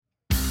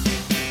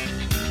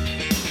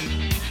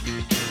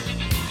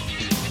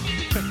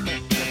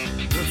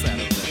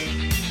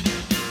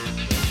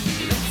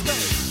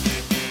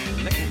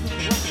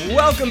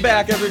Welcome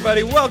back,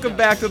 everybody. Welcome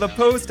back to the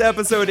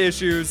post-episode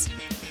issues.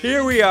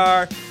 Here we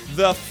are,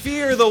 the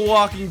Fear the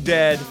Walking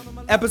Dead,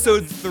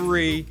 episode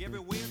 3.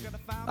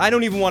 I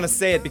don't even want to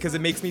say it because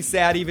it makes me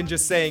sad even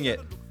just saying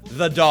it.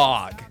 The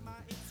dog.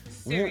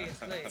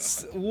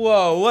 Seriously.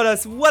 Whoa,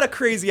 what a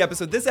crazy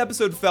episode. This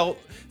episode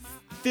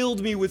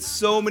filled me with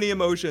so many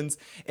emotions.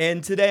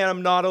 And today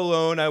I'm not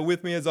alone.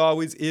 With me as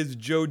always is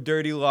Joe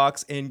Dirty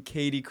Locks and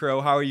Katie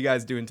Crow. How are you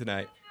guys doing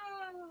tonight?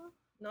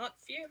 Not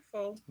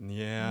fearful.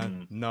 Yeah,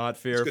 not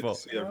fearful.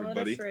 It's good to see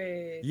everybody. Not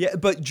afraid. Yeah,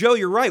 but Joe,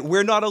 you're right.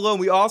 We're not alone.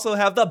 We also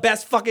have the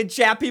best fucking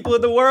chat people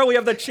in the world. We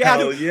have the chat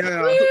Hell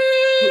yeah.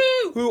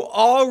 who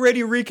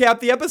already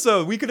recapped the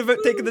episode. We could have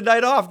taken the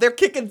night off. They're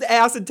kicking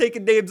ass and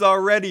taking names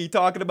already,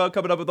 talking about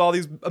coming up with all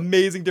these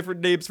amazing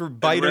different names for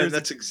biters.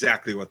 That's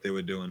exactly what they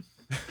were doing.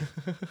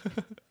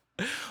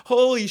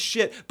 Holy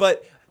shit.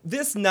 But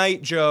this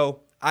night, Joe,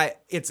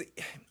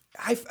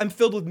 I'm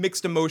filled with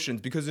mixed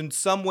emotions because in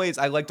some ways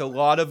I liked a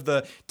lot of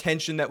the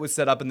tension that was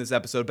set up in this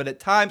episode, but at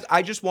times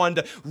I just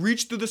wanted to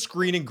reach through the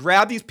screen and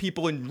grab these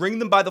people and wring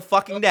them by the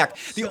fucking neck.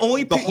 The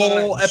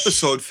whole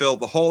episode, Phil.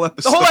 The whole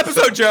episode. The whole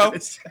episode, Joe.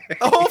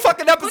 The whole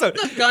fucking episode.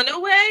 Put the gun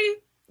away?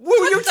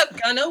 Put the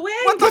gun away?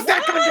 Put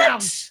that gun down.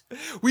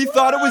 We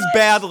thought it was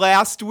bad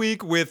last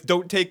week with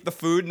don't take the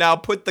food. Now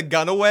put the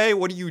gun away.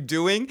 What are you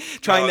doing?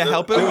 Trying to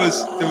help him? There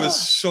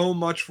was so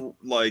much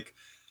like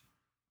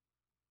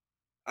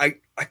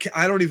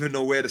I don't even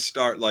know where to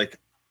start. Like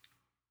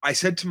I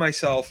said to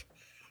myself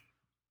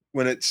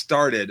when it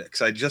started,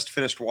 because I just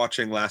finished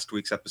watching last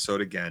week's episode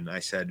again, I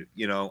said,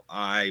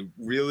 I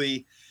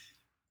really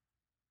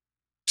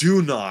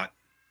do not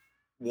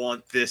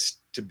want this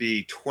to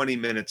be 20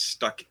 minutes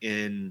stuck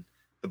in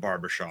the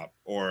barbershop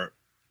or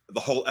the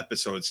whole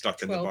episode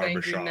stuck in the 12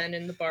 barbershop. angry men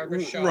in the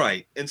barbershop.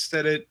 Right.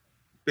 Instead it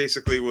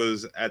basically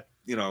was at,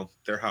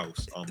 their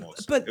house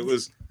almost. But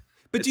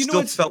it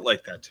still felt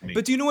like that to me.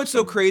 But do you know what's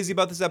so crazy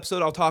about this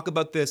episode? I'll talk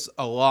about this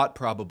a lot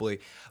probably,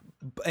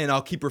 and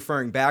I'll keep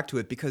referring back to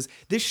it because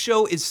this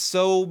show is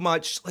so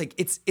much like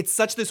it's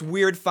such this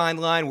weird fine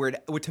line where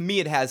to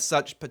me it has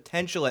such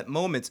potential at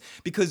moments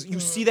because you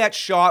see that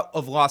shot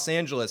of Los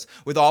Angeles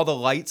with all the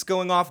lights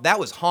going off. That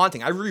was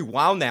haunting. I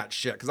rewound that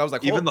shit because I was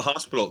like, even the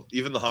hospital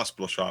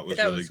shot was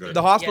really good.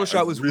 The hospital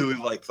shot was really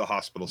like the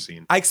hospital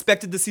scene. I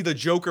expected to see the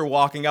Joker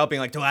walking out being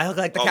like, do I look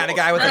like the kind of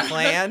guy with a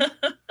plan?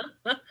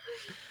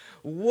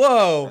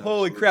 Whoa,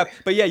 holy crap.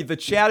 But yeah, the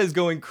chat is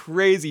going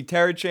crazy.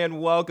 Tara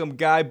Chan, welcome.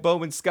 Guy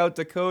Bowman, Scout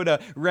Dakota,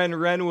 Ren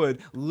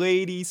Renwood,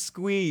 Lady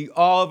Squee.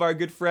 All of our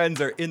good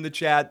friends are in the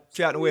chat,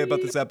 chatting away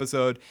about this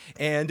episode.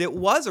 And it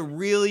was a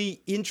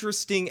really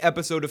interesting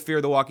episode of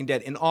Fear the Walking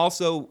Dead. And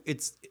also,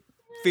 it's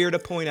fair to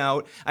point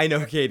out, I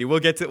know, Katie, we'll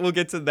get to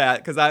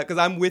that because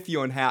I'm with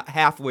you on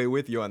halfway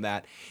with you on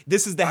that.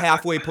 This is the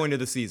halfway point of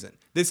the season.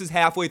 This is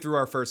halfway through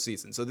our first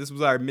season. So this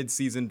was our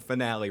mid-season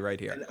finale right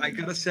here. And I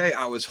gotta say,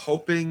 I was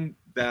hoping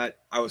that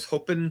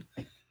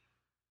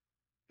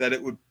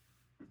it would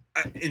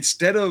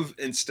instead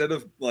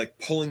of like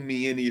pulling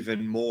me in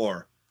even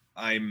more,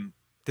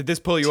 Did this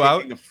pull you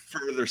taking out? a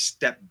further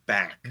step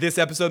back. This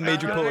episode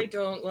made you pull I it.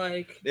 don't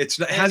like It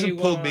hasn't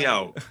pulled me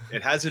out.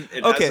 It hasn't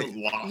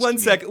lost One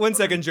me.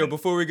 second, Joe,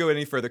 before we go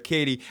any further.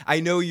 Katie, I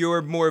know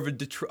you're more of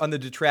on the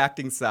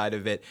detracting side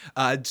of it.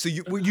 So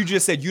you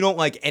just said you don't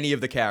like any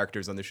of the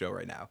characters on the show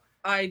right now.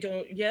 I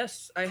don't.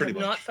 Yes, I Pretty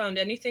have much. not found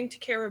anything to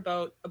care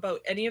about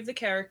any of the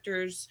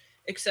characters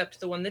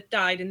except the one that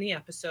died in the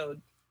episode,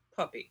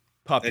 Puppy.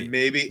 And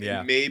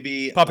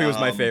maybe Puppy was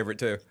my favorite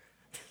too.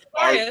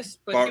 Bias,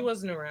 but he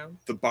wasn't around.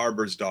 The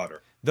barber's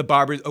daughter. The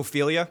barber,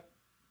 Ophelia.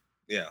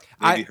 Yeah,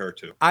 maybe her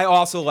too. I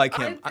also like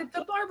him.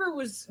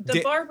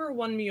 The barber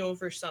won me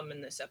over some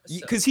in this episode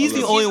Because he's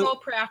the only. He's all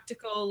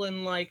practical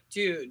and like,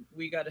 dude,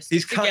 we got to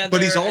stick together.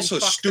 But he's also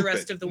and fuck stupid. the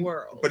rest of the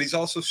world. But he's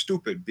also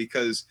stupid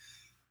because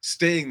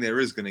staying there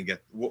is going to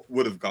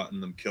would have gotten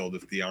them killed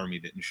if the army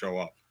didn't show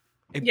up.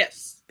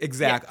 Yes.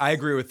 Exactly. Yes. I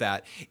agree with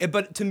that.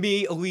 But to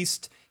me, at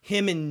least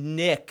him and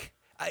Nick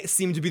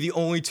seem to be the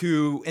only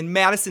two, and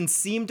Madison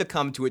seemed to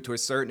come to it to a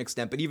certain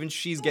extent, but even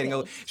she's getting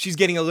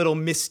a little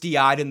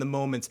misty-eyed in the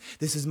moments.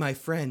 This is my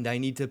friend. I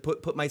need to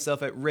put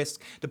myself at risk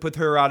to put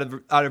her out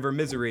of her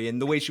misery. And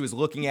the way she was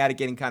looking at it,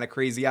 getting kind of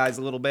crazy eyes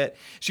a little bit,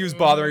 she was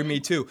bothering me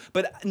too.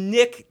 But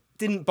Nick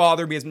didn't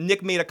bother me as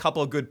Nick made a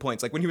couple of good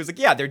points. Like when he was like,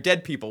 yeah, they're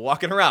dead people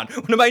walking around.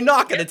 What am I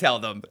not going to tell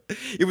them?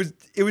 It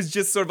was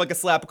just sort of like a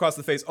slap across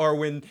the face. Or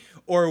when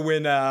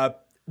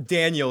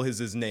Daniel is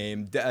his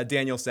name,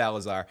 Daniel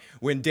Salazar.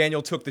 When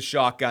Daniel took the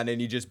shotgun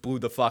and he just blew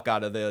the fuck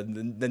out of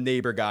the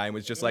neighbor guy and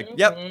was just like,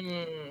 yep,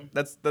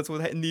 that's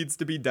what needs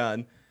to be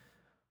done.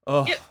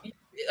 Oh, Yeah,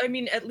 I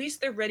mean, at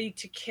least they're ready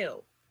to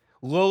kill.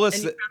 Lola.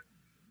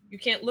 You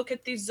can't look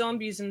at these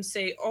zombies and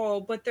say, oh,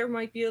 but there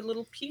might be a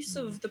little piece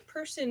of the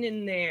person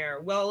in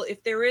there. Well,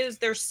 if there is,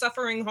 they're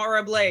suffering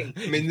horribly.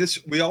 I mean, it's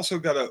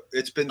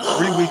been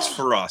 3 weeks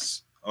for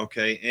us,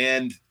 okay,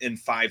 and in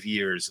 5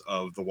 years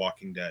of The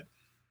Walking Dead.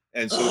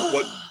 And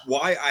so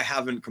why I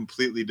haven't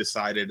completely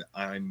decided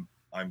I'm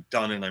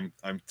done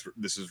and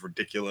this is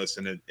ridiculous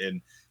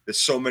and There's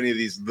so many of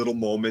these little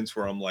moments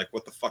where I'm like,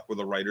 what the fuck were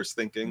the writers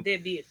thinking? They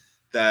did.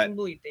 That I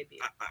believe they did.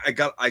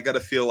 I got to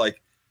feel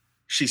like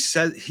he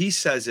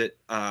says it.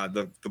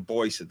 The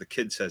boy said, the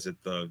kid says it.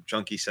 The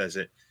junkie says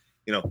it.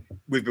 You know,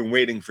 we've been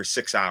waiting for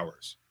 6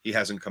 hours. He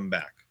hasn't come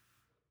back.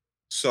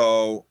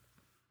 So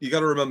you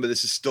got to remember,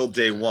 this is still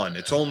day one.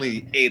 It's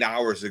only 8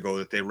 hours ago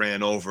that they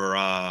ran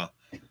over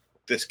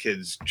this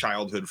kid's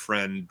childhood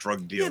friend,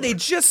 drug dealer. Yeah, they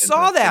just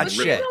saw that But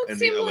shit. they don't in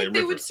seem the LA like they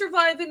River. would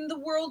survive in the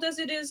world as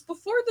it is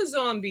before the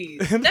zombies.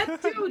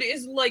 That dude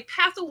is like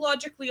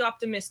pathologically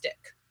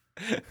optimistic.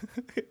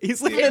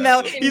 He's living in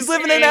LA. He's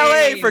living in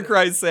LA, for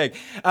Christ's sake.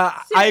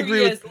 I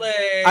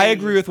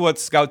agree with what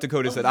Scout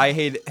Dakota said. I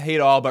hate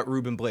all but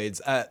Ruben Blades.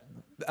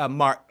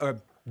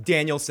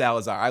 Daniel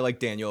Salazar. I like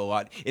Daniel a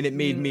lot, and it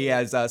made me,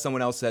 as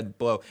someone else said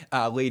below,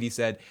 lady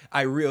said,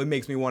 I really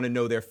makes me want to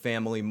know their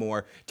family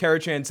more. Tara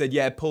Chan said,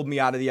 yeah, it pulled me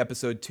out of the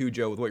episode too,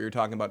 Joe, with what you were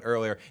talking about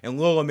earlier. And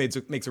Lola makes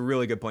a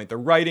really good point. The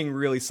writing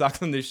really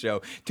sucks on this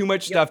show. Too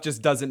much stuff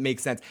just doesn't make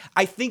sense.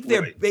 I think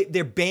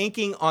they're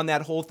banking on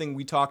that whole thing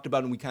we talked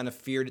about, and we kind of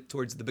feared it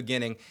towards the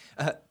beginning,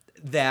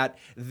 that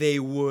they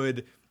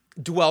would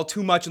dwell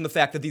too much on the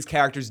fact that these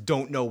characters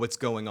don't know what's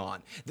going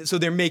on. So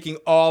they're making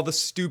all the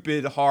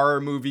stupid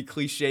horror movie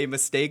cliche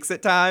mistakes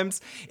at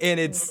times, and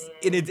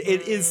it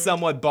is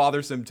somewhat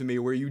bothersome to me,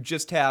 where you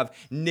just have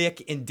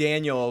Nick and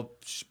Daniel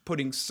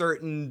putting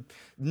certain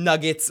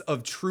nuggets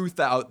of truth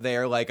out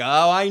there, like,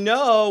 oh, I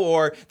know,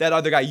 or that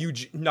other guy,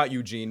 not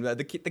Eugene,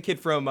 the kid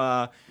from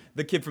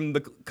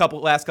the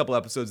last couple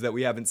episodes that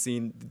we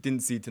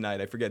didn't see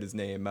tonight. I forget his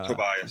name.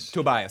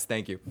 Tobias,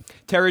 thank you.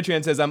 Terry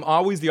Chan says, I'm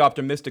always the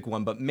optimistic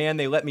one, but man,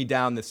 they let me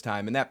down this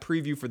time. And that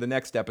preview for the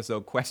next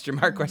episode, question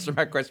mark.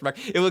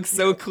 It looks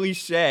so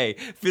cliche.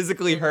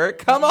 Physically hurt?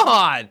 Come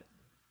on!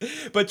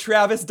 But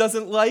Travis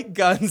doesn't like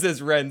guns,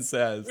 as Ren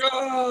says.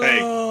 Hey,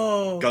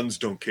 guns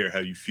don't care how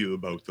you feel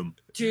about them.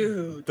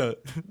 Dude,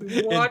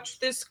 watch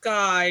this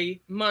guy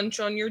munch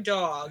on your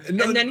dog, and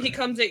then he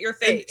comes at your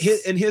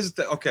face. And here's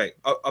the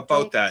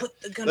about that.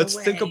 Let's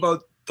away. think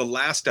about the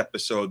last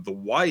episode. The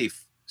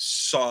wife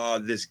saw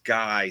this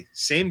guy,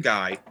 same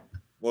guy.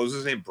 What was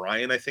his name?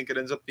 Brian, I think it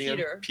ends up being.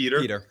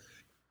 Peter.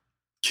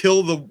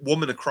 Kill the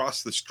woman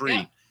across the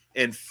street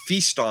and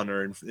feast on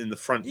her in the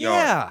front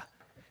yard.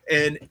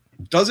 And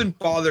doesn't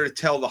bother to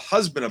tell the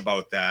husband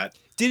about that.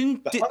 The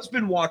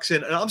husband walks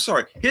in, and I'm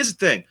sorry, here's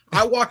the thing.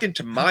 I walk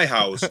into my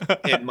house,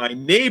 and my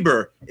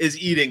neighbor is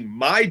eating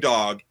my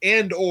dog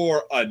and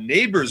or a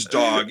neighbor's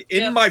dog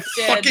in my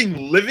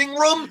fucking living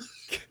room,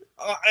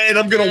 and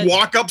I'm going to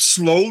walk up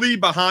slowly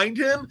behind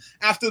him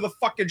after the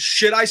fucking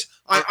shit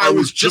I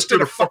was just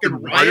at a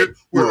fucking riot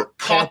where a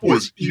cop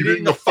was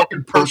eating a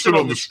fucking person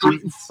on the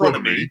street in front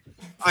of me.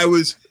 I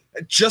was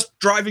just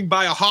driving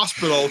by a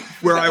hospital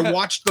where I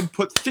watched them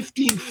put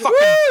 15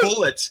 fucking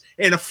bullets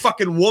in a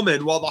fucking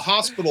woman while the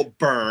hospital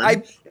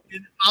burned.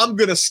 And I'm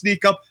going to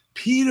sneak up.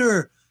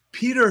 Peter,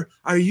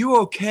 are you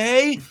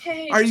okay?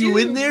 Hey, are you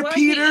in there,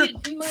 Peter?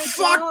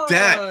 Fuck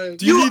that.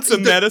 Do you need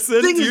some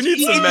medicine? Do you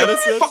need some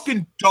medicine?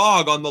 Fucking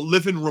dog on the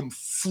living room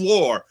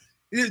floor.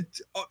 Dude.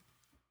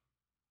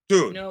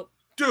 Nope.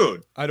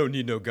 Dude. I don't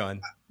need no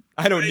gun.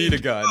 I don't need a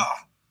gun.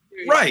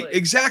 Right,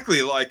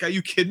 exactly. Like, are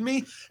you kidding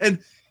me? And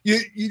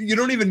you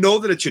don't even know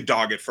that it's your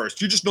dog at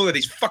first. You just know that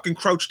he's fucking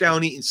crouched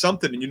down eating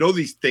something, and you know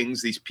these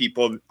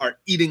people are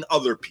eating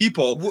other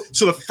people.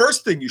 So the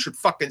first thing you should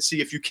fucking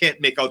see, if you can't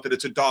make out that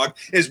it's a dog,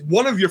 is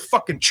one of your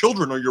fucking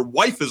children or your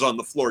wife is on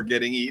the floor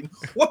getting eaten.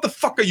 What the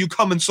fuck are you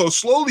coming so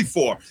slowly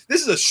for?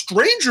 This is a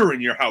stranger in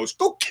your house.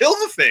 Go kill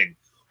the thing.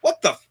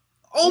 What the?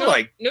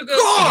 My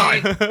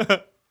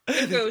God!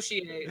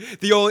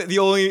 Negotiate. The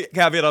only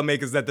caveat I'll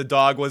make is that the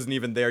dog wasn't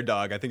even their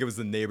dog. I think it was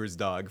the neighbor's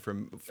dog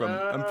from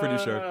I'm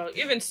pretty sure.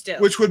 Even still.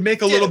 Which would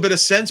make a little bit of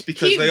sense,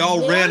 because they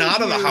all ran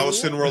out of the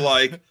house and were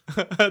like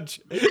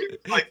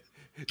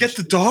get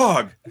the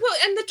dog. Well,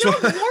 and the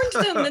dog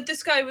warned them that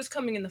this guy was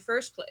coming in the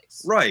first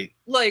place. Right.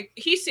 Like,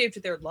 he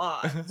saved their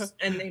lives,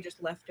 and they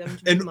just left him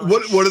to And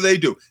what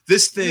do?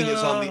 This thing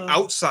is on the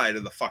outside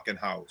of the fucking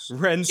house.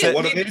 Ren So said,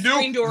 what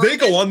do? They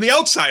go on the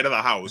outside of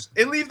the house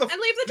and leave the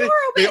door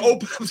open. They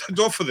open up the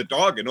door for the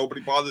dog, and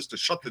nobody bothers to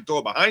shut the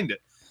door behind it.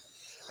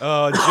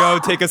 Oh, Joe,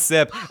 take a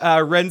sip.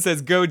 Ren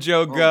says, go,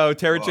 Joe, go.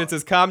 Terry Chan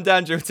says, calm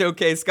down, Joe. It's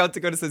okay. Scout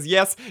Dakota says,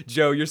 yes,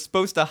 Joe, you're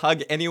supposed to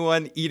hug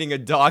anyone eating a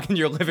dog in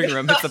your living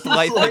room. It's a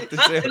polite thing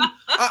to do.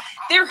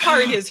 Their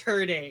heart is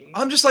hurting.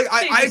 I'm just like,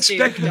 I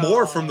expect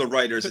more from the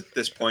writers at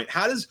this point.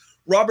 How does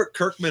Robert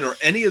Kirkman or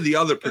any of the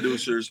other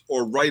producers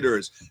or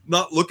writers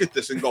not look at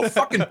this and go,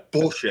 fucking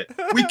bullshit?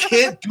 We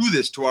can't do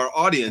this to our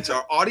audience.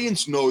 Our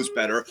audience knows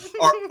better.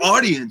 Our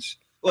audience...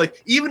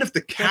 Like, even if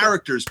the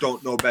characters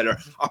don't know better,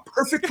 a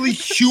perfectly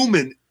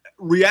human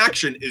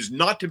reaction is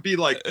not to be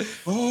like,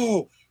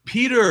 oh,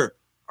 Peter,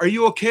 are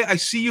you okay? I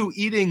see you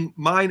eating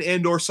mine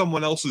and or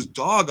someone else's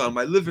dog on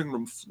my living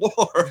room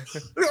floor.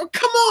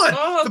 Come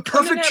on. The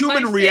perfect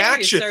human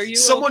reaction.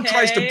 Someone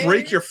tries to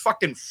break your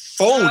fucking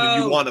phone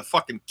and you want to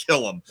fucking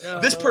kill them.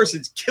 This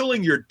person's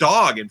killing your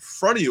dog in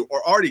front of you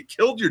or already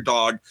killed your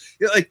dog.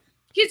 You're like,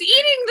 He's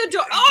eating the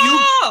dog.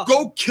 Oh! You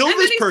go kill And then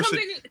this he's person.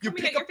 coming You at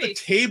pick your up the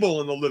face.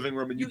 table in the living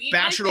room and you eat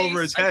bash it my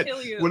over his face, I head.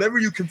 kill you. Whatever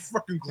you can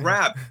fucking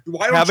grab.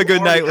 Why don't Have a you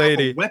good already night, have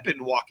lady. a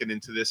weapon walking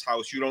into this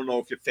house? You don't know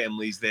if your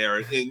family's there,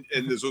 and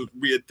there's a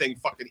weird thing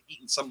fucking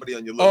eating somebody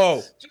on your lip.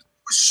 Oh.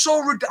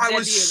 I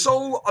was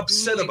so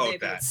upset Muy about débil.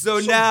 that.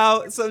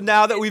 So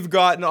now that we've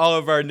gotten all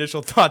of our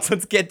initial thoughts,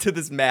 let's get to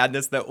this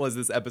madness that was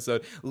this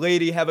episode.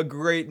 Lady, have a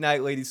great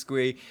night, Lady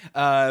Squee.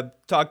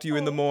 Talk to you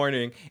in the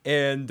morning.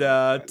 And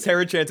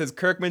Tara Chan says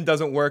Kirkman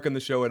doesn't work on the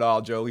show at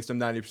all, Joe. At least I'm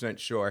 90%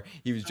 sure.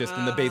 He was just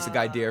in the basic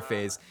idea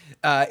phase.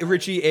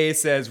 Richie A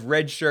says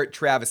red shirt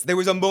Travis. There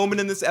was a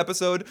moment in this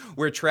episode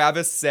where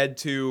Travis said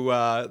to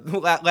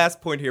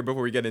last point here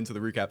before we get into the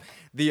recap.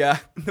 There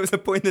was a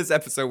point in this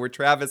episode where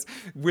Travis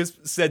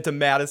said to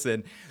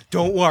Madison,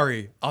 "Don't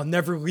worry, I'll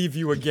never leave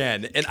you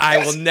again, and I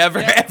will never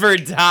ever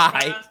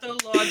die."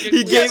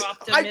 Pathologically gave-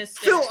 optimistic.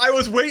 Phil, I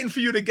was waiting for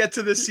you to get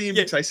to this scene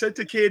because I said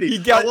to Katie,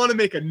 got- I want to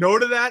make a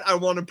note of that. I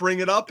want to bring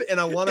it up, and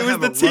I want to It was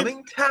have the a team-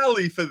 running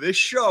tally for this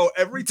show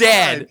every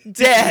Dead.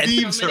 time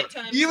he leaves How her. many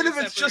times Even we're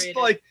if it's just separated.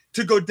 like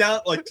to go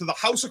down, like to the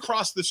house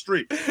across the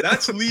street.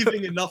 That's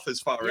leaving enough as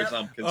far as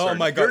I'm concerned. Oh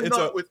my God, If it's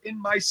you're not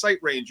within my sight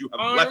range. You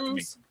have left me.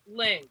 Arms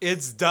length.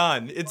 It's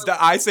done. It's done.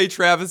 I say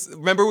Travis.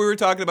 Remember we were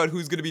talking about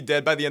who's going to be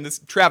dead by the end of this?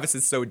 Travis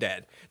is so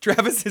dead.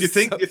 Travis is You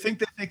think so- they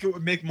think it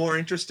would make more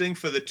interesting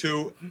for the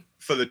two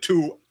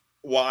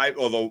wife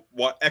or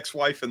the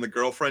ex-wife and the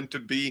girlfriend to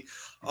be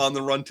on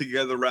the run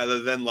together rather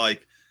than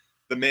like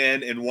the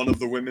man and one of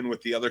the women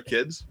with the other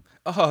kids?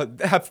 Oh,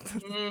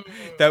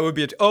 that would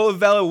be it. Oh,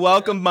 Vela,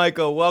 welcome,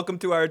 Michael. Welcome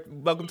to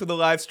the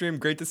live stream.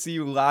 Great to see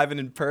you live and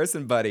in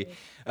person, buddy.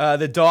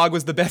 The dog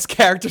was the best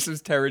character,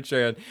 says Tara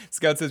Chan.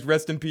 Scout says,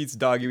 "Rest in peace,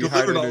 doggy." We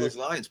Delivered all hired those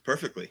lines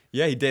perfectly.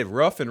 Yeah, he did.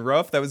 Rough.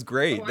 That was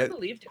great. Oh, I That-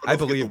 believed it. I Don't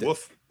forget believed the it.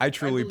 woof. I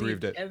truly I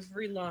believed believed it.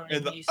 every line.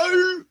 And the he said.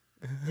 oh!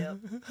 Yep.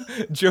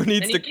 Joe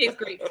needs And he to. gave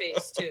great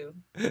face too.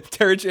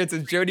 Tara Chan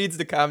says, "Joe needs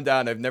to calm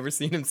down. I've never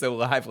seen him so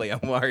lively. I'm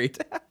worried."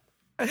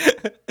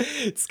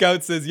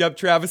 Scout says, "Yup,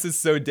 Travis is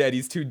so dead.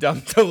 He's too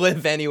dumb to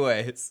live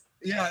anyways."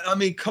 Yeah, I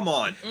mean, come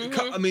on.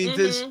 I mean,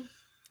 there's.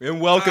 And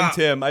welcome,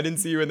 Tim. I didn't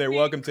see you in there.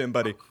 Welcome, Tim,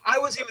 buddy. I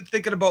was even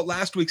thinking about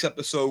last week's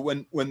episode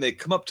when they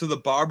come up to the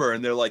barber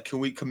and they're like, "Can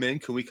we come in?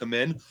 Can we come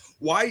in?"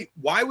 Why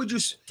would you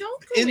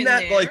Don't go in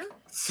that there. like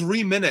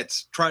 3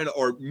 minutes trying to,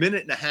 or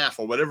minute and a half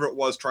or whatever it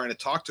was trying to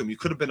talk to him? You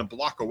could have been a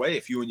block away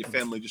if you and your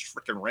family just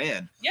freaking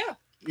ran. Yeah.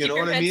 You know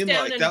Keep what your I heads mean?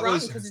 down Like and that run,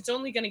 was because it's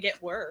only going to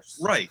get worse.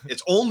 right.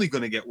 It's only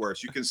going to get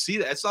worse. You can see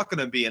that it's not going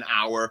to be an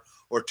hour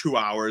or 2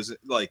 hours.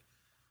 Like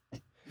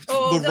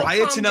Oh, the they'll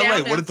riots calm in LA.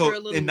 down What did after a the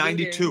little in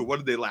 '92? looting. What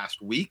did they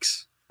last?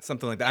 Weeks?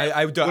 Something like that.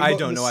 I What don't about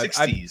in know. the I'd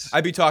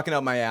 60s? be talking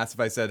out my ass if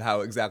I said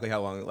exactly how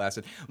long it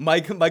lasted.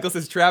 Michael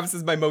says Travis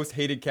is my most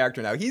hated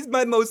character now. He's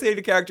my most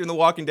hated character in the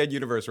Walking Dead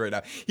universe right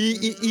now.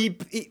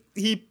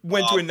 He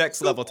went to a next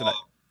Still level tonight.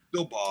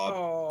 Still Bob.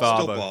 Oh.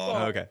 Bob. Still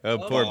Bob. Okay. Oh,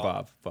 poor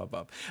Bob.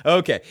 Bob.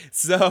 Okay.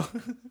 So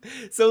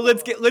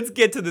let's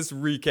get to this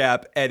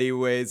recap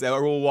anyways.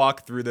 Or we'll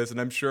walk through this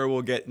and I'm sure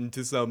we'll get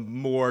into some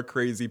more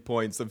crazy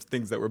points of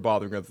things that were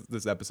bothering us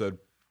this episode.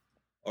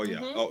 Oh yeah.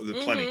 Oh,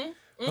 there's plenty.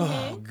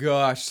 Oh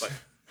gosh.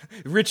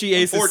 Richie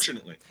Ace,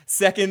 Unfortunately.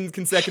 second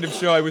consecutive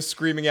show I was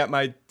screaming at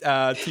my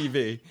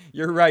TV.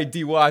 You're right,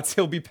 D Watts,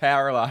 he'll be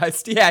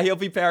paralyzed. Yeah, he'll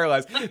be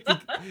paralyzed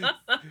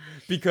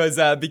because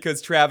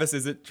Travis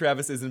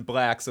isn't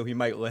black, so he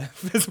might live.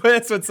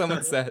 That's what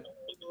someone said.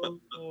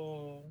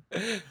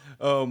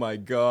 Oh my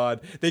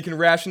God, they can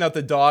ration out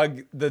the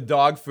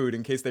dog food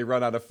in case they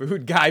run out of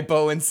food. Guy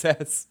Bowen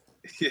says.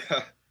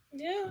 Yeah.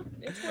 Yeah.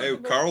 It's Hey,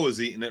 workable. Carl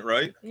was eating it,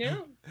 right?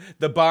 Yeah.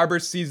 The barber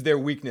sees their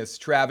weakness.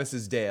 Travis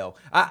is Dale.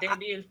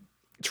 Maybe.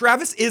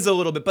 Travis is a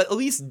little bit, but at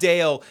least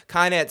Dale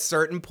kind of at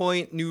certain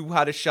point knew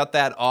how to shut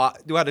that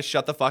off, knew how to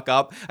shut the fuck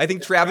up. I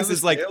think Travis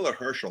is like, Dale or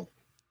Herschel.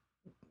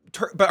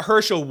 but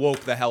Herschel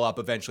woke the hell up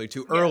eventually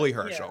too. Early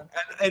Herschel.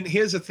 And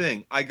here's the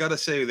thing. I got to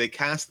say, they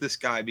cast this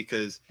guy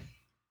because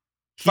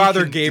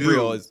Father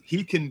Gabriel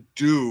he can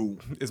do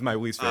is my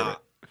least favorite.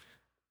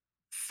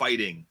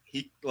 fighting.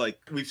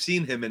 We've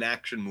seen him in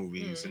action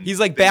movies. And He's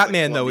like things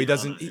Batman though. Bloody He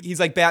doesn't. Valentine. He's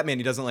like Batman.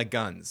 He doesn't like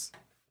guns.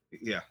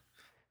 Yeah.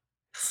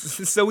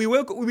 So we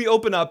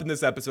open up in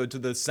this episode to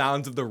the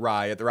sounds of the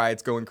riot. The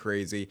riot's going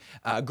crazy.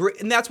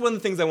 And that's one of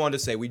the things I wanted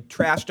to say. We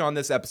trashed on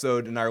this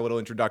episode in our little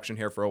introduction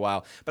here for a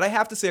while, but I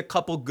have to say a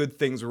couple good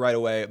things right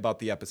away about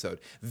the episode.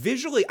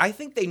 Visually, I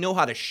think they know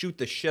how to shoot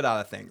the shit out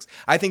of things.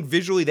 I think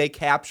visually they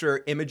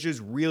capture images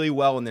really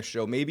well in this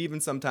show, maybe even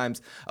sometimes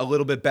a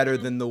little bit better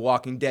than The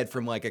Walking Dead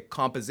from like a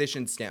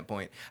composition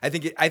standpoint. I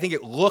think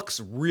it looks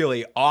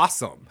really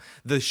awesome,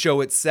 the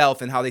show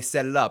itself and how they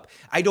set it up.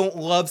 I don't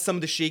love some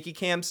of the shaky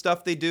cam stuff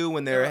stuff they do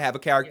when they have a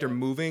character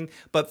moving,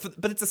 but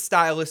it's a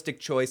stylistic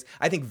choice.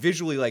 I think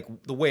visually, like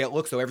the way it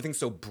looks, though, everything's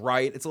so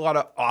bright. It's a lot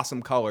of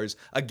awesome colors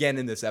again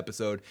in this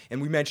episode.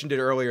 And we mentioned it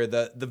earlier,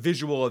 the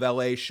visual of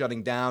LA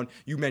shutting down.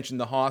 You mentioned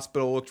the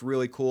hospital looked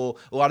really cool.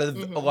 A lot of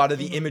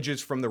the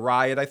images from the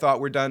riot I thought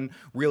were done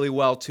really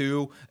well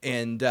too,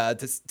 and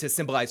to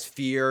symbolize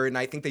fear. And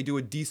I think they do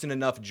a decent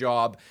enough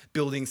job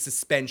building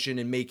suspension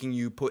and making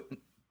you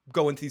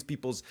go into these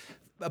people's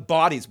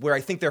bodies. Where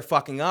I think they're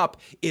fucking up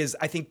is,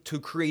 I think, to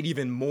create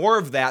even more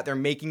of that, they're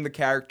making the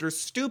characters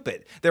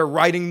stupid. They're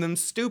writing them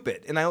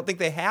stupid, and I don't think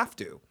they have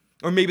to.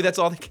 Or maybe that's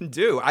all they can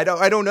do. I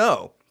don't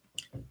know.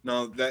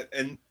 No,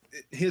 and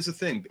here's the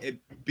thing: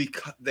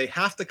 because they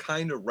have to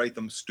kind of write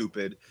them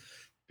stupid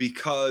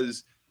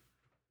because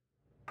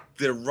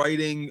they're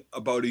writing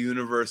about a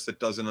universe that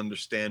doesn't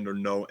understand or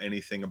know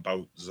anything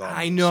about zombies.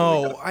 I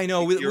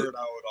know. Figure it out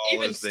all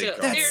Even as they still,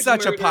 go. That's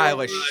such a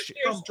pile of murderers, shit.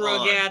 There's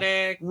drug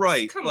addicts.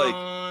 Right. Come like,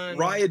 on.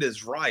 riot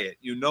is riot.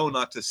 You know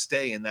not to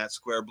stay in that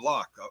square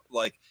block.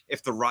 Like,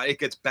 if the riot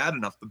gets bad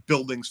enough, the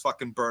building's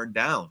fucking burned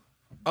down.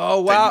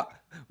 Oh, wow.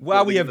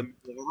 Wow, we have in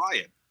the middle of a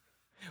riot.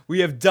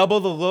 We have double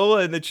the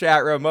Lola in the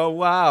chat room. Oh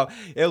wow,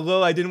 hey,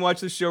 Lola, I didn't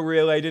watch the show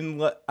really. I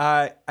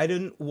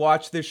didn't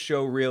watch this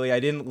show really. I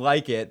didn't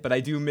like it, but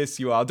I do miss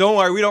you all. Don't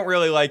worry, we don't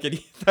really like it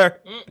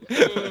either.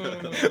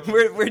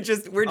 we're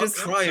just.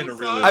 Trying to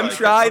really. I'm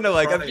trying to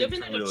like. I'm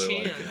giving it a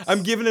chance.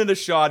 I'm giving it a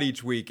shot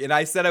each week, and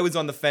I said I was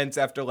on the fence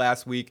after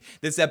last week.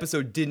 This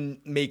episode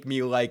didn't make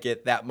me like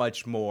it that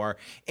much more,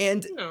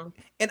 and. No.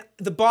 And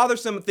the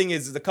bothersome thing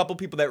is, a couple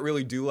people that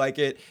really do like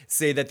it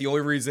say that the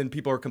only reason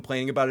people are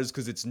complaining about it is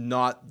because it's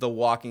not The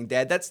Walking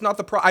Dead. That's not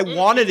the I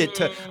wanted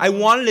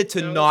it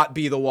to not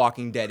be The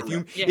Walking Dead.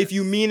 If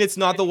you mean it's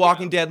not The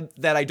Walking Dead,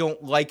 that I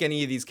don't like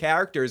any of these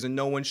characters and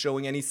no one's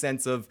showing any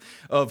sense of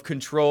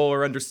control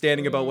or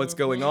understanding about what's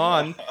going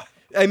on.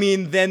 I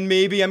mean, then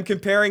maybe I'm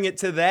comparing it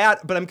to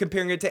that, but I'm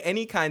comparing it to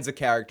any kinds of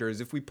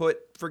characters. If we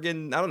put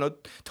friggin', I don't know,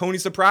 Tony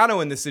Soprano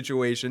in this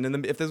situation,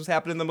 and if this was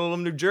happening in the middle of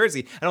New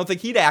Jersey, I don't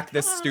think he'd act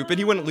this stupid.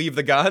 He wouldn't leave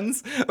the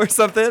guns or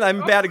something.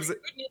 I'm bad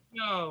example.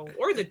 No,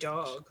 or the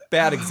dog.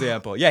 Bad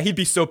example. Yeah, he'd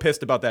be so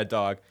pissed about that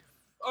dog.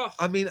 Oh.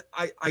 I mean,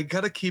 I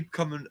gotta keep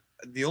coming.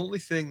 The only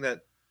thing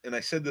that, and I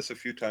said this a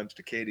few times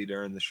to Katie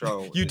during the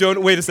show. You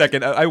don't. Wait a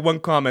second. I one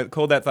comment.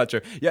 Hold that,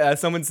 Fletcher. Yeah,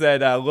 someone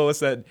said.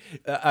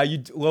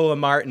 Lola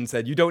Martin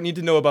said, "You don't need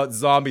to know about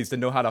zombies to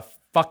know how to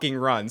fucking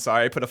run."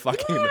 Sorry, I put a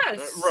fucking.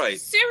 Yes, right.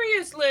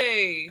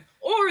 Seriously.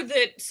 Or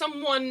that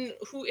someone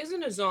who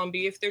isn't a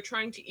zombie, if they're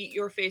trying to eat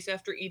your face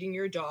after eating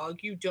your dog,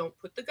 you don't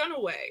put the gun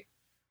away.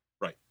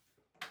 Right.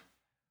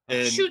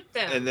 And shoot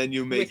them. And then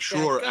you make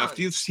sure,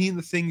 after you've seen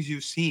the things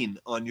you've seen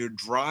on your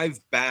drive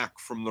back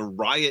from the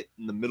riot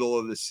in the middle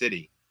of the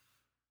city,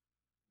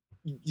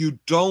 you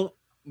don't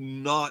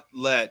not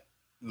let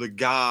the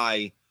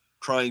guy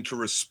trying to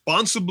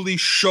responsibly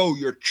show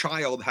your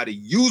child how to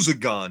use a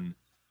gun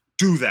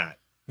do that.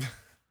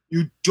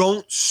 You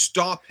don't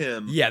stop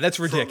him. Yeah, that's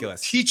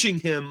ridiculous. Teaching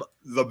him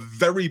the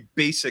very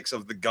basics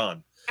of the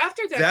gun.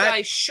 After that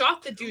guy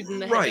shot the dude in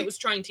the head that was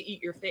trying to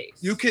eat your face.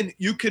 You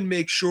can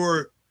make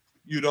sure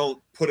you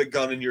don't put a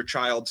gun in your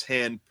child's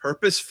hand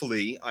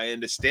purposefully. I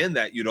understand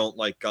that you don't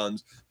like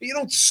guns, but you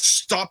don't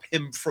stop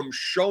him from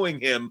showing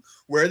him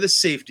where the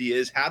safety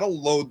is, how to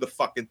load the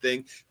fucking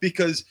thing,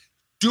 because,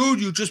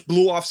 dude, you just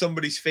blew off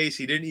somebody's face.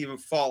 He didn't even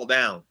fall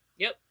down.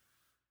 Yep.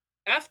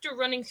 After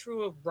running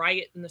through a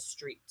riot in the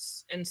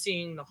streets and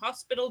seeing the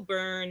hospital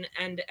burn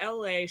and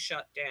LA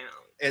shut down.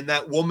 And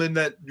that woman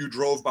that you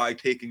drove by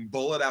taking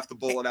bullet after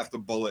bullet after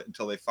bullet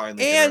until they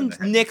finally and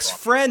Nick's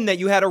friend that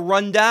you had to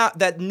run down,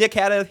 that Nick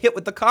had to hit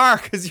with the car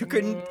because he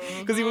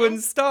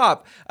wouldn't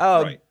stop.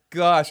 Oh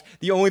gosh,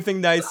 the only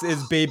thing nice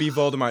is baby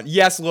Voldemort.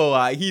 Yes,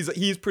 Lola,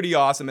 he's pretty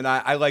awesome, and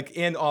I like,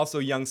 and also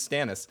young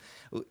Stannis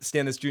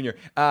Jr.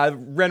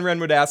 Ren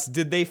would ask,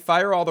 did they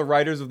fire all the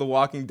writers of The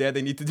Walking Dead?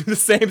 They need to do the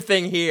same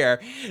thing here.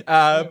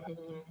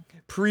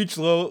 Preach,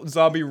 low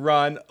zombie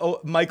run. Oh,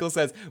 Michael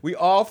says, we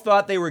all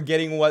thought they were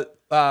getting what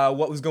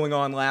was going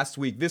on last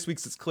week. This week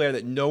it's clear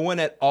that no one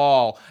at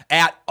all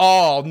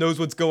knows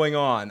what's going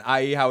on,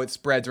 i.e. how it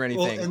spreads or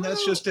anything. Well, and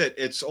that's just it.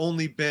 It's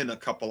only been a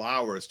couple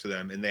hours to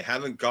them, and they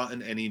haven't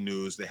gotten any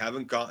news. They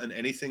haven't gotten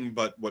anything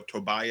but what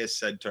Tobias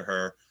said to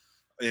her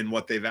and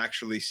what they've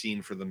actually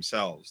seen for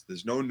themselves.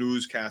 There's no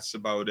newscasts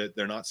about it.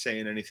 They're not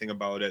saying anything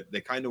about it. They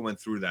kind of went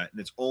through that,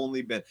 and it's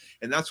only been,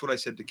 and that's what I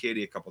said to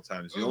Katie a couple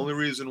times. The only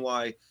reason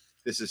why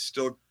this is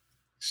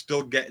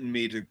still getting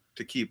me to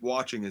keep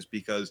watching is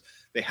because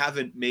they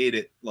haven't made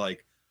it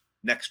like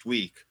next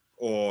week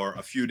or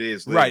a few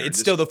days later. Right, it's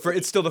still the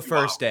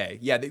first day.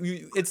 Yeah,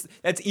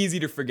 that's easy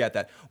to forget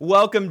that.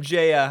 Welcome,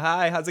 Jaya.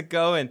 Hi, how's it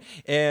going?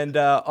 And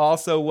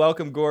also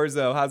welcome,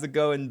 Gorzo. How's it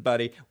going,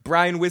 buddy?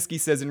 Brian Whiskey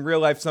says, in real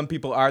life, some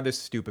people are this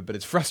stupid, but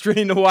it's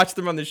frustrating to watch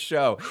them on the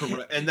show.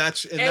 Correct. And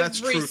that's true too.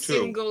 Every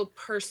single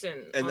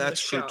person. And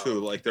that's true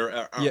too. Like there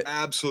are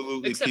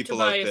absolutely except people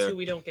Tobias, out there who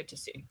we don't get to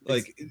see.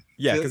 Like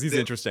because he's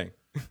interesting.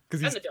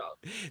 And the dog.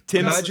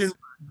 Tim,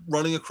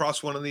 running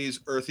across one of these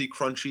earthy,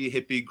 crunchy,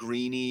 hippie,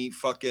 greeny,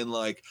 fucking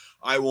like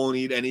I won't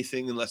eat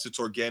anything unless it's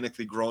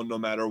organically grown, no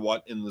matter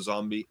what. In the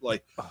zombie,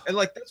 like, and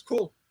like that's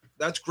cool,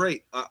 that's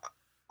great,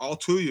 all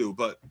to you,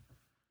 but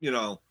you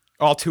know,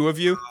 All two of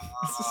you.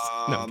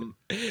 No.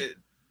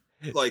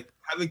 Like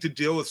having to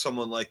deal with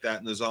someone like that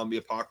in the zombie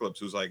apocalypse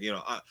who's like, you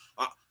know,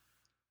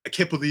 I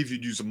can't believe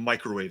you'd use a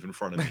microwave in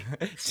front of me.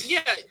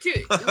 Yeah,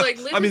 dude. Like,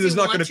 I mean, there's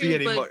not going to be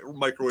any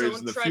microwaves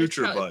in the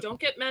future, but don't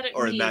get mad at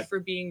or in me that- for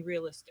being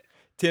realistic.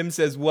 Tim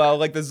says, well,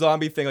 like the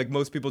zombie thing, like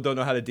most people don't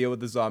know how to deal with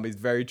the zombies.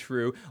 Very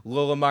true.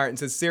 Lola Martin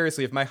says,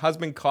 seriously, if my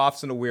husband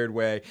coughs in a weird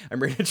way, I'm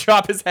ready to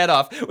chop his head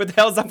off. What the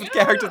hell's up with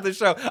character of the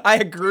show? I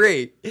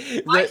agree.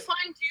 I find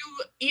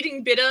you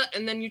eating bitter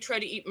and then you try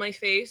to eat my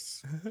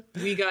face.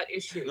 We got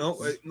issues.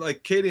 No,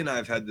 like Katie and I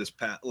have had this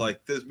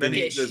like there's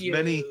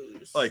many,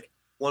 like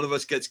one of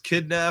us gets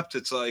kidnapped.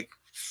 It's like,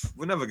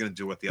 we're never gonna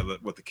do what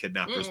the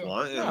kidnappers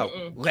want.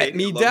 No, let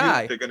me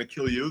die. They're gonna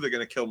kill you. They're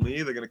gonna kill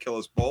me. They're gonna kill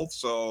us both.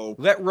 So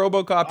let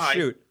RoboCop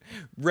shoot.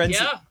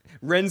 Yeah.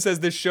 Ren says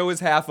this show is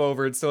half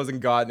over. It still hasn't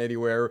gotten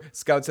anywhere.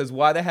 Scout says,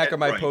 why the heck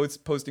am I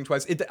posting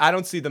twice? I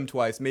don't see them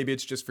twice. Maybe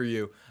it's just for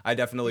you. I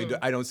definitely do.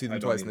 I don't see them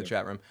twice in the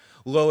chat room.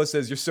 Lola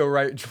says, you're so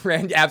right.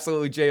 Ren,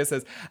 absolutely. Jaya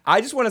says, I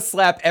just want to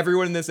slap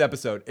everyone in this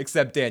episode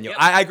except Daniel.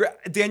 Yep. I agree.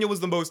 Daniel was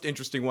the most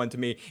interesting one to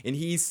me, and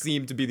he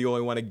seemed to be the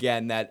only one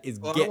again that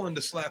is. Well, I wanted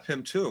to slap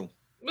him too.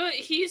 But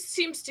he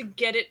seems to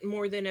get it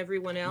more than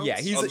everyone else. Yeah,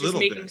 he's just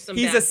making some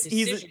bad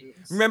decisions.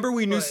 Remember,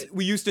 we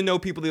used to know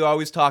people who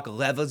always talk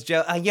levels.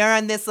 Joe, you're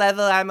on this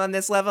level, I'm on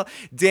this level.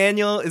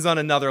 Daniel is on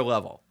another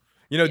level.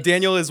 You know,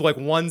 Daniel is like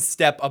one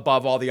step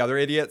above all the other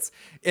idiots.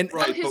 And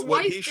right, but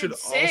what he should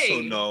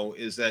also know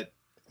is that,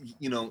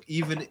 you know,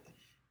 even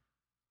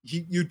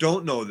you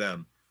don't know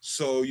them,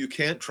 so you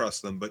can't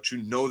trust them, but you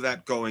know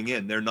that going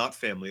in, they're not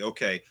family,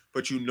 okay,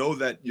 but you know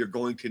that you're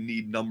going to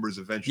need numbers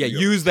eventually. Yeah,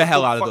 use the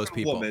hell out of those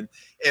people. Woman,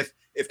 if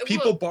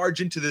people barge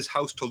into this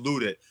house to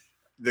loot it,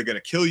 they're gonna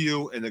kill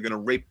you and they're gonna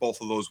rape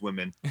both of those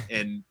women,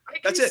 and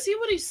that's it. I can see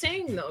what he's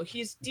saying though.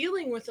 He's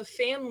dealing with a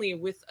family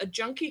with a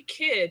junkie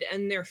kid,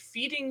 and they're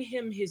feeding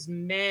him his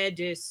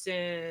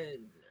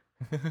medicine.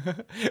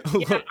 These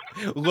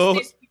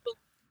people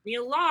me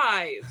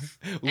alive,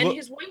 and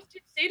his wife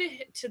did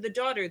say to the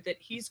daughter that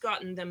he's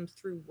gotten them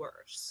through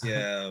worse.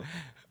 Yeah,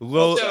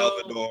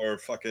 Salvador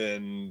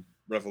fucking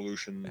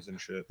revolutions and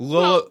shit.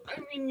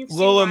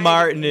 Lola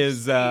Martin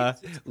is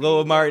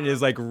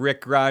like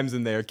Rick Grimes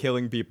in there,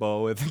 killing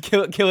people with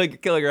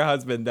killing her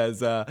husband, as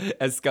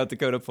Scout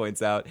Dakota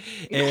points out,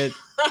 and.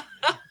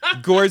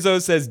 Gorzo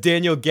says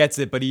Daniel gets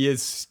it, but he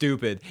is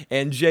stupid.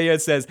 And Jaya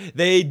says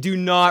they do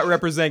not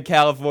represent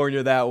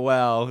California that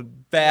well.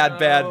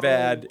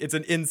 Bad. It's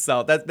an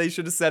insult. That they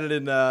should have said it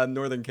in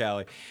Northern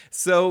Cali.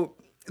 So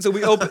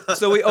we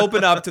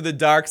open up to the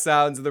dark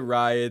sounds of the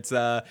riots.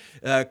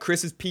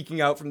 Chris is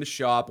peeking out from the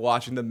shop,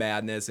 watching the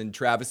madness, and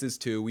Travis is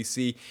too. We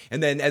see,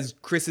 and then as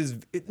Chris is,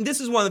 this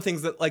is one of the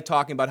things that, like,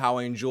 talking about how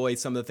I enjoy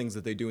some of the things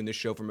that they do in this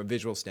show from a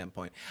visual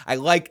standpoint. I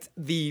liked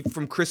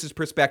from Chris's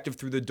perspective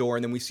through the door,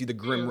 and then we see the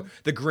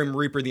Grim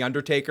Reaper, the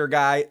Undertaker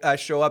guy,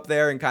 show up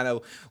there and kind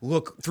of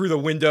look through the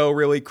window,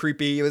 really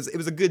creepy.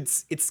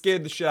 It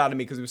scared the shit out of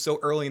me because it was so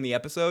early in the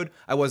episode.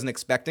 I wasn't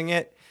expecting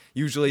it.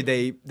 Usually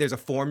there's a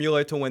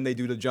formula to when they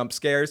do the jump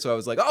scare, so I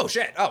was like, oh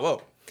shit, oh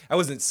whoa. I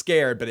wasn't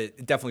scared, but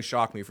it definitely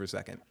shocked me for a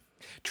second.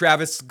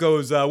 Travis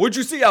goes, what'd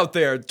you see out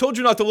there? Told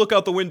you not to look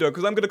out the window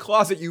because I'm going to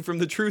closet you from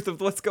the truth of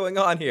what's going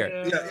on here.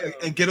 Yeah,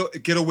 and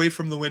get away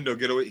from the window.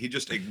 Get away. He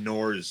just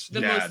ignores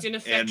the Dad most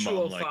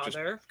ineffectual and Mom,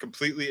 father. Just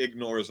completely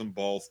ignores them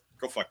both.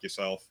 Go fuck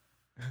yourself.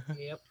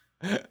 Yep.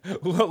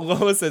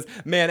 Lola says,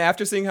 man,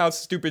 after seeing how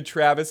stupid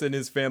Travis and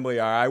his family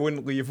are, I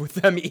wouldn't leave with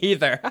them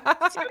either.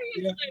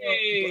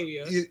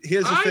 Seriously.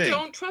 Here's the thing. I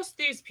don't trust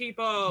these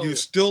people. You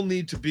still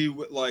need to be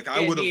like,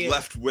 I would have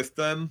left with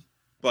them,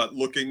 but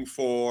looking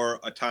for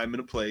a time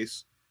and a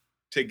place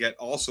to get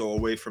also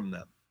away from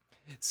them.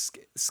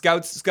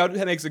 Scout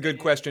makes a good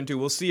question too.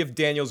 We'll see if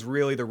Daniel's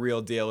really the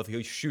real deal if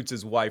he shoots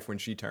his wife when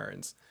she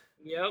turns.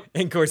 Yep.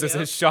 And of course, it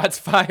says shots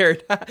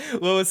fired.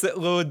 Lola.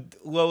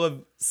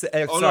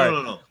 Sorry.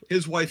 No.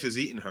 His wife is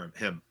eating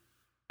him.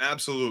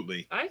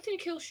 Absolutely. I think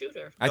he'll shoot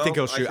her. I think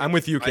he'll shoot. I'm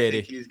with you, Katie.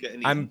 I think he's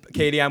getting eaten.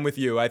 Katie. I'm with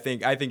you. I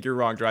think you're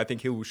wrong, Joe. I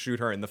think he will shoot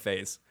her in the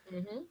face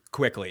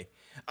quickly.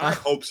 I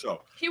hope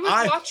so. He was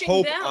watching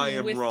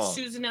them with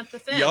Susan at the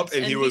fence. Yep,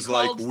 and he was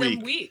like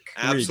weak.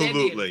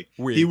 Absolutely.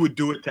 Weak. He would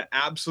do it to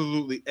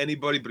absolutely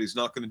anybody, but he's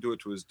not going to do it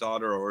to his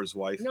daughter or his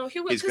wife. No,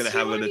 he's going to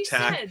have an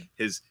attack.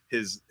 His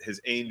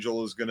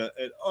angel is going to,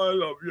 I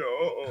love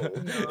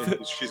you.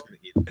 No. She's going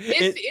to eat him.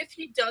 If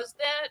he does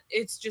that,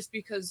 it's just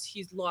because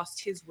he's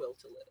lost his will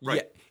to live.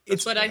 Right.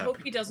 But I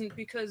hope he doesn't,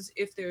 because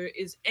if there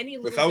is any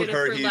little bit of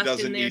her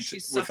left in there,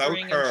 she's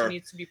suffering and she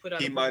needs to be put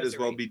out of her misery. He might as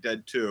well be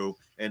dead too.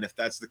 And if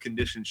that's the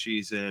condition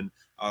she's in,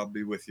 I'll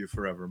be with you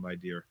forever, my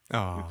dear.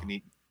 Oh. You can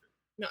eat.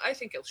 No, I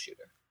think he'll shoot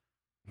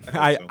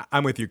her.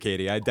 I'm with you,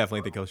 Katie. I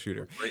definitely think he'll shoot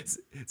her.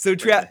 So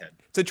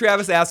So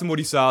Travis asks him what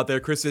he saw out there.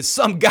 Chris says,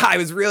 some guy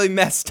was really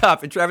messed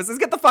up. And Travis says,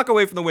 get the fuck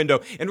away from the window.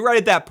 And right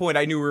at that point,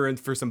 I knew we were in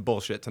for some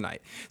bullshit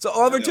tonight. So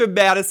over to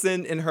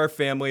Madison and her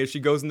family as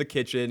she goes in the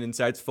kitchen and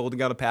starts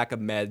folding out a pack of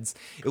meds.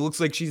 It looks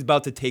like she's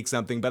about to take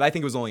something, but I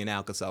think it was only an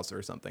Alka-Seltzer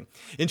or something.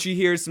 And she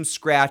hears some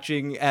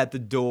scratching at the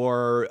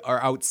door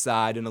or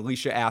outside. And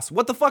Alicia asks,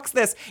 what the fuck's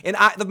this? And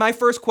my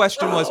first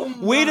question was,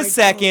 wait a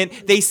second.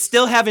 They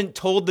still haven't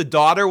told the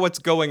daughter what's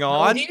going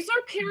on? These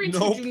are parents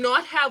who do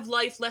not have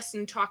life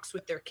lesson talks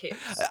with their kids.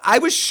 I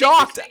was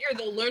shocked. They figure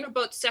they'll learn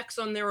about sex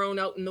on their own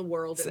out in the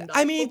world. And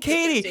I mean,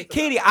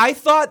 Katie, I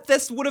thought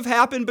this would have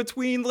happened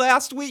between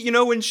last week, you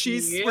know, when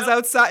she was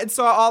outside and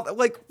saw all,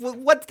 like,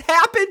 what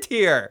happened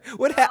here?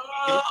 What happened?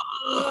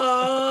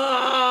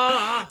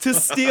 to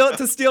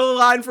steal a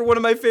line for one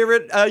of my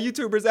favorite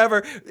YouTubers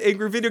ever,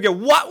 Angry Video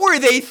Game, what were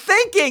they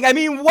thinking? I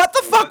mean, what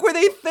the fuck were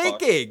they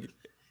thinking?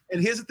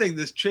 And here's the thing,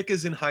 this chick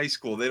is in high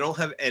school. They don't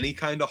have any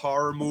kind of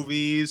horror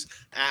movies,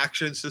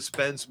 action,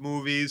 suspense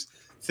movies,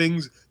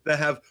 things that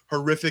have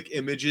horrific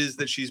images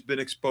that she's been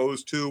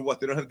exposed to.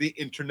 They don't have the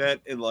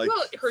internet and like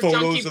her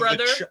photos junkie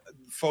brother.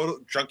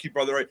 Junkie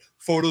brother, right?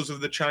 Photos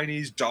of the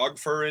Chinese dog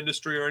fur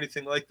industry or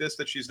anything like this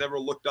that she's never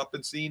looked up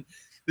and seen.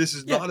 This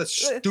is not a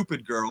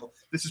stupid girl.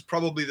 This is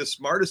probably the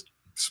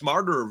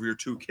smarter of your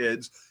two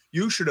kids.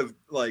 You should have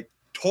like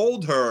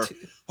told her,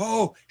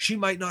 oh, she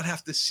might not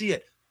have to see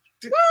it.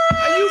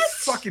 Are you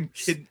fucking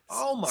kidding?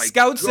 Oh my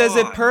Scout God. says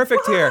it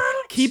perfect here.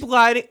 Keep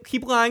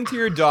lying to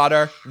your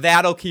daughter.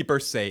 That'll keep her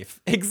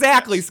safe.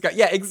 Exactly, Scout.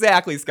 Yeah,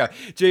 exactly, Scout.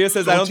 Jaya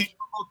says I don't teach them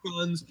about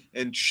guns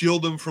and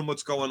shield them from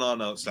what's going on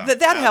outside.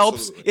 That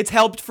helps. It's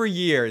helped for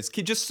years.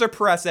 Just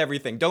suppress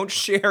everything. Don't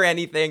share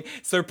anything.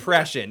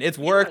 Suppression. It's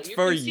worked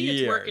for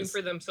years. It's working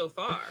for them so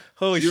far.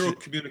 Holy Zero shit.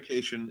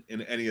 communication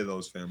in any of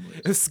those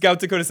families. Scout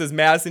Dakota says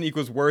Madison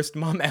equals worst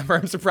mom ever.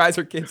 I'm surprised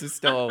her kids is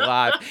still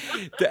alive.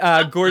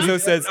 Gorzo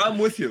says I'm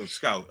with you,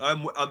 Scout.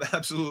 I'm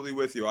absolutely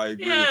with you. I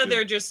agree. Yeah, with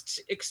they're you.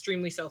 just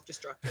extremely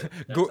self-destructive.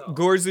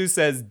 Gorzu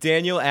says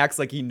Daniel acts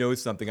like he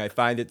knows something. I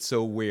find it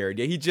so weird.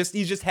 Yeah, he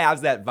just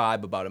has that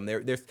vibe about him.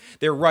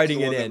 They're writing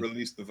the one it in. That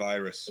released the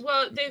virus.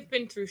 Well, they've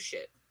been through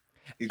shit.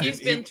 He's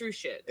been through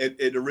shit.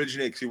 It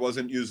originates. He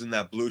wasn't using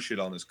that blue shit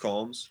on his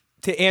combs.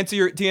 To answer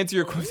your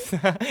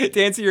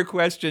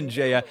question,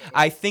 Jaya,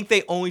 I think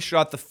they only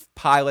shot the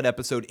pilot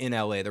episode in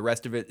LA. The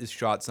rest of it is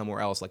shot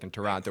somewhere else, like in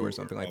Toronto or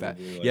something like that.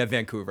 Yeah,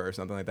 Vancouver or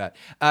something like that.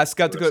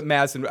 Scott Dakota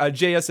Madison.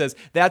 Jaya says,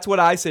 that's what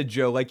I said,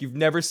 Joe. Like, you've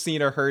never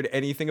seen or heard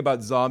anything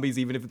about zombies,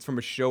 even if it's from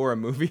a show or a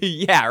movie.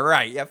 Yeah,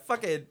 right. Yeah,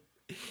 fucking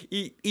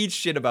eat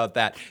shit about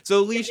that.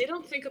 So at least they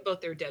don't think about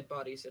their dead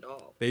bodies at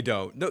all. They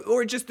don't. No,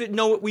 or just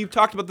no. We've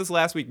talked about this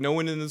last week. No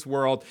one in this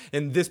world,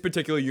 in this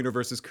particular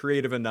universe, is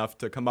creative enough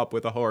to come up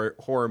with a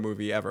horror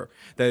movie ever.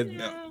 They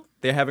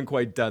haven't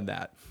quite done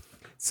that.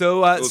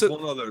 So, there was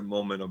one other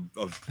moment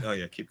of oh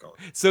yeah, keep going.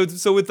 So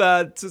with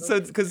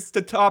because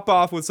to top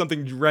off with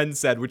something Ren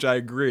said, which I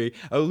agree,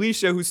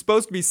 Alicia, who's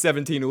supposed to be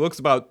 17, who looks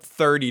about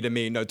 30 to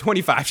me, no,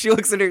 25. She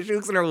looks in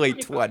her late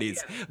 20s.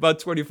 Yeah. About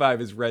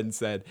 25, as Ren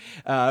said.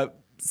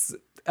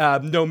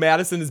 No,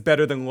 Madison is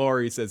better than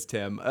Lori, says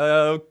Tim.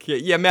 Okay,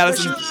 yeah,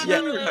 Madison. She's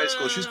in high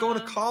school. She's going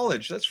to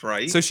college. That's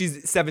right. So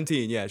she's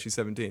 17. Yeah, she's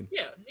 17.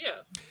 Yeah.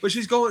 But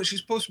she's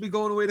supposed to be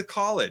going away to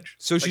college.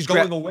 So like she's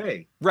going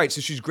away. Right. So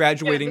she's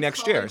graduating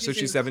next year. So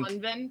she's 17.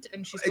 Convent,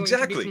 and she's going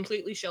to be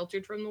completely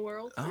sheltered from the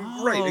world.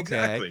 Oh, right. Okay.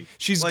 Exactly.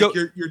 She's like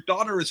your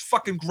daughter is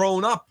fucking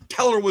grown up.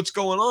 Tell her what's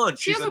going on.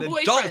 She's an a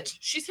boyfriend. adult.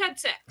 She's had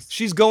sex.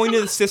 She's going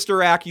to the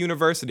Sister Act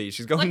University.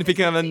 She's going to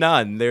become a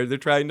nun. They're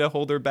trying to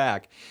hold her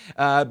back.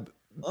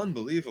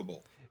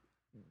 Unbelievable.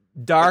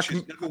 Dark.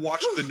 She's never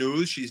watched the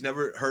news. She's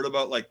never heard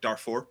about like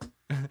Darfur.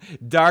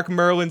 Dark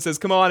Merlin says,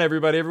 "Come on,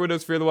 everybody! Everyone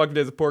knows Fear the Walking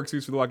Dead is a pork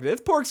sauce for the Walking Dead.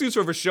 It's pork sauce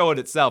for a show in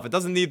itself. It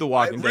doesn't need the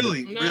Walking Dead.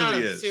 Really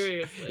is.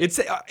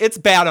 Seriously. It's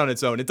bad on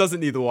its own. It doesn't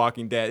need the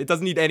Walking Dead. It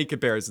doesn't need any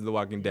comparison to the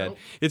Walking Dead. Nope.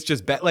 It's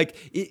just bad. Like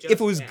if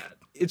it was." Bad.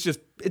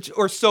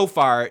 Or so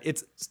far,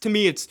 to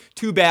me, it's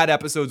 2 bad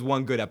episodes,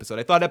 1 good episode.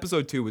 I thought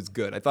episode 2 was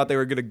good. I thought they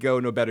were going to go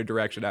in a better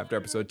direction after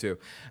episode 2.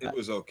 It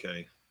was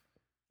okay.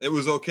 It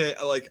was okay.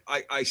 Like,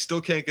 I still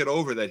can't get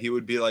over that he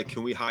would be like,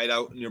 can we hide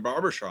out in your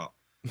barbershop?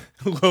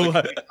 Lola,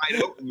 like,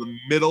 hide out in the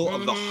middle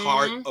of the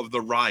heart of the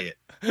riot.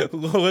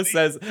 Lola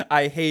says,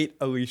 I hate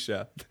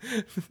Alicia.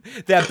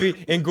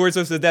 And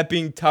Gorzo says that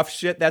being tough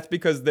shit, that's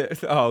because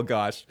oh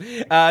gosh.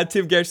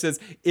 Tim Gersh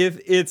says, if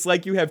it's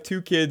like you have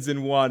 2 kids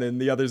in one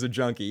and the other's a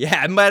junkie.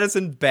 Yeah,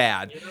 Madison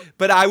bad. Yep.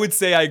 But I would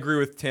say I agree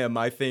with Tim.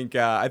 I think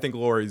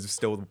Lori's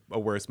still a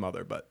worse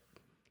mother,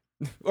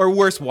 or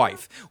worse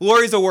wife.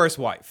 Lori's a worse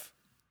wife.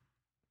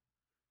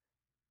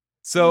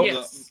 So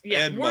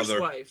and worse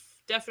mother. Wife.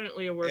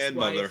 Definitely a worse and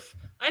wife. Mother.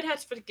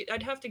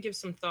 I'd have to give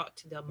some thought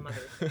to the mother.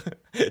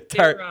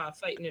 Dark, they're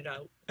fighting it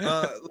out.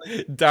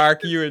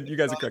 Dark, you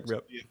guys are cracking me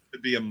up. To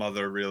be a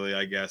mother, really,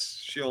 I guess.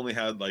 She only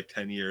had like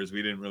 10 years.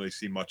 We didn't really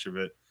see much of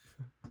it.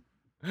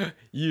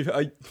 You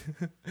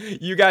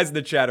guys in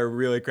the chat are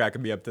really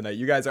cracking me up tonight.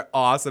 You guys are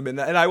awesome,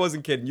 and I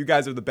wasn't kidding. You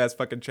guys are the best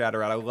fucking chat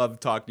around. I love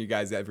talking to you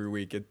guys every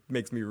week. It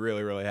makes me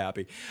really, really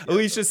happy. Yeah,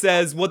 Alicia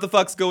says, "What the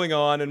fuck's going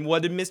on? And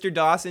what did Mr.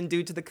 Dawson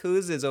do to the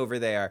Koozes over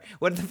there?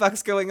 What the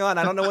fuck's going on?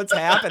 I don't know what's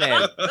happening."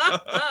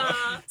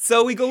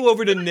 So we go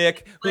over to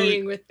Nick,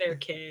 playing with their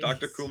kids.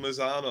 Dr.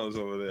 Kumazano's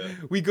over there.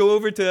 We go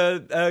over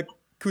to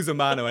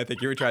Kuzumano, I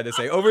think you were trying to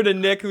say. Over to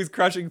Nick, who's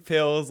crushing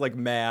pills like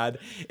mad.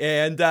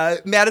 And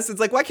Madison's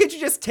like, why can't you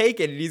just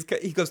take it? And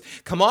he goes,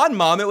 come on,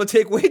 Mom, it will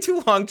take way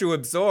too long to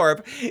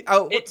absorb.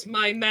 It's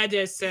my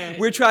medicine.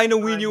 We're trying to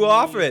wean you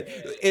off of it.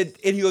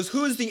 And he goes,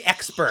 who's the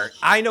expert?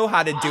 I know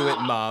how to do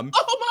it, Mom.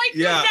 Oh, my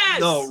goodness. Yeah,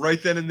 no,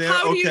 right then and there.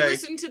 How okay. do you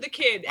listen to the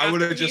kid? I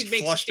would have just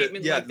flushed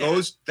it. Yeah,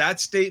 like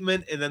that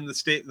statement and then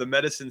the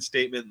medicine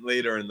statement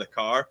later in the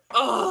car.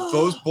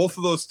 Oh, Both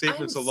of those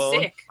statements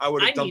alone, sick. I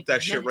would have dumped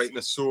that shit right in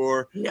the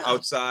sewer. No.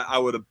 Outside, I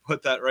would have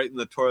put that right in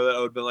the toilet. I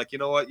would have been like, you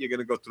know what? You're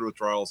gonna go through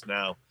withdrawals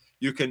now.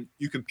 You can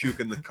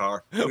puke in the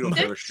car. We don't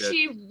give a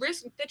shit.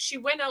 That she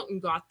went out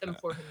and got them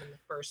for him in the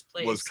first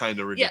place Was kind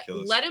of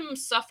ridiculous. Yeah, let him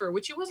suffer,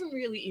 which he wasn't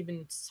really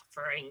even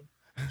suffering.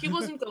 He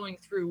wasn't going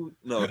through.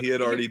 No, he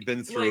had already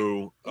been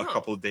through a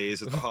couple of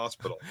days at the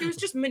hospital. He was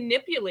just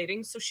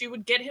manipulating so she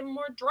would get him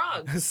more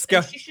drugs.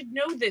 And she should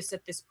know this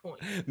at this point.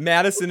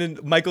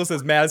 Michael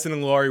says Madison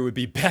and Laurie would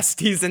be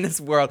besties in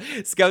this world.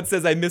 Scout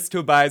says, I miss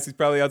Tobias. He's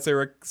probably out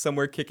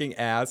somewhere kicking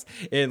ass.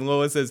 And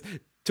Lola says,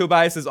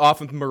 Tobias is off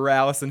with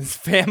Morales and his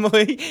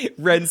family.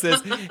 Ren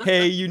says,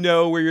 hey, you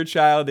know where your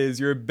child is.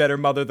 You're a better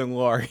mother than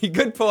Laurie.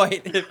 Good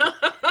point.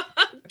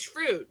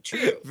 True.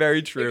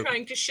 Very true. You're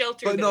trying to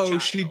shelter But no,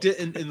 child. she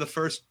didn't. In the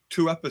first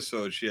 2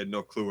 episodes, she had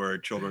no clue where her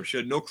children. She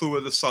had no clue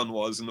where the son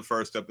was in the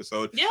first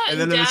episode. Yeah, and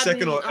then in the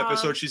second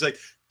episode, she's like,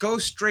 "Go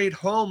straight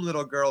home,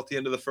 little girl." At the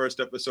end of the first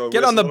episode,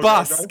 get on the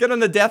bus. Get on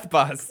the death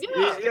bus.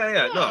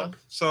 Yeah. No,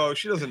 so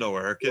she doesn't know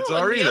where her kids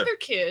are either. The other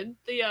kid,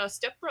 the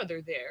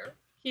stepbrother there,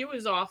 he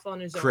was off on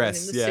his own in the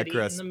city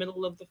in the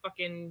middle of the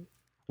fucking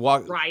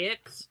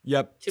riots.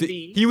 Yep.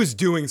 He was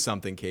doing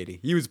something, Katie.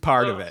 He was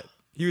part of it.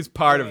 He was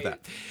part of that.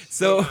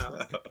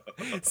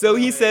 So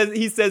he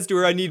says to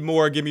her, I need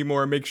more, give me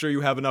more, make sure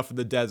you have enough of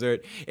the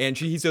desert. And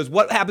he says,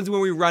 what happens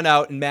when we run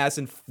out? And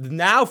Madison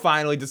now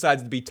finally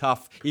decides to be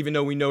tough, even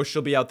though we know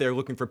she'll be out there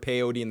looking for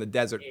peyote in the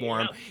desert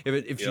for him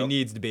if she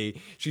needs to be.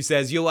 She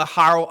says, you'll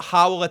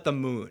howl at the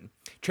moon.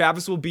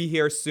 Travis will be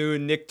here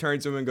soon. Nick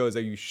turns to him and goes,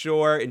 are you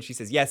sure? And she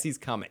says, yes, he's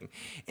coming.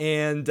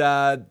 And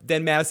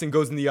then Madison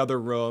goes in the other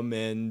room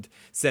and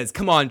says,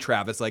 come on,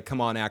 Travis, come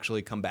on,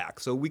 actually come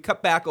back. So we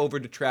cut back over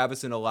to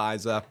Travis and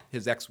Eliza,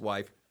 his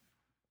ex-wife,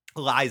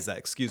 Liza,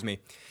 excuse me,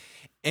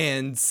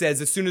 and says,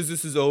 as soon as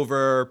this is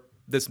over,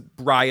 this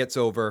riot's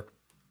over,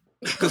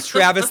 because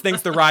Travis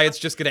thinks the riot's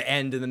just going to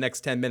end in the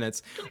next 10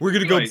 minutes. We're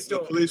going to go. The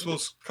police will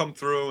come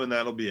through and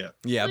that'll be it.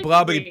 Yeah,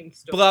 blah-bitty,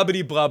 blah, blah.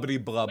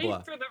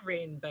 Wait for the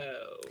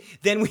rainbow.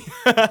 Then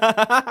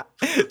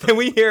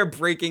we hear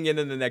breaking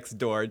into the next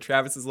door. And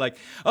Travis is like,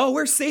 oh,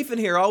 we're safe in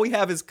here. All we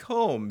have is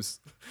combs.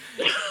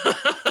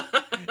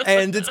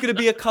 And it's going to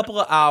be a couple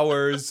of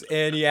hours,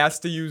 and he has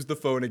to use the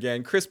phone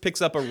again. Chris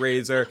picks up a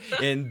razor,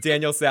 and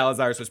Daniel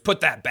Salazar says,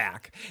 put that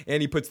back.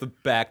 And he puts the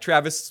back.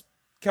 Travis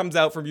comes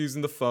out from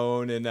using the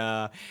phone,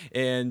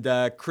 and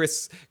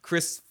Chris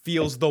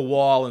feels the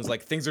wall and is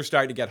like, things are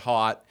starting to get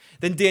hot.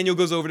 Then Daniel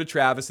goes over to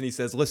Travis and he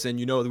says, listen,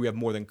 you know that we have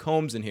more than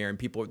combs in here, and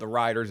the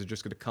rioters are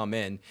just going to come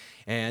in.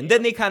 And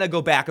then they kind of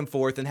go back and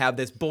forth and have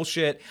this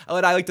bullshit.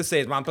 What I like to say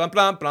is, blum, blum,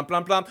 blum, blum,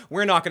 blum, blum.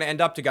 We're not going to end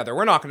up together.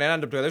 We're not going to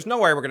end up together. There's no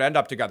way we're going to end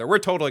up together. We're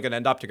totally going to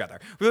end up together.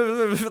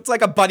 It's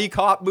like a buddy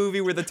cop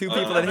movie where the two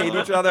people that hate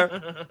each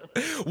other.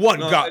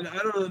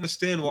 I don't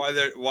understand why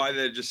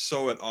they're just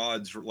so at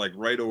odds,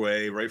 right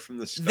away, right from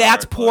the start.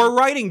 That's poor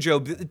writing, Joe.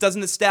 It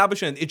doesn't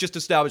establish it. It just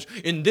established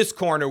in this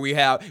corner we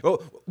have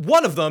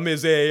one of them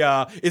is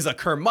a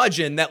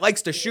curmudgeon that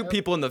likes to shoot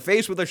people in the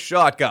face with a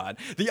shotgun.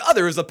 The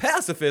other is a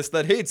pacifist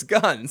that hates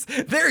guns.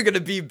 They're gonna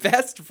be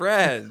best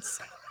friends.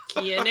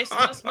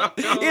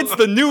 It's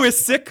the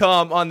newest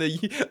sitcom on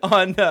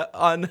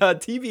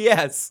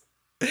TBS.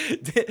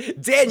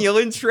 Daniel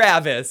and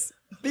Travis,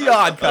 the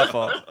Odd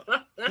Couple.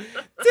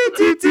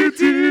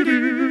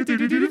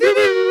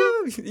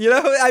 You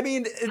know, I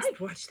mean, I'd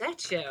watch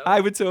that show. I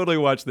would totally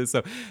watch this.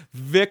 So,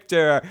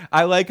 Victor,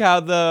 I like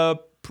how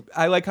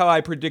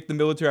I predict the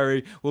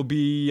military will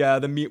be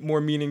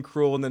more mean and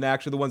cruel, and then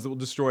actually the ones that will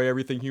destroy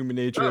everything human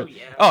nature.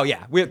 Oh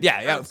yeah.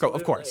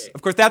 Of course.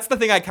 That's the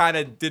thing I kind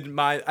of didn't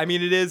mind. I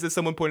mean, it is, as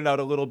someone pointed out,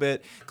 a little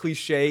bit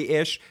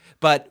cliche-ish,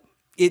 but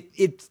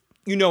it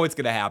you know it's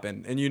gonna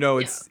happen, and you know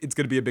it's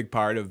gonna be a big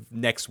part of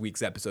next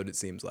week's episode. It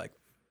seems like.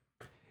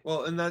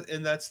 Well, and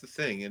that's the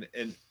thing,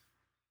 and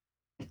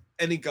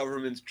any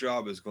government's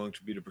job is going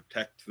to be to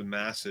protect the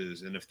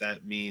masses, and if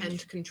that means and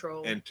to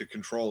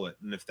control it,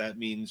 and if that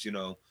means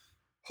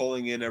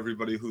pulling in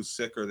everybody who's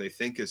sick or they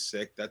think is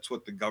sick, that's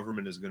what the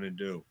government is going to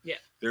do. Yeah,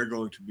 they're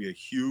going to be a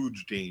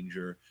huge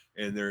danger,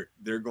 and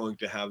they're going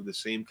to have the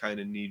same kind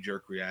of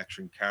knee-jerk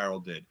reaction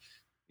Carol did,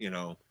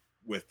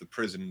 with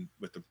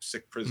the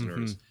sick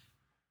prisoners.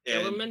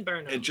 Kill him and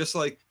burn him. And just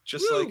like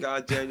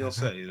Daniel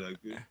said, he's like,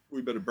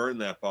 we better burn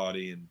that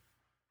body. And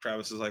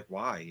Travis is like,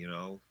 why? You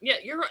know? Yeah,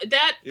 you're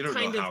that. You don't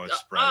kind know of, how it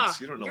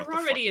spreads. You don't know you're what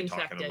the already fuck you're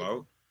infected. talking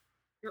about.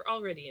 You're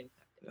already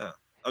infected. Yeah.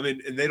 I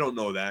mean, and they don't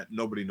know that.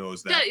 Nobody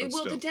knows that. Yeah,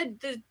 well, still.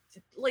 the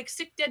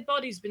sick dead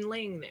body's been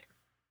laying there,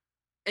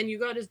 and you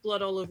got his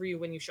blood all over you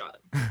when you shot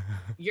him.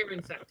 You're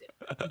infected.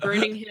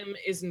 Burning him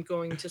isn't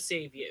going to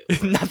save you.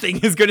 Nothing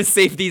is going to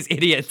save these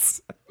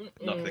idiots.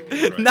 Nothing.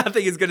 Right.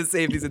 Nothing is going to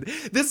save these.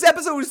 This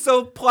episode was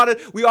so plotted.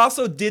 We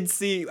also did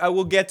see, I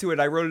will get to it.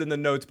 I wrote it in the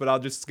notes, but I'll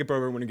just skip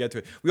over when we get to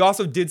it. We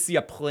also did see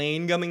a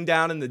plane coming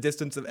down in the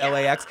distance of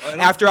LAX.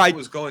 After it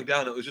was going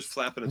down, it was just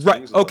flapping its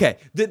wings. Okay.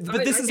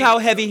 But this is how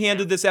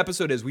heavy-handed this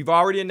episode is. We've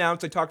already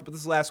announced, I talked about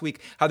this last week,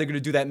 how they're going to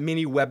do that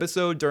mini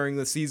webisode during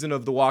the season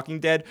of The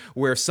Walking Dead,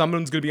 where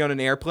someone's going to be on an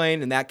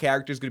airplane, and that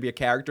character is going to be a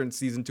character in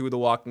season 2 of The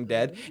Walking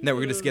Dead, and then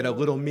we're going to get a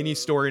little mini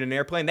story in an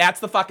airplane. That's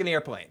the fucking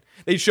airplane.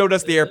 They showed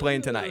us the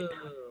airplane tonight.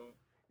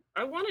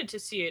 I wanted to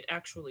see it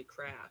actually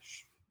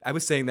crash. I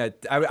was saying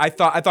that I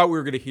thought we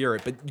were going to hear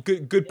it, but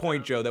good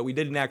point, Joe, that we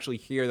didn't actually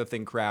hear the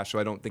thing crash, so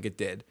I don't think it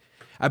did.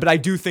 But I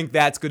do think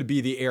that's going to be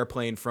the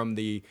airplane from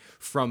the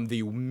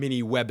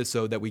mini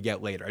webisode that we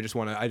get later. I just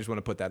want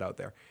to put that out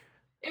there.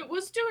 It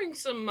was doing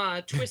some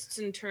twists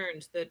and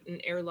turns that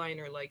an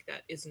airliner like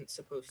that isn't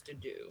supposed to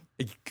do.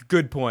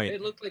 Good point.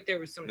 It looked like there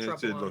was some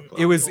trouble.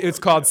 It's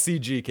called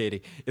CG,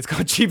 Katie. It's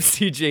called cheap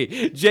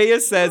CG. Jaya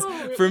says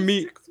it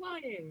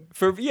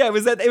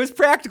was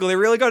practical. They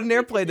really got an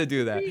airplane to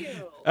do that.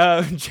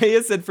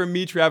 Jaya said, for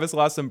me, Travis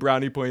lost some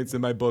brownie points in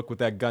my book with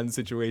that gun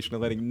situation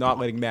of not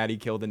letting Maddie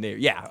kill the neighbor.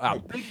 Yeah,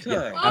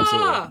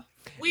 absolutely.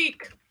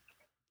 Weak.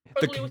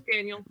 Totally with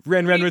Daniel.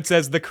 Ren Renwood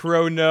says the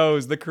crow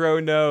knows.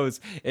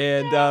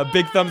 And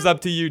big thumbs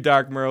up to you,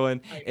 Dark Merlin.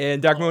 And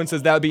Dark Merlin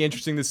says that would be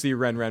interesting to see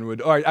Ren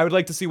Renwood. All right, I would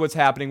like to see what's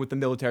happening with the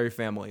military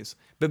families.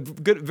 But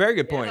very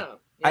good point.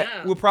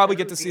 We'll probably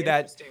get to see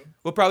that.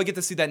 We'll probably get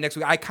to see that next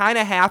week. I kind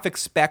of half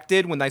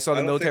expected when I saw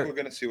the military. I think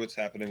we're going to see what's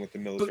happening with the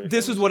military. But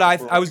this is what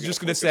I was just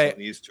going to say.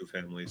 These two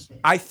families.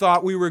 I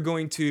thought we were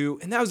going to,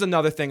 and that was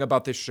another thing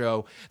about this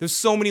show. There's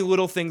so many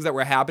little things that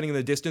were happening in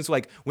the distance,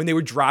 like when they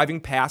were driving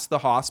past the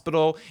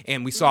hospital,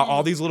 and we saw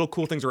all these little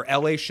cool things, or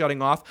LA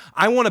shutting off.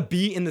 I want to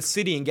be in the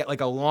city and get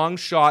like a long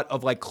shot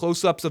of like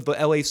close-ups of the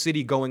LA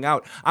city going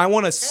out. I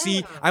want to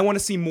see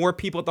more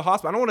people at the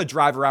hospital. I don't want to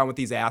drive around with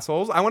these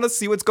assholes. I want to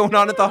see what's going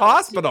on at the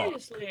hospital.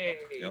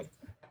 Yep.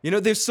 You know,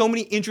 there's so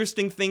many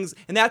interesting things,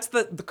 and that's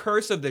the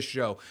curse of this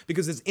show,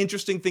 because there's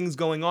interesting things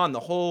going on. The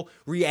whole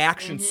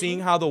reaction,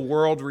 seeing how the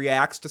world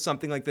reacts to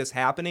something like this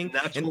happening. And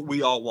that's what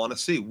we all want to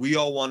see. We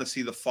all want to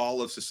see the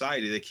fall of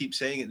society. They keep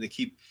saying it, and they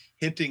keep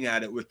hinting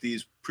at it with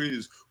these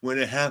previews. When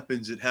it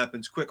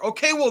happens quick.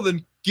 Okay, well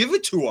then give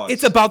it to us.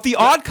 It's about the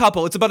Odd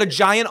Couple. It's about a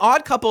giant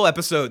Odd Couple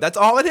episode. That's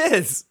all it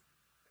is.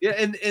 Yeah,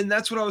 and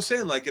that's what I was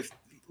saying. Like, if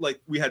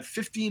we had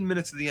 15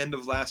 minutes at the end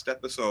of last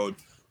episode,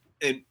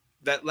 and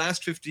that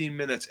last 15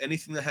 minutes,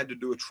 anything that had to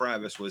do with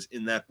Travis was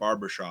in that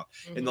barbershop.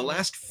 In the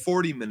last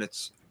 40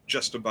 minutes,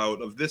 just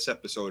about, of this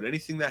episode,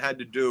 anything that had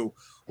to do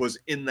was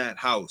in that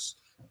house.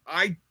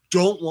 I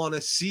don't want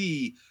to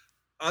see,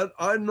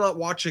 I'm not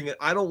watching it.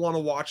 I don't want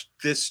to watch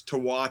this to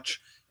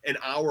watch an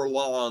hour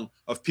long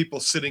of people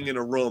sitting in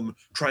a room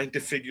trying to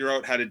figure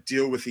out how to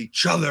deal with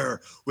each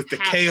other, with the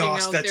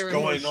chaos that's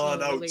going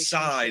on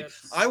outside.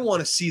 I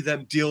want to see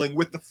them dealing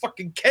with the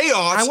fucking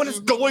chaos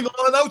going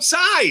on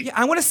outside. Yeah,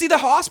 I want to see the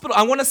hospital.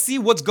 I want to see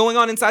what's going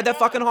on inside that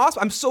fucking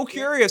hospital. I'm so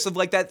curious of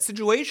like that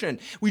situation.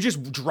 We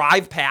just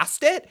drive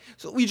past it.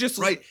 So we just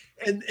right.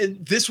 And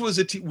this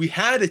was we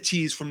had a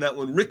tease from that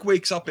when Rick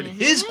wakes up in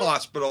his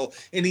hospital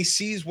and he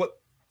sees what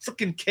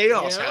freaking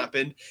chaos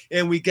happened,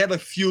 and we get a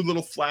few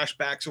little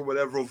flashbacks or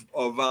whatever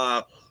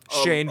of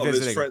Shane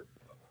visiting, his friend,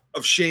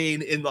 of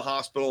Shane in the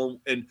hospital,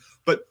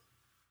 but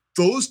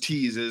those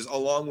teases,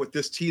 along with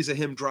this tease of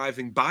him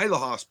driving by the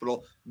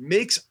hospital,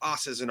 makes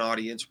us as an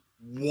audience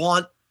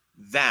want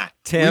that.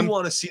 Tim, we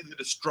want to see the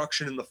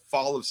destruction and the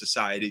fall of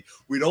society.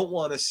 We don't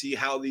want to see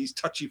how these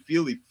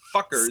touchy-feely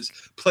fuckers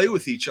play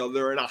with each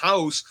other in a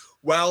house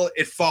while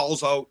it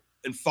falls out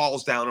and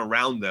falls down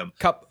around them.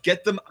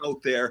 Get them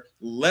out there.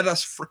 Let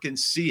us freaking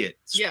see it.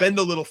 Spend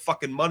a little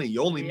fucking money.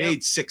 You only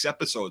made 6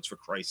 episodes, for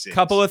Christ's sake.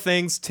 Couple of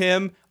things,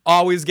 Tim.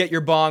 Always get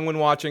your bong when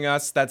watching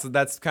us.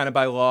 That's kind of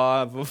by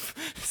law.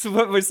 So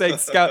what we're saying,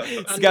 Scott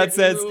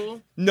says,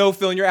 no,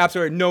 Phil, you're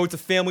absolutely right. No, it's a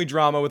family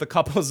drama with a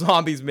couple of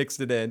zombies mixed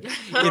it in.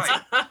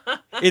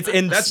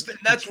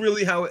 That's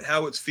really how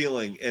it's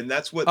feeling, and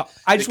that's what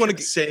I just want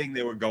to saying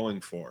they were going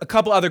for. A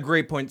couple other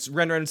great points.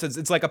 Ren says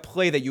it's like a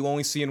play that you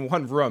only see in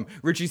one room.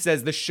 Richie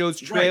says the show's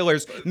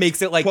trailers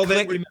makes it like. Well,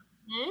 they remember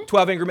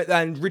 12 Angry Men,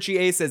 and Richie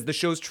A says the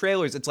show's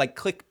trailers, it's like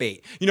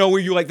clickbait. You know, where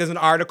you like, there's an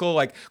article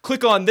like,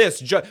 click on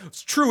this,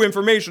 true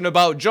information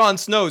about Jon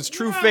Snow's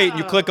true fate. And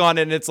you click on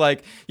it and it's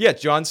like, yeah,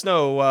 Jon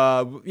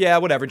Snow,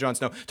 whatever, Jon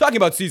Snow. Talking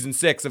about season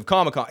 6 of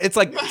Comic-Con. It's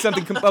like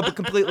something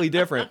completely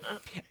different.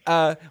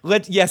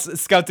 Yes,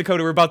 Scout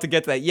Dakota, we're about to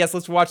get to that. Yes,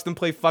 let's watch them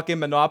play fucking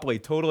Monopoly.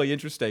 Totally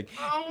interesting.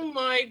 Oh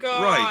my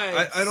god.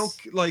 Right. I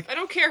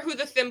don't care who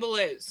the thimble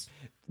is.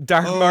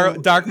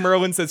 Dark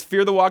Merlin says,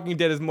 Fear the Walking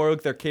Dead is more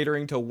like they're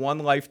catering to One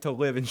Life to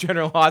Live in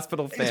General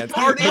Hospital fans. It's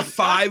Party of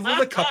 5 with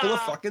a couple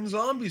of fucking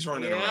zombies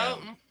running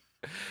around.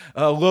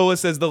 Lola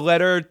says, the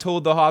letter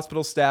told the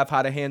hospital staff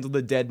how to handle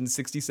the dead in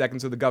 60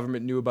 seconds so the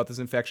government knew about this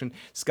infection.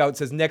 Scout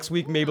says, next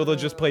week maybe they'll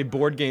just play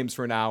board games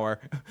for an hour.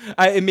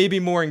 It may be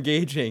more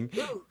engaging.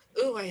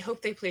 Ooh, I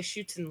hope they play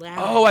Chutes and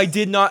Ladders. Oh, I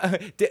did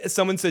not.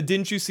 Someone said,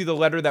 didn't you see the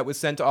letter that was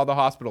sent to all the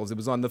hospitals? It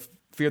was on the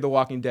Fear the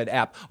Walking Dead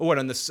app. Oh, what,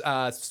 on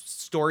the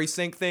Story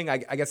Sync thing? I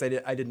guess I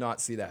did not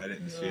see that. I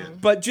didn't see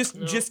it. But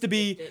just to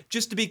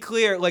be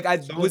clear, like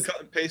Someone cut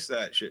and paste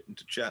that shit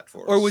into chat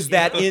for us. Or was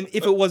that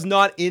if it was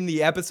not in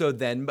the episode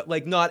then, but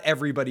like not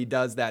everybody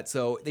does that,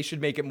 so they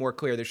should make it more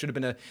clear. There should have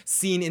been a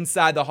scene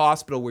inside the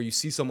hospital where you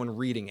see someone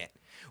reading it.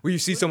 Where you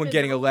see someone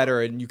getting a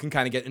letter and you can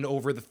kind of get an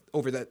over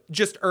the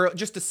just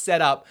to set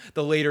up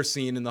the later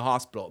scene in the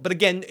hospital. But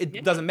again,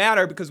 it doesn't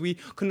matter because we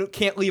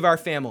can't leave our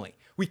family.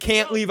 We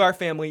can't leave our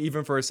family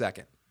even for a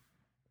second.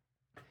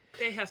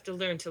 They have to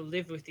learn to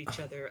live with each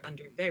other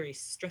under very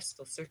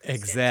stressful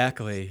circumstances.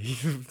 Exactly.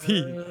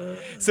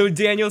 So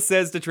Daniel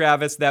says to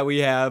Travis that we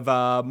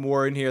have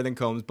more in here than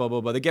Combs, blah,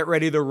 blah, blah. They get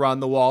ready to run.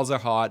 The walls are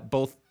hot.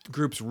 Both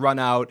groups run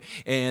out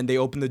and they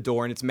open the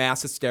door and it's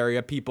mass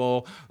hysteria.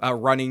 People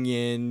running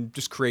in,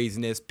 just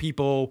craziness.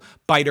 People,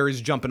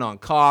 biters jumping on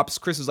cops.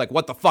 Chris is like,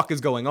 what the fuck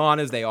is going on?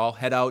 As they all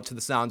head out to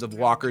the sounds of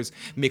walkers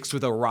mixed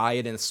with a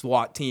riot and a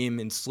SWAT team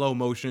in slow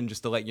motion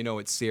just to let you know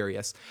it's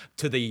serious.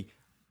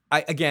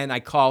 I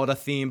call it a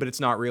theme, but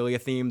it's not really a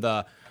theme.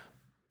 The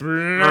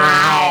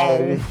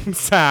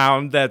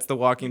sound, that's the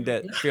Walking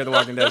Dead, Fear the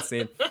Walking Dead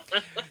scene.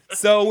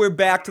 So we're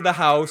back to the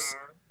house.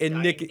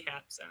 And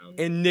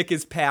Nick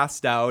is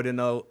passed out,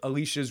 and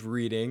Alicia's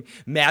reading.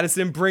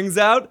 Madison brings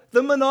out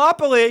the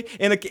Monopoly,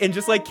 and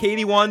just like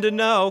Katie wanted to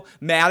know,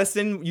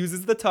 Madison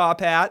uses the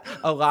top hat.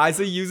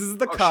 Eliza uses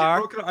the car.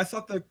 She broke it. I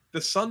thought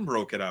the son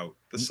broke it out.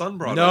 The son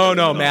brought it out.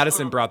 No,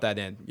 Madison brought that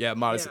in. Yeah,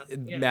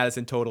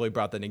 Madison totally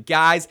brought that in.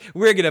 Guys,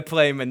 we're gonna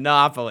play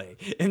Monopoly.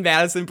 And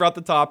Madison brought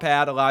the top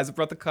hat. Eliza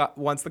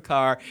wants the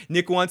car.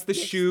 Nick wants the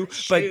shoe,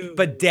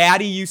 but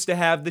Daddy used to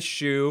have the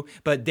shoe,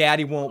 but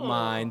Daddy won't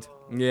mind.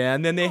 Yeah,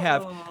 and then they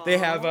have and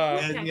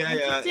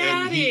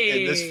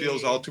this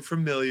feels all too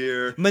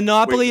familiar.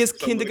 Monopoly is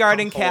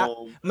kindergarten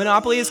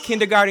Monopoly is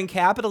kindergarten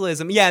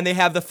capitalism. Yeah, and they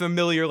have the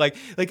familiar like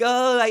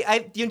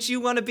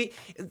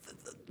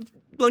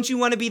don't you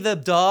want to be the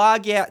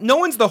dog? Yeah. No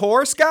one's the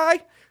horse guy?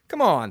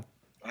 Come on.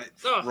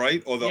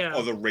 Right? Or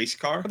the race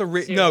car?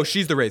 No,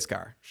 she's the race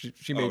car. She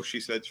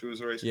said she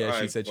was a race car. Yeah,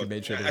 she said she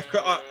made sure.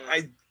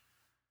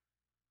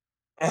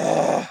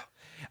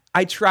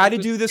 I try to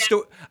do the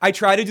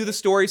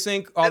story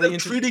sync.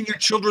 Treating your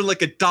children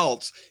like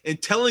adults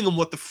and telling them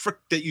what the frick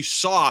that you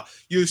saw.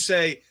 You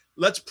say,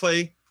 let's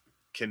play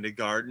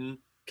kindergarten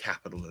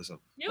capitalism,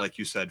 like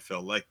you said,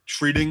 Phil. Like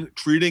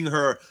treating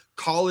her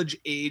college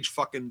age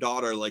fucking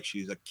daughter like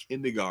she's a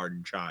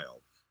kindergarten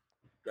child.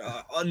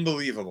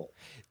 Unbelievable.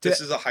 This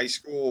is a high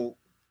school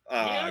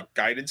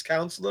guidance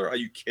counselor. Are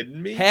you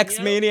kidding me? Hex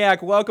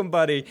Maniac, welcome,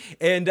 buddy.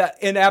 And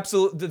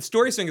the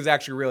story sync is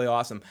actually really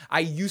awesome.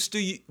 I used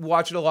to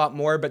watch it a lot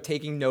more, but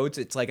taking notes,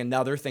 it's like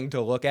another thing to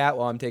look at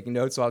while I'm taking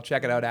notes, so I'll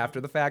check it out after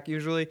the fact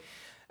usually.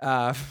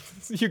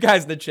 You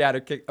guys in the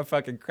chat are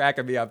fucking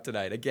cracking me up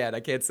tonight. Again, I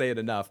can't say it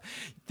enough.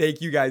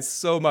 Thank you guys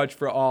so much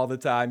for all the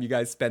time you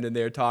guys spend in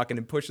there talking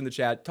and pushing the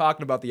chat,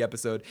 talking about the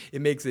episode. It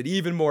makes it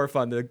even more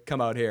fun to come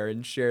out here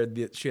and share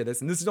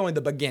this. And this is only the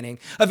beginning.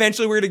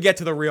 Eventually, we're going to get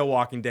to the real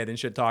Walking Dead and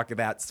shit, talk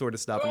that sort of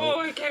stuff.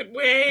 I can't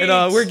wait.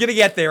 And we're going to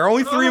get there.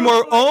 Only three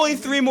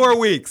more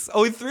weeks.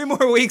 Only 3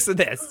 more weeks of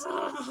this.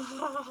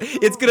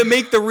 It's going to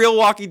make the real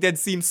Walking Dead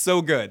seem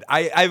so good.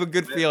 I have a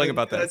good feeling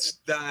about this.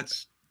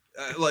 That's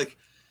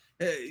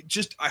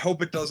I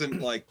hope it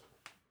doesn't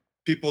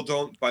people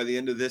don't by the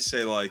end of this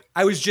say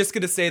I was just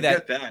gonna say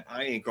that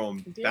I ain't going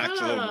back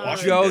to the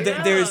Washington. Joe,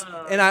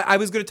 I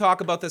was gonna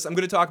talk about this. I'm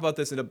gonna talk about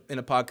this in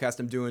a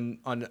podcast I'm doing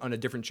on a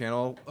different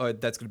channel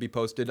that's gonna be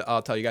posted.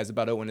 I'll tell you guys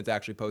about it when it's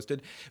actually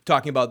posted.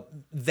 Talking about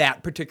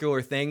that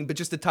particular thing, but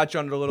just to touch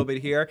on it a little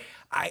bit here,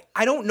 I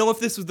don't know if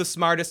this was the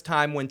smartest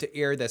time when to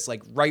air this,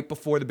 right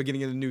before the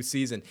beginning of the new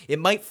season. It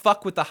might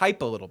fuck with the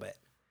hype a little bit.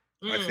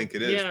 I think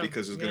it is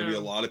because there's gonna be a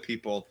lot of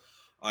people.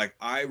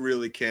 I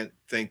really can't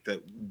think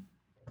that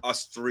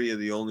us three are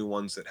the only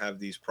ones that have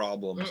these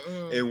problems.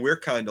 And we're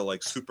kind of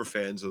like super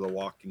fans of The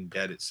Walking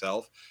Dead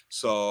itself.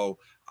 So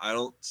I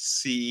don't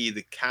see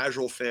the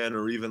casual fan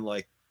or even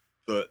like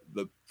the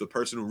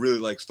person who really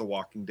likes The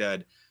Walking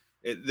Dead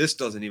This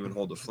doesn't even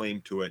hold a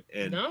flame to it.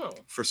 And No.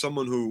 for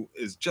someone who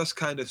is just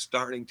kind of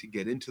starting to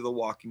get into The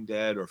Walking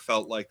Dead or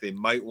felt like they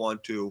might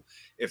want to,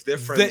 if their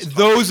friends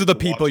Those are the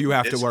people you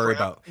have to worry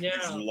about. you've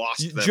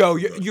lost them. Joe, for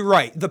good. you're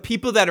right. The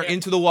people that are Yeah.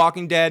 into The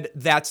Walking Dead,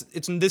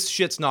 this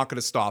shit's not going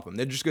to stop them.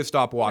 They're just going to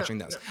stop watching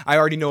this. no. I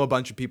already know a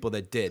bunch of people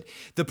that did.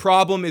 The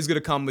problem is going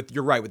to come with,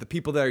 you're right, with the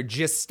people that are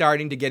just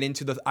starting to get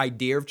into the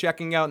idea of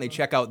checking out, and they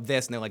check out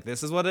this, and they're like,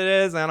 this is what it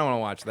is? I don't want to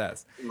watch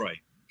this. Right.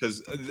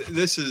 Because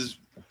this is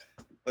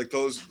like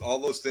all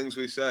those things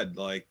we said,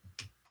 like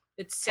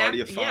It's Party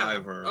of yeah.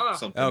 Five or Oh.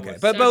 something. Okay,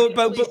 with-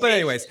 but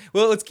anyways,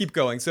 well, let's keep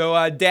going.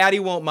 So, Daddy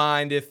won't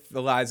mind if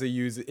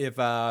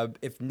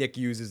if Nick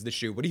uses the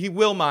shoe. What he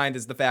will mind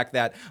is the fact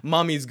that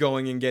Mummy's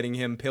going and getting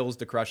him pills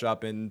to crush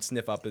up and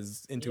sniff up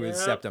into his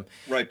Yep. septum.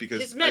 Right,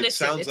 because His it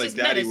medicine. sounds It's like his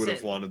Daddy would have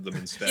medicine. wanted them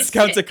instead. It's-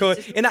 Count sick.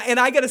 Dakota, and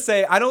I gotta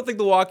say, I don't think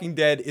The Walking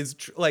Dead is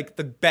like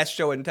the best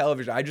show in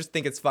television. I just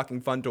think it's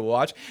fucking fun to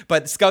watch.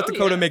 But Scout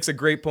Dakota yeah. makes a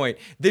great point.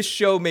 This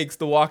show makes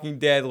The Walking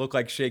Dead look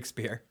like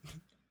Shakespeare.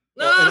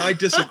 Well, and I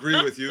disagree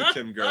with you,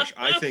 Tim Gersh.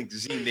 I think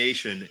Z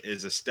Nation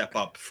is a step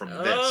up from this.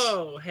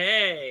 Oh,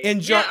 hey.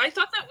 And yeah, I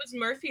thought that was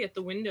Murphy at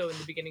the window in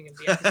the beginning of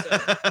the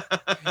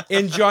episode.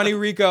 And Johnny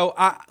Rico,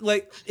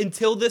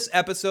 until this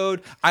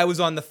episode, I was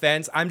on the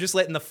fence. I'm just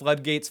letting the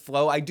floodgates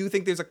flow. I do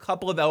think there's a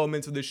couple of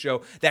elements of this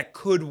show that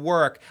could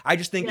work. I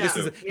just think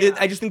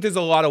I just think there's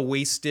a lot of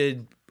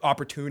wasted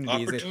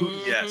opportunities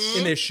Yes.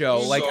 in this show.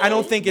 Like, So I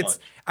don't think much.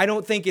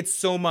 it's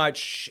so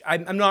much.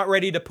 I'm not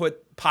ready to put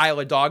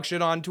pile of dog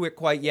shit onto it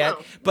quite yet.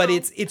 No, but no.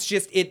 it's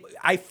just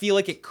I feel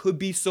like it could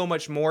be so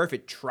much more if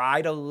it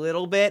tried a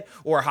little bit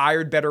or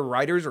hired better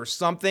writers or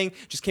something.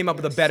 Just came up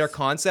with a better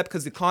concept,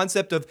 because the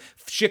concept of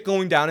shit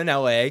going down in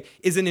LA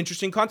is an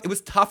interesting concept. It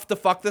was tough to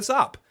fuck this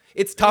up.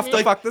 It's tough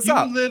to fuck this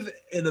up. You live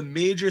in a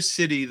major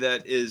city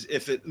that is,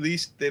 if at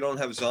least they don't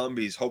have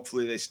zombies,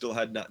 hopefully they still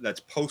had that's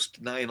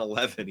post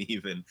 9/11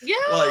 even. Yeah.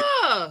 Like,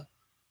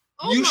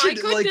 oh you my should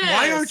goodness. like,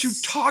 why aren't you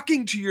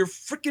talking to your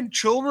freaking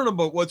children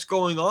about what's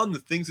going on, the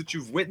things that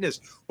you've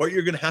witnessed, what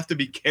you're gonna have to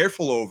be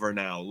careful over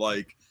now?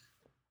 Like,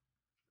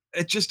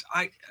 it just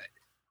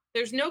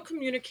There's no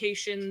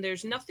communication.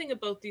 There's nothing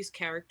about these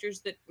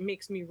characters that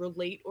makes me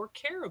relate or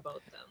care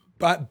about them.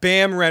 But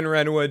bam,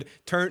 Renwood,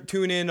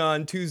 tune in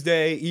on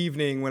Tuesday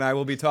evening when I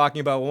will be talking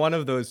about one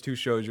of those two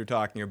shows you're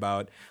talking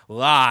about.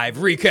 Live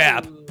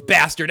recap, Ooh.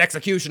 Bastard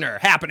Executioner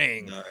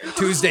happening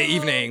Tuesday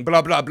evening.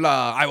 Blah blah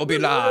blah. I will be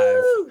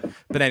live.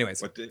 But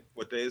anyways, what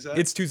day is that?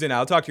 it's Tuesday now.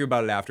 I'll talk to you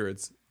about it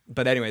afterwards.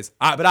 But anyways,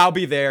 but I'll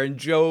be there, and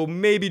Joe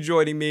may be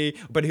joining me,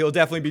 but he'll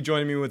definitely be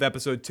joining me with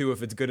episode 2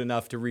 if it's good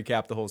enough to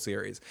recap the whole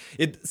series.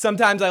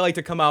 Sometimes I like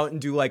to come out and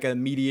do like an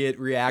immediate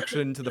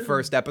reaction to the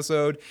first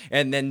episode,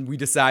 and then we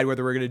decide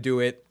whether we're going to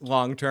do it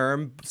long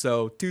term.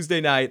 So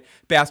Tuesday night,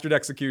 Bastard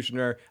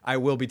Executioner, I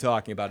will be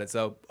talking about it.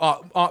 So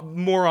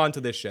more on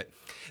to this shit.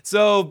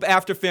 So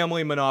after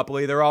Family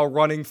Monopoly, they're all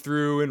running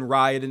through in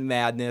riot and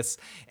madness.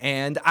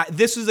 And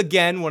this is,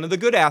 again, one of the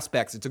good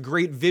aspects. It's a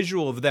great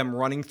visual of them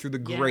running through the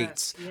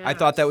grates. I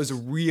thought that was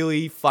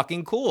really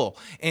fucking cool.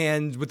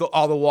 And with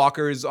all the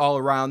walkers all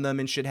around them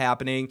and shit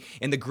happening,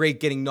 and the grate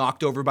getting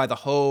knocked over by the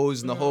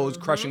hose, and the hose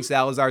crushing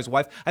Salazar's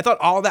wife. I thought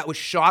all that was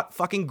shot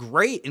fucking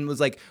great, and was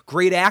like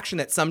great action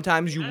that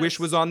sometimes you wish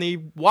was on The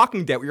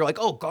Walking Dead, where you're like,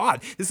 oh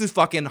God, this is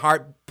fucking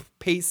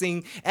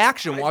heart-pacing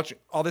action. Watch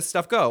all this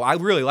stuff go. I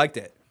really liked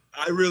it.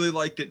 I really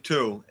liked it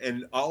too.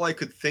 And all I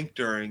could think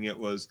during it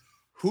was,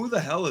 who the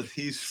hell are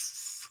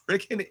these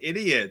freaking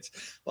idiots?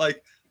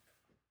 Like,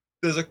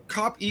 there's a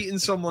cop eating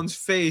someone's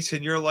face,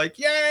 and you're like,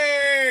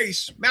 yay,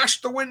 smash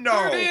the window,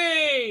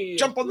 Party!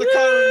 jump on the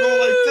car and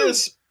go like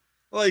this.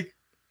 Like,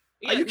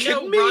 Yeah, are you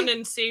kidding me? run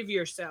and save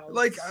yourself.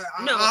 Like,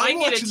 No, I'm I need a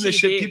watching this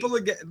shit. TV. People are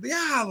getting,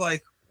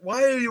 like,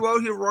 why are you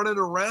out here running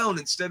around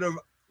instead of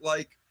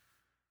like,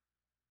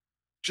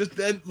 just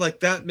then, like,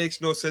 that makes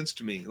no sense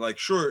to me. Like,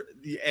 sure,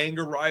 the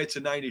anger riots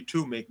in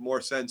 92 make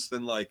more sense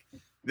than like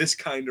this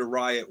kind of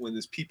riot when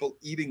there's people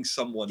eating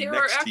someone there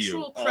are next to you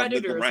actual on the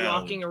predators ground.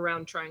 walking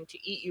around trying to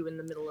eat you in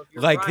the middle of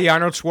your Like the riot.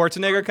 Arnold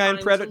Schwarzenegger kind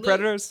of Trying to leave.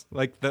 predators?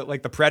 Like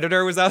the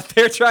Predator was out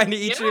there trying to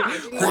eat you? Yeah,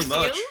 didn't you Pretty see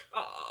much. him?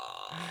 Aw.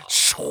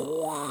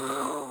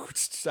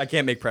 I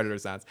can't make Predator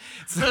sounds.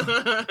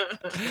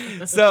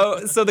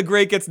 So the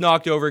Great gets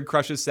knocked over and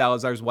crushes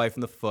Salazar's wife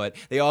in the foot.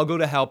 They all go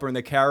to help her, and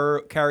they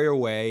carry her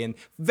away. And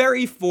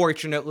very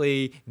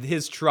fortunately,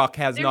 his truck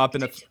has not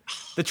been.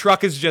 The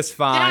truck is just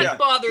fine. That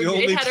bothered the me.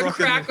 only It had a truck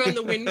in crack the- on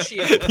the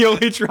windshield. The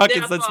only truck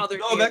is That that's. bothered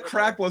No, me. that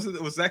crack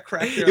wasn't. Was that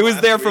crack? It was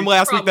there from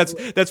last week.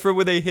 Probably. That's from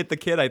when they hit the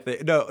kid. I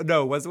think.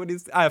 No, was when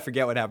he's. I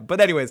forget what happened. But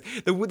anyways,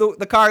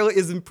 the car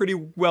is in pretty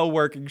well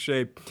working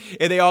shape,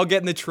 and they all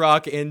get in the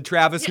truck. And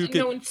Travis, Yeah, who can.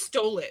 no one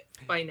stole it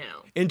by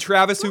now. And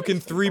Travis, who can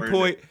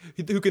three-point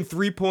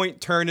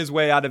turn his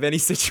way out of any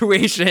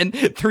situation,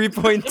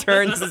 3-point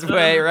turns his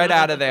way right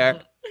out of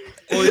there.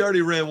 Well, he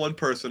already ran one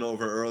person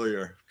over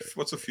earlier.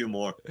 What's a few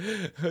more?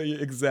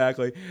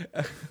 Exactly.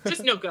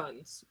 Just no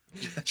guns.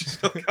 Just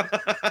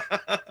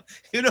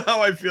you know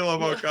how I feel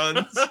about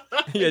guns.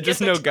 Yeah,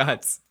 just no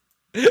guts.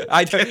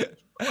 I don't.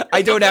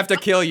 I don't have to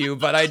kill you,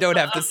 but I don't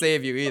have to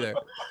save you either.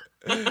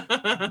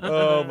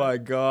 Oh my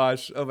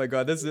gosh. Oh my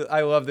god.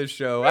 I love this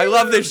show. I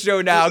love this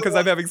show now because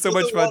I'm having so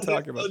much fun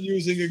talking about it.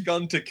 Using a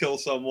gun to kill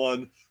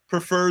someone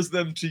prefers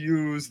them to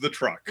use the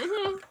truck.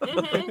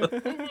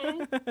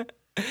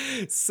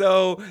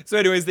 So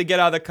anyways, they get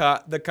out of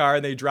the car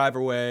and they drive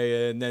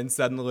away, and then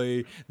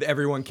suddenly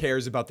everyone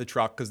cares about the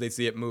truck because they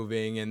see it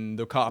moving, and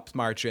the cops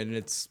march in, and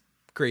it's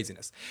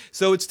craziness.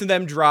 So it's to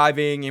them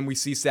driving, and we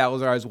see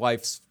Salazar's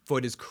wife's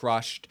foot is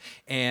crushed,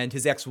 and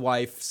his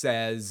ex-wife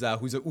says,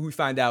 who we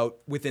find out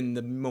within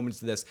the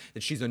moments of this,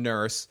 that she's a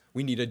nurse,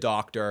 we need a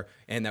doctor,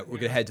 and that we're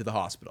gonna head to the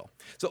hospital.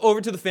 So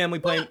over to the family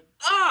plane.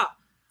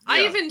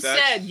 I even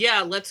said,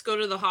 let's go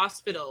to the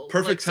hospital.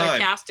 Perfect time.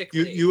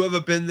 Sarcastically. You ever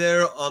been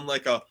there on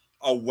like a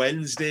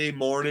Wednesday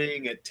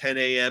morning at 10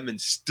 a.m. and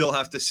still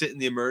have to sit in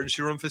the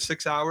emergency room for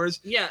 6 hours?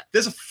 Yeah.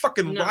 There's a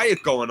fucking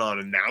riot going on,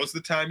 and now's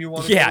the time you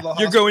want to go to the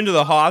hospital? You're going to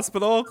the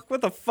hospital?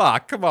 What the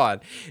fuck? Come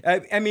on.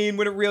 I mean,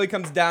 when it really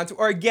comes down to,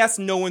 or I guess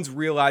no one's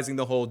realizing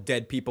the whole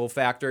dead people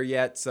factor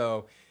yet,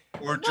 so.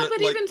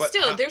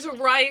 Still, there's a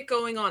riot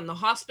going on. The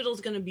hospital's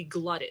going to be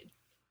glutted.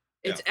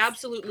 It's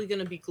absolutely going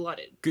to be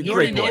glutted.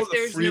 Even if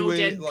there's no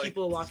dead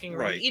people walking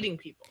around eating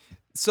people.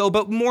 So,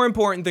 but more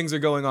important things are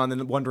going on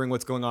than wondering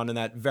what's going on in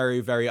that very,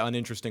 very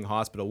uninteresting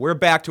hospital. We're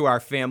back to our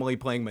family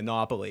playing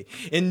Monopoly.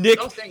 And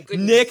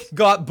Nick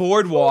got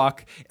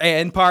Boardwalk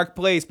and Park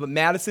Place, but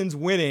Madison's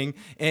winning,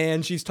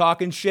 and she's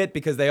talking shit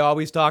because they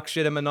always talk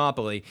shit in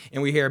Monopoly.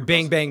 And we hear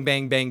bang, bang,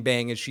 bang, bang,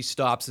 bang as she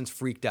stops and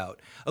freaked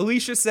out.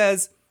 Alicia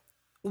says,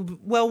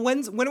 well, when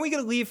are we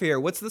going to leave here?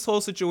 What's this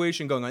whole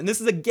situation going on? And this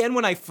is again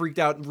when I freaked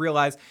out and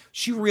realized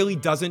she really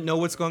doesn't know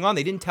what's going on.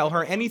 They didn't tell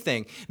her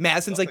anything.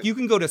 Madison's like, you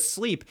can go to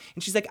sleep.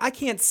 And she's like, I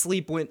can't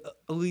sleep when,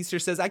 Alicia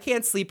says, I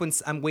can't sleep when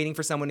I'm waiting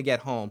for someone to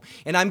get home.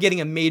 And I'm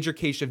getting a major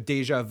case of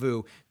deja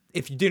vu.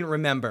 If you didn't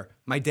remember,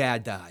 my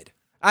dad died.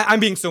 I'm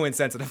being so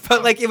insensitive,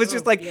 but like, it was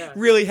just like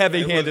really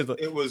heavy-handed.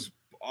 It was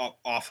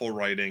awful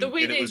writing. The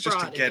way and it was just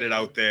to get it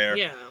out there.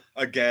 Yeah.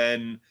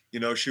 Again,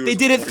 they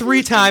did it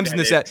 3 times in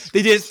this.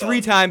 They did it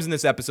 3 times in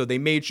this episode. They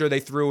made sure they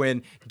threw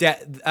in.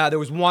 There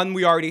was one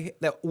we already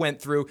that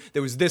went through.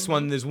 There was this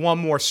one. There's one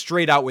more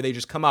straight out where they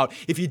just come out.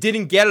 If you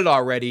didn't get it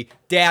already,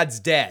 Dad's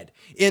dead.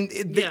 And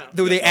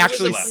they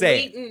actually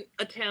say it was a blatant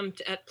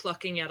attempt at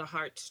plucking at a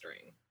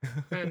heartstring,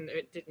 and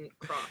it didn't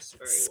cross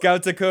very well.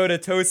 Scout Dakota,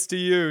 toast to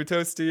you.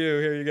 Toast to you.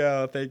 Here you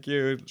go. Thank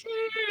you.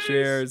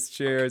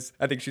 Cheers.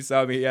 I think she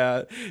saw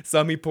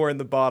me pour in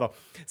the bottle.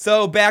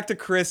 So back to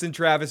Chris and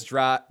Travis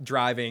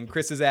driving.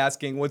 Chris is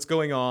asking what's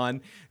going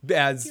on.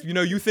 As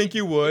you think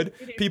you would.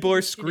 People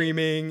are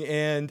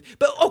screaming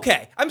but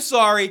okay, I'm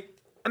sorry.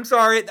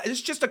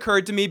 This just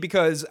occurred to me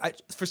because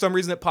for some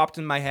reason it popped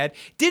in my head.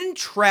 Didn't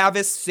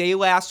Travis say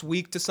last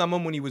week to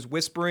someone when he was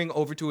whispering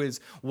over to his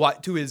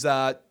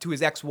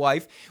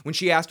ex-wife when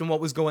she asked him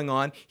what was going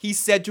on? He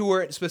said to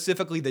her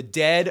specifically, "The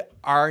dead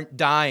aren't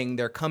dying;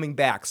 they're coming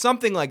back."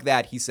 Something like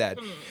that. He said.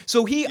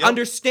 So he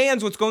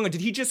understands what's going on.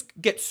 Did he just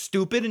get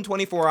stupid in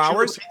 24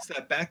 hours? She repeats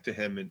that back to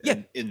him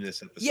in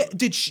this episode. Yeah.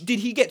 Did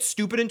he get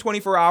stupid in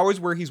 24 hours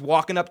where he's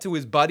walking up to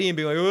his buddy and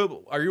being like,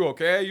 "Oh, are you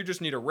okay? You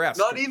just need a rest."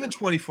 Not even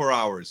 24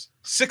 hours.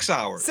 6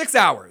 hours. 6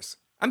 hours.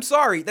 I'm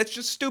sorry. That's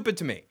just stupid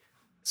to me.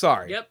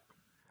 Sorry. Yep.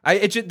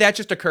 That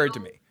just occurred to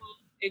me.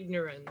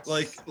 Ignorance.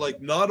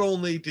 Like not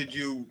only did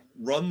you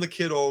run the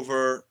kid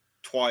over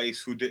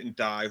twice who didn't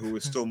die, who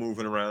was still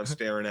moving around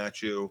staring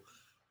at you,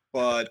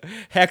 but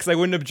Hex, I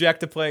wouldn't object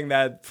to playing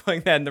that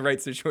in the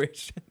right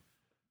situation.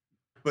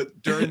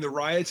 But during the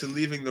riots and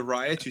leaving the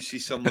riots, you see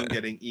someone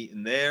getting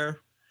eaten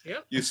there.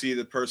 Yep. You see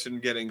the person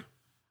getting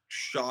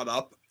shot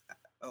up.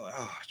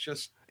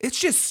 It's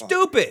just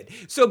stupid.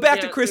 So back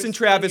to Chris and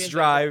Travis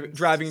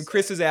driving, and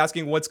Chris is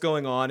asking what's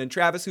going on, and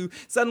Travis, who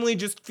suddenly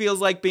just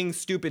feels like being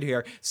stupid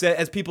here,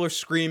 as people are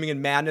screaming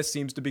and madness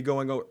seems to be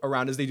going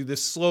around as they do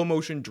this slow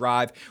motion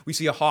drive. We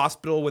see a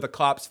hospital with a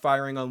cops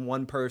firing on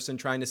one person,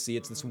 trying to see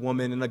it's this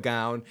woman in a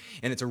gown,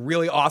 and it's a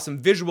really awesome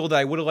visual that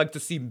I would have liked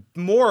to see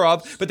more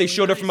of, but they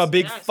showed it from a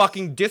big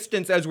fucking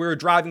distance as we were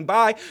driving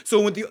by.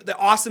 So with the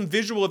awesome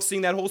visual of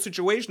seeing that whole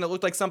situation, that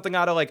looked like something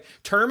out of like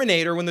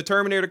Terminator, when the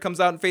Terminator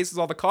comes out and faces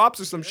all the cops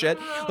or some shit.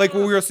 Like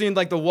when we were seeing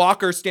like the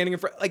walker standing in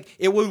front, like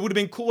it would have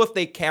been cool if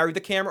they carried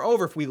the camera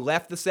over, if we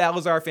left the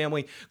Salazar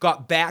family,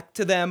 got back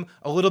to them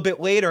a little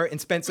bit later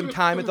and spent some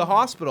time at the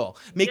hospital.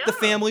 Make the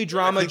family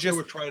drama they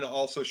were trying to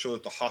also show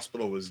that the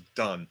hospital was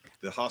done.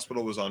 The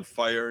hospital was on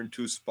fire in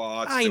 2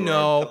 spots. I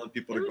know. Telling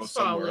people to go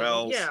somewhere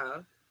else. Yeah.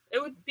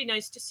 It would be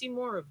nice to see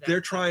more of that.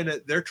 They're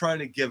trying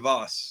to give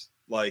us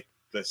like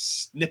the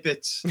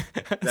snippets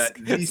that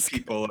these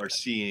people are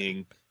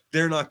seeing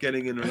they're not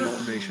getting any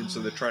information, so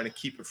they're trying to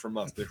keep it from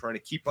us. They're trying to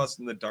keep us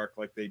in the dark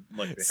like they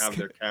have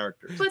their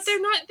characters. But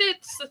they're not.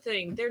 That's the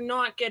thing. They're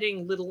not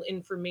getting little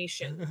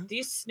information.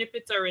 These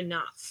snippets are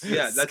enough.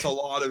 Yeah, that's a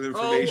lot of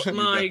information.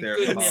 Oh my you get there.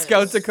 goodness.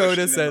 Scout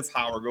Dakota Especially when says the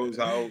power goes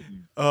out.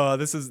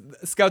 this is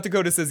Scout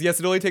Dakota says, yes,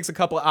 it only takes a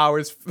couple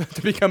hours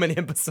to become an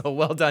imbecile.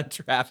 Well done,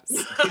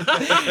 Travis.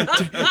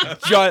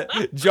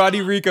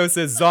 Johnny Rico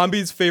says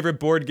zombies' favorite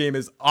board game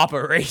is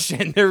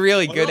Operation. They're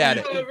really good at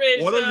it.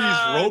 What are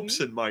these ropes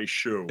in my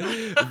shoe?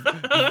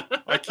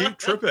 I keep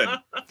tripping.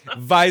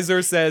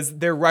 Visor says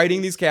they're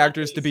writing these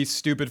characters to be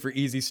stupid for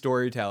easy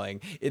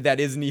storytelling. That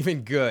isn't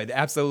even good.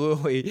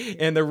 Absolutely.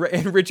 And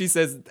Richie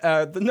says,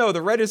 no,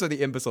 the writers are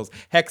the imbeciles.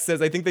 Hex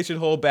says, I think they should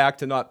hold back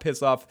to not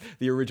piss off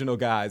the original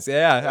guys.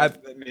 Yeah.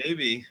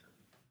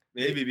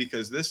 Maybe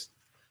because this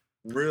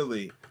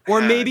really.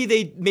 Or maybe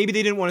they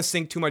didn't want to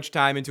sink too much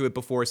time into it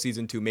before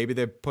season 2. Maybe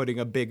they're putting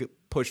a big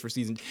push for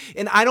season.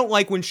 And I don't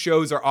like when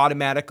shows are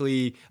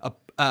automatically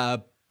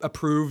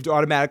approved,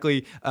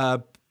 automatically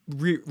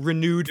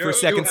renewed for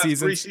second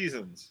season. 3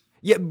 seasons.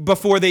 Yeah,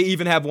 before they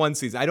even have one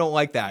season. I don't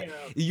like that.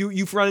 Yeah.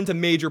 You've run into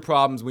major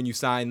problems when you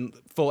sign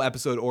full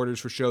episode orders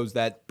for shows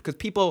because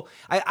people,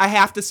 I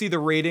have to see the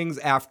ratings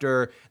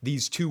after the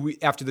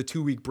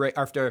 2 week break,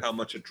 after How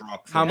much it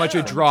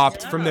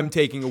dropped. From them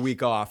taking a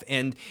week off.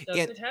 And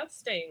Does it have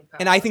staying power?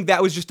 and I think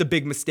that was just a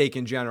big mistake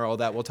in general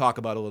that we'll talk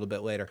about a little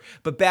bit later.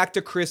 But back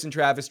to Chris and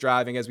Travis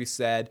driving, as we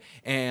said.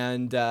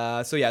 And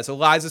so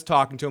Liza's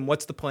talking to him.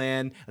 What's the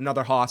plan?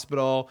 Another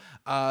hospital?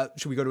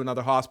 Should we go to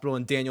another hospital?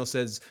 And Daniel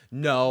says,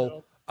 no.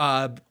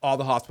 All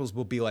the hospitals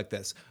will be like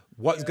this.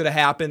 What's going to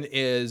happen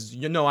is,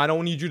 I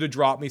don't need you to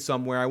drop me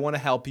somewhere. I want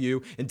to help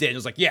you. And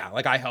Daniel's like, yeah,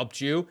 like I helped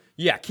you.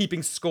 Yeah,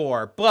 keeping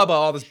score. Blah, blah,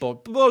 all this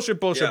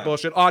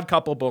bullshit, odd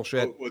couple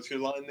bullshit. What's your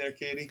line there,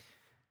 Katie?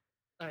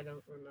 I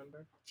don't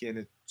remember.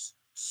 ¿Quién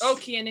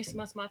es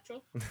más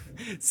macho?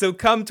 So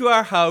come to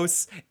our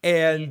house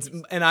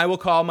and I will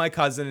call my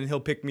cousin and he'll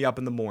pick me up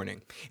in the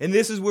morning. And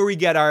this is where we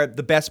get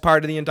the best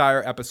part of the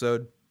entire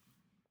episode.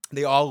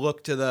 They all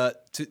look to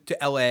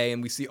LA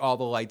and we see all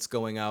the lights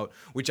going out,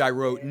 which I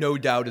wrote, no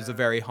doubt, is a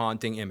very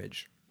haunting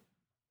image.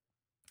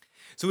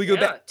 So we go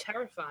back.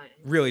 Terrifying.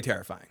 Really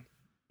terrifying.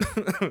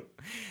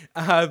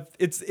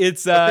 It's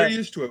But they're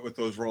used to it with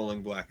those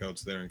rolling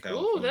blackouts there in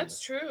California. Oh,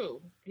 that's true.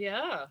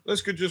 Yeah.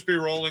 This could just be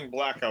rolling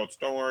blackouts.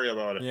 Don't worry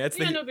about it. Yeah,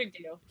 No big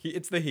deal.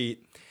 It's the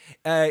heat.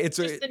 It's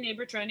just the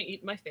neighbor trying to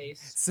eat my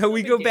face. So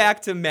we go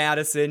back to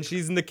Madison.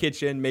 She's in the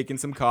kitchen making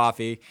some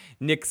coffee.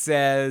 Nick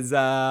says,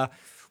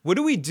 what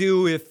do we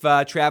do if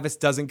Travis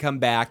doesn't come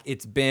back?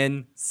 It's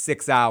been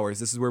 6 hours.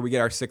 This is where we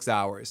get our 6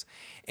 hours.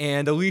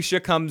 And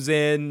Alicia comes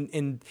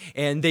in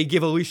and they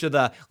give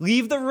Alicia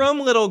leave the room,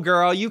 little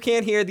girl. You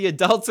can't hear, the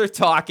adults are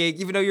talking,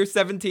 even though you're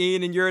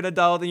 17 and you're an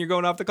adult and you're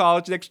going off to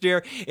college next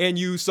year and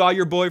you saw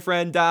your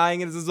boyfriend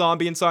dying as a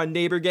zombie and saw a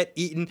neighbor get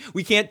eaten.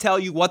 We can't tell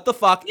you what the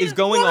fuck is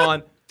going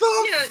on.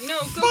 Go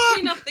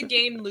clean up the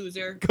game,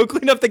 loser. Go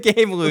clean up the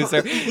game,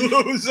 loser.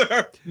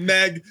 Loser.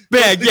 Meg,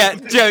 yeah,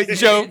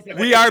 Joe,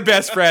 we are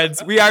best friends.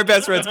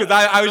 Because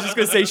I was just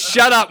going to say,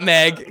 shut up,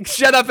 Meg.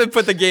 Shut up and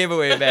put the game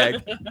away,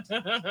 Meg.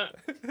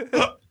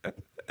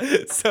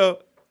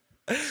 So,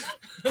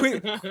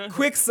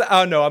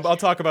 I'll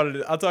talk about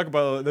it. I'll talk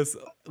about this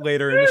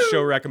later in the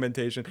show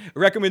recommendation.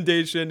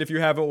 If you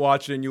haven't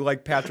watched it and you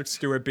like Patrick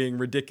Stewart being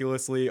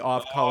ridiculously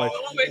off color.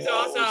 Oh, it's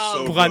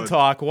awesome. So Blunt good.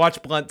 Talk.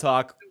 Watch Blunt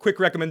Talk. Quick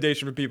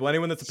recommendation for people.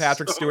 Anyone that's a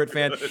Patrick Stewart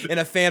fan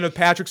and a fan of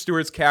Patrick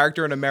Stewart's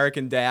character in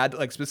American Dad,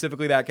 like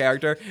specifically that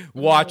character,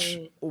 watch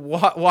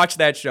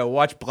that show.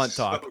 Watch Blunt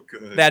Talk.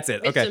 Good. That's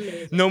it. It's Okay.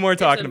 amazing. No more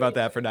talking about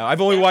that for now. I've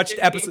only watched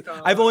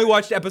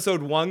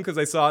episode 1 because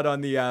I saw it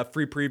on the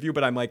free preview,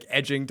 but I'm like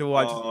edging to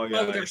watch. Oh,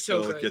 yeah. They're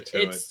so good.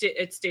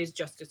 It stays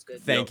just as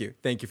good. Thank you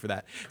for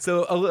that.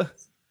 So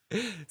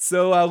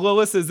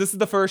Lola says, this is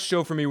the first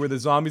show for me where the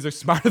zombies are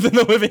smarter than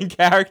the living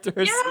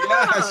characters.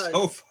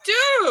 Yeah,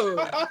 dude.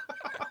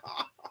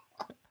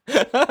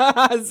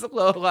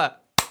 Lola.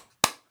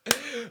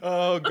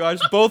 Oh gosh,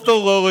 both the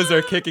Lolas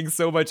are kicking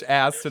so much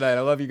ass tonight.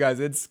 I love you guys.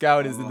 Ed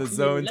Scout is in the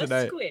zone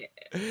tonight.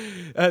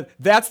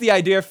 That's the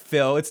idea,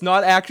 Phil. It's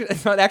not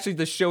actually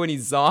to show any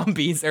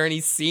zombies or any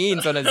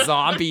scenes on a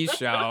zombie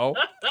show.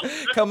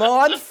 Come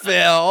on,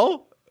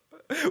 Phil.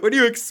 What do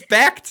you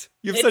expect?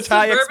 You have such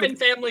high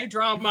family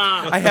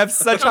drama. I have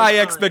such high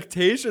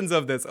expectations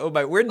of this. Oh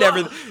my, we're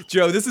never,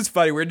 Joe, this is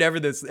funny. We're never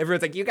this.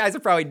 Everyone's like, you guys are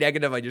probably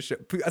negative on your show.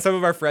 Some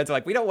of our friends are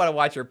like, we don't want to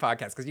watch your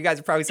podcast because you guys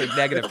are probably so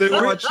negative. If they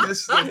watch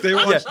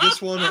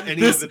this one or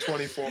any of the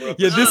 24 episodes.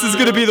 Yeah, this is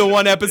going to be the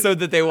one episode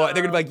that they want.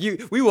 They're going to be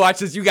like, we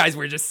watched this. You guys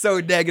were just so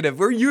negative.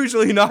 We're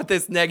usually not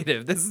this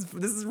negative. This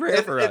is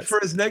rare for us.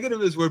 For as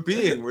negative as we're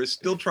being, we're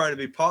still trying to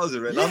be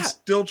positive. And I'm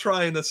still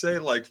trying to say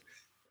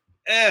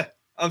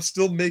I'm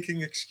still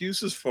making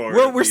excuses for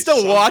it. We're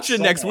still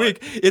watching next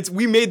week.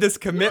 We made this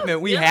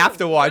commitment. We have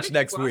to watch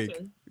next week.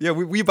 Yeah,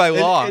 we by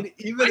law. And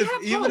even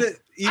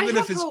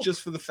if it's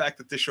just for the fact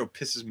that this show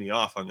pisses me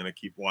off, I'm gonna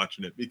keep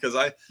watching it because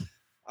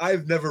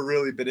I've never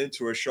really been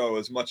into a show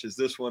as much as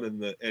this one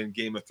and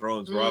Game of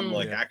Thrones, where I'm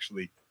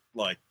actually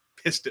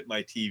pissed at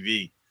my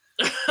TV.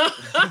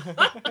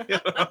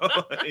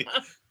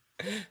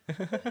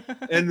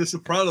 And The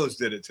Sopranos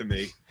did it to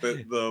me.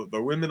 The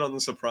women on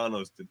The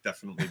Sopranos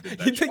definitely did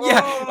that.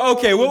 Yeah.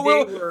 Okay.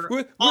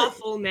 We're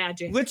awful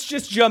magic. Let's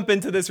just jump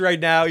into this right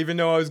now, even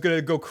though I was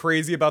gonna go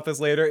crazy about this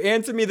later.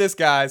 Answer me this,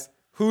 guys.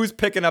 Who's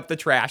picking up the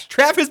trash?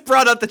 Travis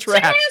brought out the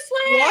trash.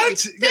 Seriously?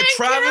 What? Yeah,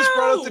 Travis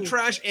brought out the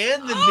trash,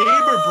 and the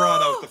neighbor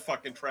brought out the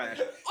fucking trash.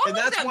 And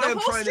that's why I'm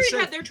trying to say,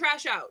 had their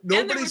trash out.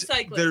 nobody's. And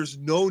their recycling. There's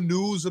no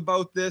news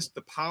about this.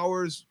 The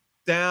power's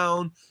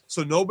down,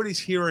 so nobody's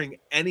hearing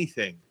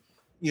anything.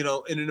 In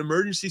an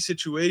emergency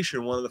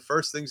situation, one of the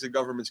first things the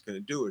government's going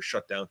to do is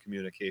shut down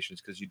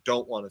communications, because you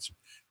don't want to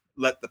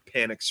let the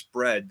panic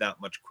spread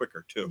that much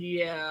quicker too.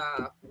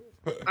 Yeah.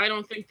 I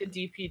don't think the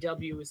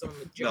DPW is on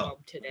the job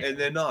today. And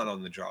they're not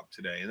on the job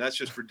today. And that's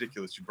just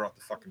ridiculous. You brought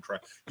the fucking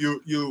trash.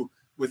 You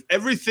with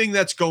everything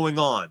that's going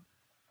on,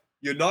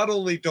 you not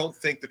only don't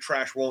think the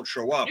trash won't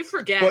show up, you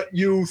forget, but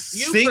you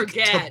think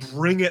to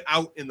bring it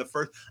out in the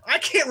first. I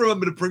can't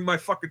remember to bring my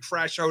fucking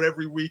trash out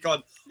every week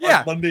on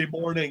Monday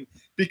morning,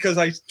 because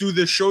I do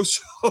this show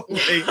so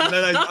late, and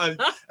then I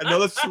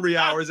another 3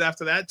 hours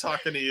after that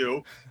talking to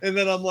you, and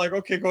then I'm like,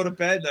 okay, go to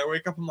bed, and I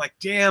wake up, I'm like,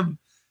 damn,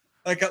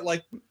 I got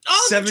like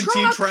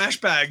 17 trash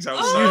bags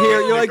outside.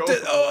 You're like,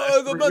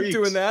 I'm not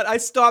doing that. I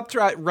stopped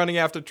running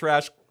after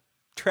trash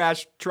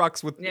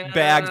trucks with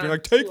bags, being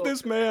like, take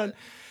this, man.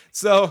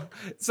 So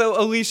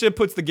Alicia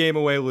puts the game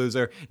away,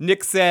 loser.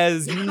 Nick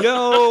says, you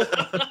know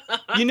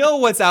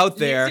what's out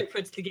there. Alicia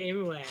puts the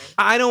game away.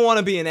 I don't want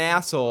to be an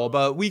asshole,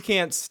 but we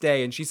can't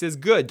stay. And she says,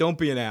 good, don't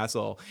be an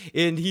asshole.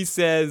 And he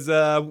says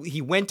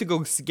he went to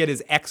go get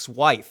his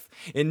ex-wife.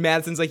 And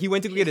Madison's like, he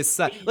went to go get his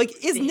son. Like,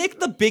 is Nick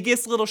the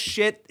biggest little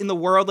shit in the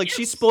world? Like,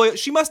 yes.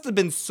 She must have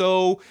been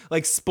so,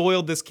 like,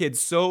 spoiled this kid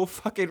so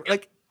fucking,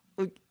 like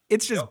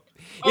it's just...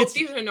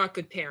 These are not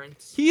good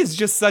parents. He is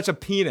just such a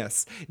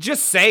penis.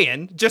 Just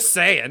saying.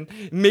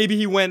 Maybe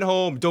he went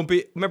home.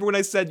 Remember when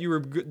I said you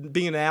were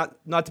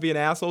not to be an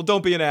asshole?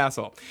 Don't be an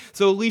asshole.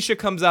 So Alicia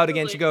comes out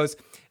again. She goes,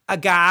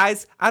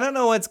 guys, I don't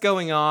know what's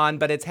going on,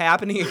 but it's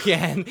happening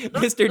again.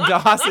 Mr.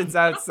 Dawson's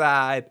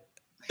outside.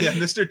 Yeah,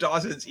 Mr.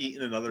 Dawson's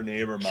eating another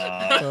neighbor,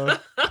 Mom.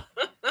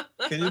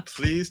 Can you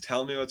please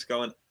tell me what's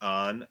going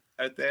on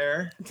out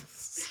there?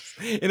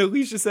 And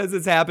Alicia says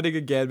it's happening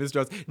again, Mr.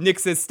 Dawson. Nick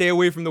says, stay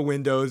away from the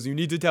windows. You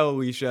need to tell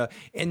Alicia.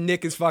 And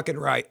Nick is fucking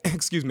right.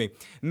 Excuse me.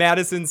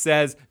 Madison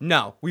says,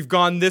 no, we've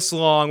gone this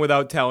long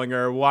without telling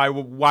her.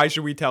 Why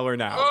should we tell her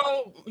now?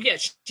 Oh, yeah,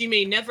 she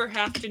may never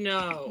have to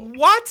know.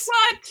 What?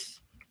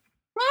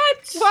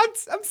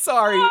 What? I'm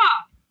sorry.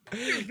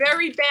 You're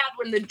very bad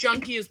when the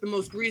junkie is the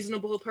most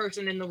reasonable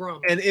person in the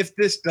room. And if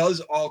this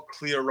does all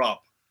clear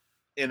up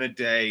in a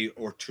day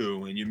or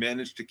two, and you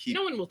manage to keep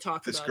no one will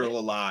talk this about girl it.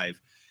 alive,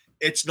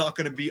 it's not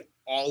going to be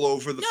all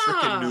over the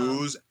freaking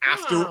news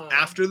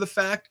after the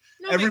fact.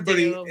 No,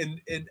 everybody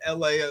in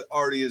LA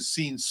already has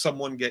seen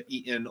someone get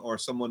eaten or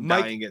someone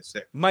dying, get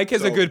sick. Mike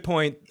has a good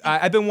point.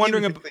 I've been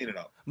wondering about clean it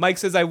up. Mike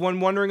says, I've been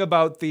wondering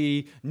about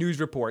the news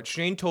report.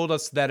 Shane told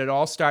us that it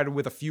all started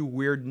with a few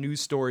weird news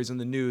stories in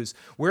the news.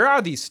 Where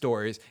are these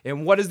stories?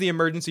 And what is the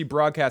emergency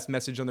broadcast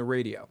message on the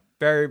radio?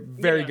 Very,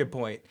 very good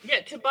point.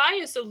 Yeah,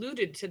 Tobias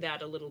alluded to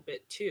that a little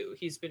bit too.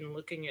 He's been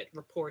looking at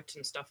reports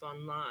and stuff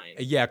online.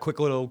 Yeah, quick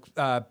little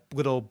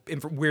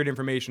weird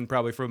information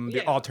probably from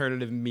the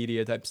alternative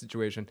media type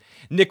situation.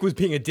 Nick was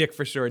being a dick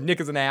for sure. Nick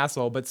is an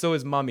asshole, but so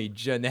is Mummy.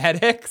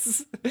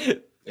 Genetics.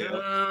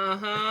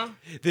 Uh-huh.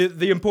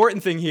 The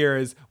important thing here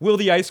is, will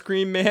the ice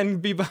cream man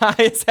be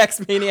behind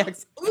Sex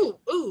Maniacs?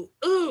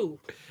 Ooh.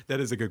 That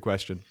is a good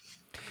question.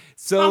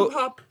 So,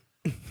 Pop.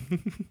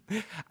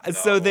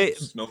 So they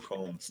snow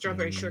cone,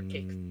 strawberry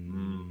shortcake.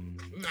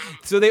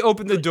 So they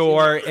open the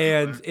door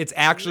and it's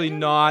actually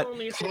not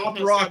Pop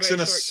Rocks and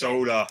a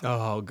soda.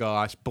 Oh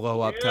gosh,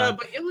 blow up time.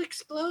 But it'll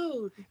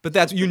explode.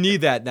 But you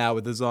need that now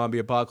with the zombie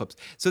apocalypse.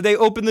 So they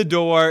open the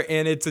door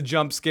and it's a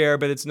jump scare,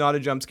 but it's not a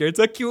jump scare. It's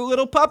a cute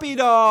little puppy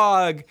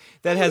dog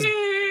that has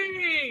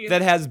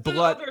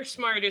blood. The other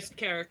smartest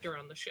character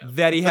on the show.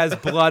 That he has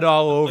blood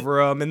all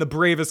over him, and the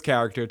bravest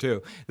character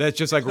too. That's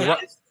just like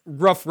rough.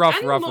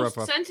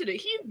 Sensitive.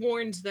 He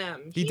warns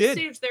them. He did.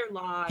 Saves their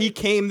lives. He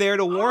came there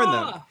to warn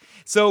them.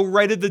 So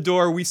right at the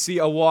door, we see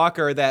a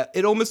walker that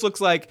it almost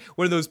looks like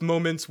one of those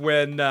moments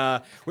when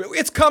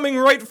it's coming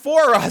right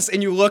for us,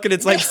 and you look and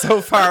it's like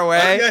so far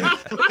away.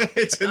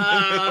 It's in the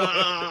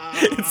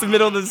middle. It's the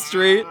middle of the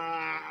street.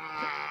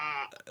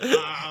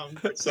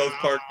 South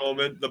Park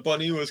moment. The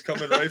bunny was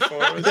coming right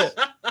for us.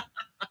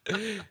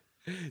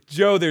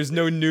 Joe, there's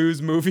no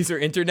news, movies, or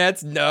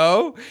internets?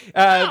 No.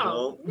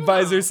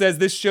 Visor says,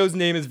 this show's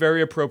name is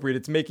very appropriate.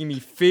 It's making me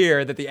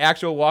fear that the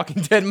actual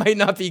Walking Dead might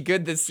not be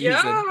good this season.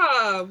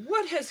 Yeah,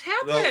 what has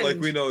happened? No, like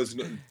we know, it's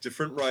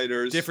different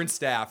writers. Different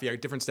staff. Yeah,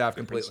 different staff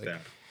completely.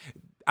 Staff.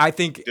 I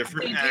think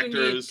different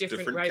actors,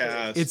 different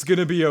cast. It's going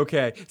to be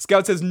okay.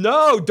 Scout says,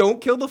 no, don't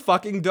kill the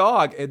fucking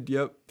dog. And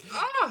yep.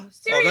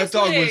 Seriously? Oh, that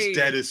dog was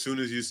dead as soon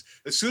as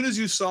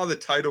you saw the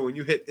title when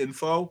you hit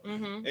info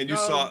and you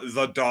saw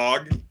the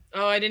dog.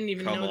 Oh, I didn't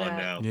even Come know on that.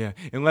 now. Yeah,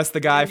 unless the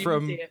guy Didn't even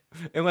from, see it.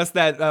 unless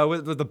that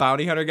with the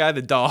bounty hunter guy,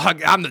 the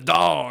dog. I'm the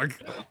dog.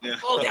 Yeah.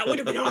 Oh, that would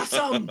have been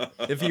awesome.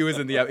 If he was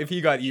if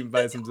he got eaten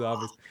by some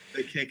zombies.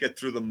 They can't get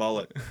through the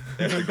mullet.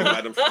 They have to go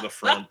at him from the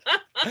front.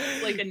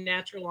 It's like a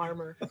natural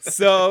armor.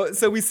 So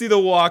we see the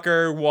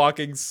walker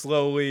walking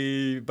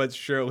slowly but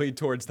surely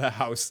towards the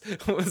house.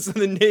 So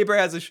the neighbor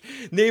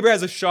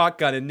has a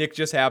shotgun, and Nick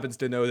just happens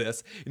to know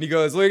this. And he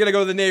goes, "We're gonna go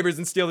to the neighbors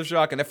and steal the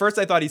shotgun." At first,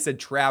 I thought he said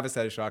Travis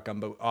had a shotgun,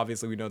 but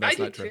obviously we know that's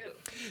I not did true.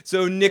 too.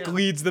 So Nick Yeah.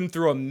 leads them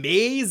through a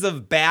maze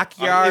of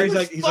backyards.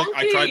 He's like,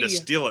 I tried to funky.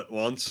 steal it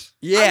once.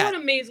 I Yeah. want a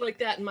maze like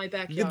that in my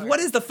backyard. What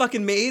is the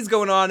fucking maze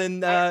going on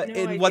in have no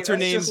in what's her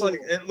idea. It's name?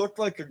 just like it looked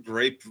like a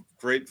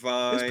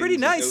grapevine. It was pretty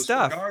nice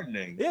stuff.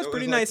 Gardening. Yeah, it's It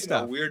pretty was like, nice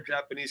stuff. Weird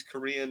Japanese,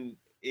 Korean,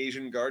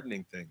 Asian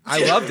gardening thing.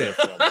 I loved it.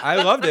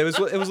 I loved it.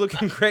 It was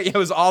looking great. It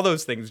was all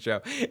those things,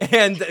 Joe.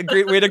 And a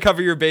great way to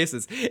cover your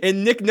bases.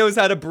 And Nick knows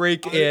how to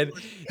break in.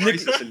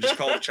 Crisis and just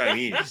call it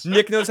Chinese.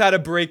 Nick knows how to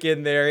break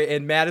in there,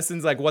 and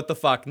Madison's like, "What the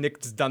fuck?"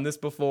 Nick's done this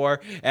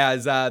before,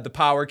 as the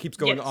power keeps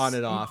going Yes. on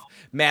and off. Your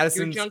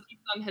Madison's junkie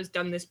son has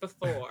done this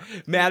before.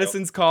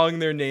 Madison's calling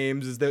their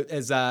names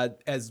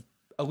as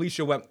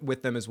Alicia went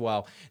with them as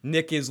well.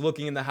 Nick is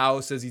looking in the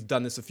house as he's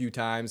done this a few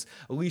times.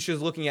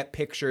 Alicia's looking at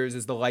pictures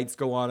as the lights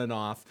go on and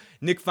off.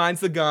 Nick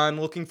finds the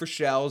gun, looking for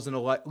shells, and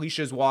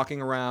Alicia's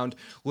walking around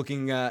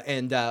looking,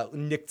 and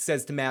Nick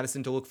says to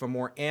Madison to look for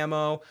more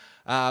ammo.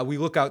 We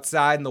look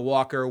outside, and the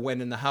walker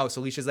went in the house.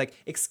 Alicia's like,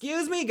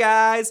 "Excuse me,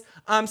 guys.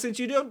 Since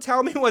you don't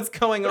tell me what's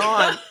going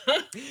on,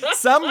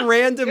 some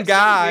random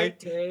guy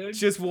Weird, dude.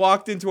 just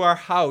walked into our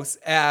house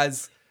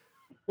as."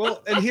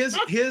 Well, and his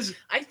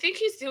I think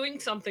he's doing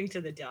something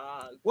to the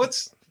dog.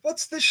 what's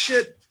this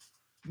shit?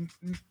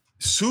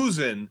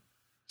 Susan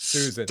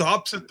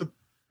stops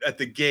at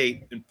the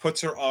gate and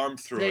puts her arm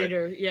through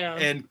Later, it yeah.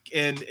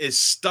 and is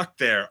stuck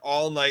there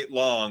all night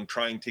long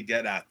trying to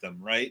get at them,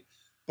 right?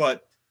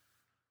 But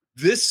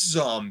this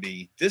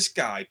zombie, this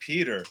guy,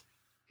 Peter,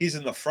 he's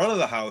in the front of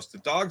the house. The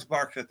dog's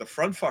barking at the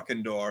front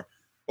fucking door.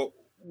 But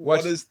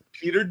what does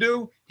Peter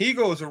do? He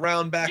goes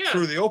around back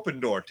through the open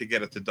door to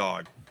get at the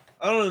dog.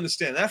 I don't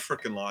understand that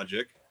freaking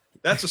logic.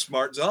 That's a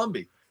smart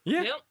zombie.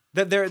 Yeah. Yep.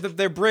 That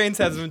their brains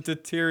hasn't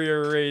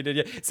deteriorated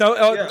yet. So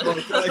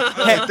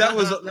That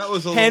was a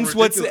little hence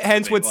ridiculous to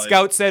what me, like-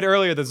 Scout said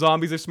earlier. The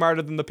zombies are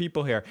smarter than the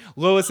people here.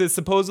 Lois says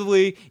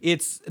supposedly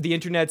it's the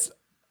internet's.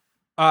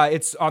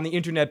 It's on the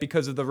internet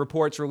because of the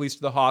reports released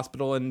to the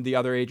hospital and the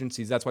other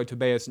agencies. That's why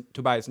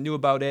Tobias knew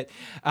about it.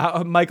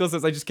 Michael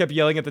says, "I just kept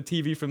yelling at the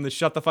TV from the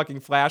shut the fucking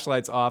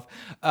flashlights off."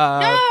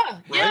 Yeah.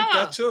 Right?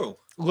 That too.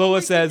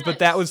 Lola says, goodness. "But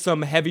that was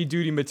some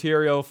heavy-duty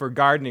material for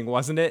gardening,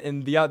 wasn't it?"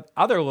 And the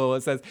other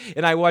Lola says,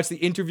 "And I watched the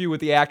interview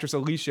with the actress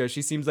Alicia.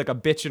 She seems like a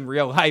bitch in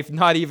real life,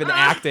 not even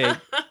acting."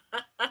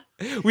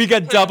 We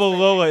got double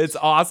Lola. It's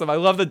awesome. I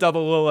love the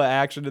double Lola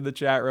action in the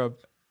chat room.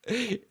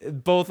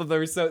 Both of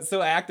them are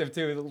so active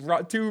too.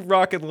 Two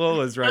rocket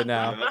Lolas right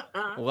now.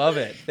 Love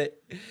it.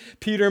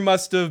 Peter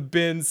must have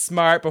been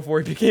smart before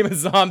he became a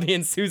zombie,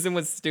 and Susan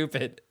was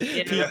stupid.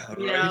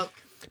 Yeah.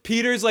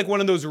 Peter's like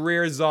one of those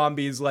rare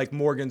zombies, like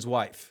Morgan's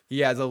wife. He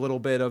has a little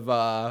bit of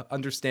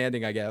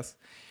understanding, I guess.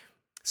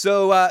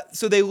 So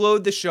they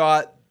load the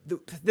shot.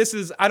 This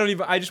is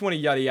I just want to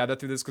yada yada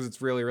through this because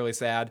it's really, really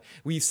sad.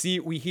 We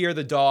hear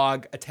the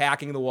dog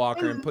attacking the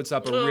walker and puts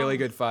up a really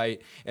good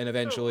fight, and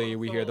eventually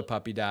we hear the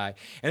puppy die.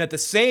 And at the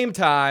same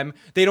time,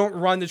 they don't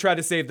run to try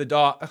to save the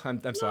dog.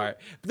 I'm sorry,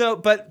 no,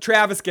 but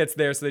Travis gets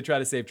there, so they try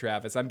to save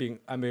Travis.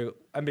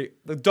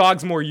 The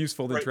dog's more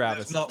useful than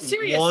Travis. There's not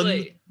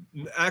Seriously.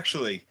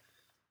 Actually,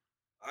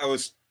 I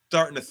was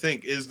starting to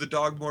think: is the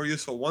dog more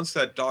useful? Once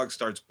that dog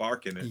starts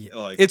barking,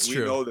 It's we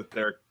true. know that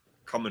they're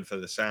coming for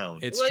the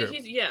sound. It's Well, true.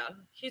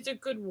 he's a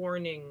good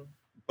warning.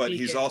 But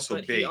he's beacon, also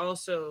but bait he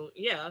also,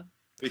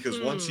 because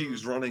once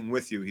he's running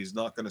with you, he's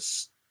not going to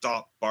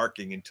stop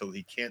barking until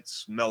he can't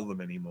smell them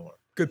anymore.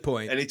 Good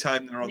point.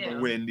 Anytime they're on Yeah. the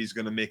wind, he's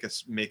going to make a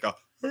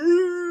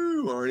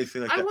or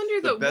anything like I that.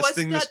 wonder the though, best was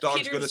thing this that dog's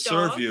going to Peter's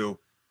serve dog? you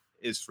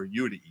is for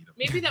you to eat him.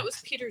 Maybe that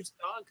was Peter's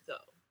dog though.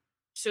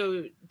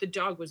 So the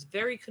dog was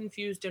very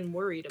confused and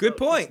worried. Good about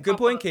point. his Good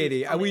papa point, who was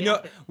Katie. coming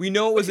at him. We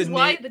know it was Which a is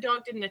why name. the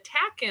dog didn't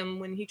attack him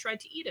when he tried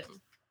to eat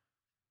him.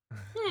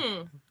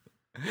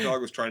 The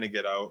dog was trying to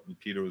get out, and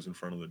Peter was in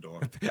front of the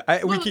door. The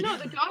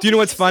dog Do you know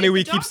what's was funny? just-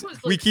 We the keep dog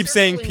was, we like, keep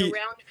saying circling Pete.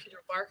 around Peter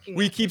barking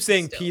We at keep him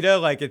saying still. PETA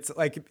like it's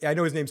like I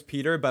know his name's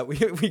Peter, but we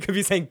could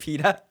be saying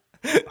PETA.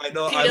 I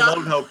know. I PETA.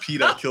 love how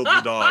PETA killed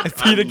the dog.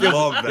 PETA I killed,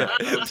 love that.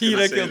 I was gonna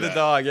PETA say killed the that.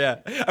 dog. Yeah,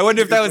 I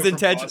wonder if that was Because we're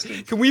from intentional.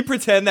 Boston. Can we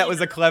pretend that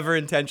was a clever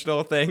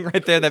intentional thing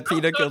right there? That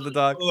PETA killed the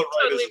dog. Well, the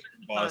writers Totally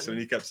from Boston,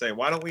 he kept saying,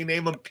 "Why don't we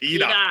name him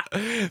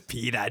PETA?"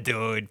 PETA,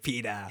 dude,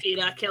 PETA.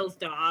 PETA kills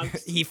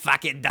dogs. He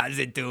fucking does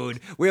it, dude.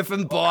 We're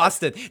from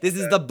Boston. This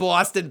is the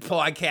Boston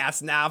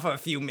podcast now for a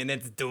few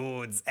minutes,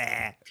 dudes.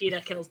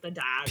 PETA kills the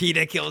dog.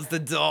 PETA kills the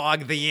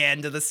dog. The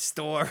end of the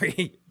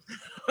story.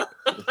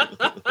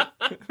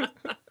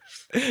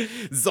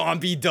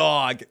 Zombie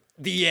dog.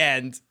 The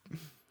end.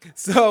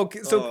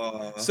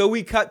 So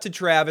we cut to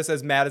Travis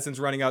as Madison's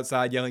running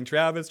outside yelling,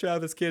 Travis,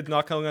 kid,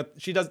 not coming out.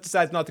 She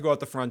decides not to go out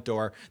the front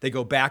door. They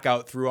go back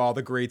out through all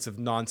the grates of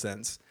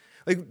nonsense.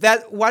 Like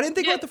that. Why didn't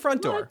they go out the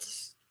front door?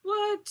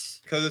 What?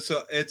 Because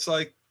it's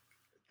like,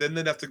 then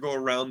they'd have to go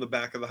around the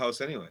back of the house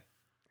anyway.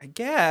 I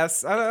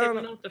guess. I They don't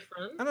went know. out the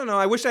front? I don't know.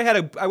 I wish I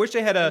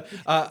had a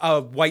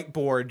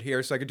whiteboard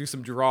here so I could do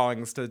some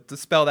drawings to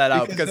spell that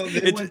out because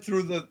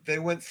they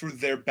went through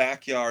their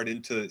backyard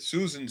into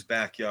Susan's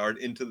backyard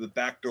into the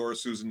back door of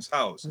Susan's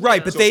house.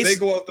 Right, but so they if they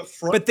go out the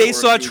front. but they door of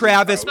saw Susan's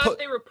Travis. I house- thought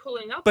they were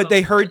pulling up. But they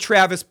on heard it.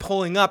 Travis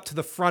pulling up to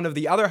the front of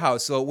the other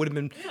house, so it would have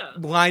been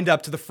lined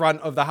up to the front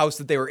of the house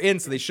that they were in.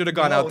 So they should have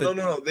gone out.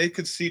 No. They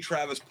could see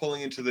Travis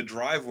pulling into the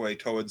driveway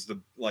towards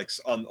the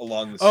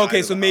along the side. Okay,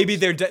 of so the maybe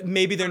house.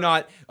 maybe they're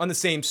not on the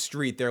same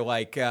street. They're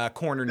like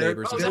corner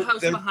neighbors. Oh, or the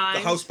something. house behind?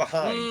 The house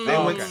behind. They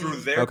Oh, went okay. through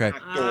their Okay.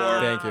 back door,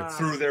 Thank you.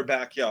 through their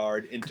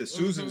backyard into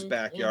Susan's Mhm,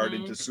 backyard,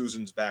 mhm. into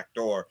Susan's back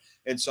door,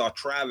 and saw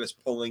Travis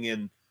pulling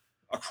in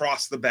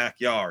across the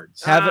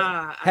backyards.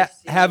 I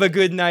see. Have a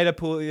good night,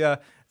 Apulia.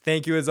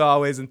 Thank you as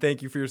always, and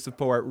thank you for your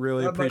support.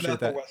 Really appreciate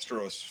that.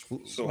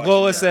 Westeros, so I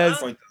Lola should says-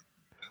 point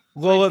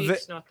Lola, My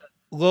beak's not that-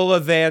 Lola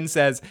Van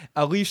says,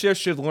 Alicia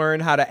should learn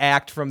how to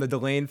act from the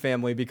Delane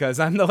family because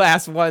I'm the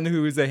last one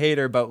who's a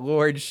hater, but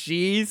Lord,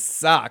 she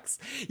sucks.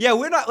 Yeah,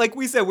 we're not, like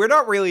we said, we're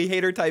not really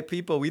hater type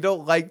people. We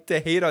don't like to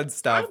hate on I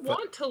stuff. but-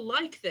 want to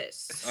like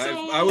this.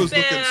 So I was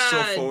looking so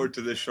bad. forward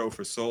to this show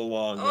for so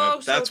long. Oh,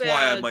 so that's why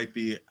I bad. might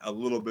be a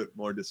little bit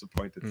more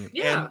disappointed.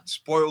 Yeah. And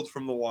spoiled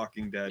from The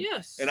Walking Dead.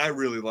 Yes. And I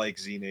really like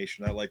Z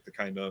Nation. I like the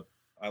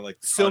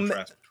So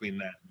contrast between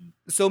that and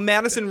So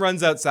Madison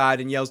runs outside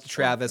and yells to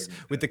Travis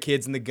goodness. with the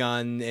kids and the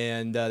gun,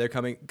 and they're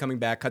coming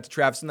back. Cut to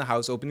Travis in the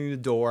house, opening the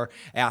door,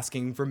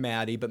 asking for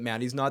Maddie, but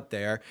Maddie's not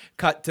there.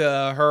 Cut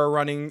to her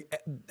running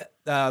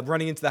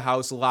into the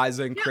house.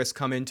 Liza and Chris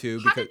come in too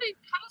How because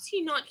does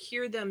he not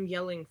hear them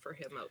yelling for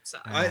him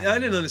outside? I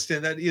didn't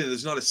understand that either.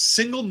 There's not a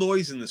single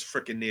noise in this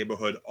freaking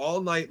neighborhood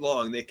all night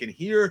long. They can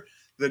hear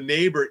the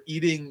neighbor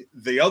eating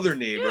the other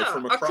neighbor Yeah,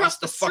 from across across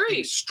the the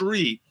fucking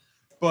street,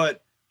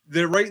 but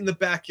they're right in the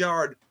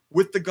backyard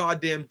with the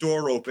goddamn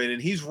door open,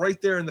 and he's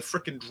right there in the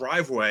freaking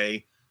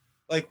driveway.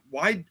 Like,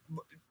 why?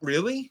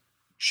 Really?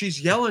 She's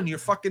yelling your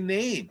fucking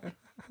name.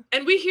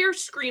 And we hear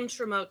screams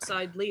from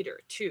outside later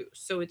too,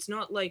 so it's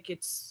not like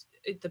it's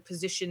the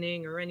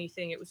positioning or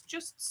anything. It was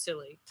just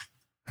silly.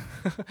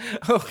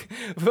 a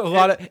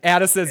lot of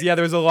Ada says, yeah,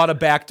 there's a lot of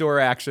backdoor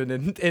action,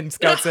 and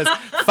Scout says,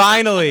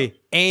 finally,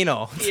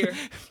 anal. Here.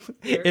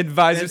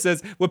 Advisor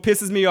says, what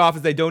pisses me off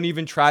is they don't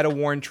even try to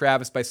warn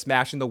Travis by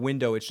smashing the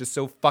window. It's just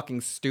so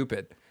fucking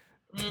stupid.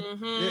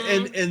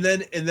 Mhm.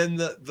 And then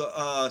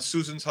the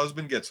Susan's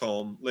husband gets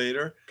home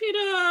later, Peter.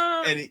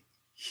 and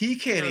he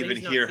can't No, even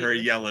he's not hear her Peter.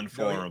 yelling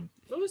for No, him.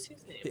 What was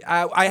his name?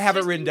 I have it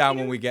Just written down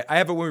when Peter? we get. I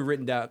have it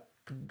written down.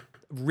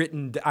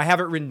 I have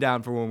it written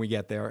down for when we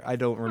get there. I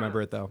don't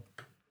remember it though.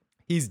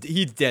 He's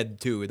dead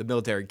too. The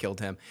military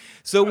killed him.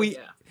 So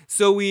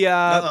Oh, we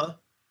yeah.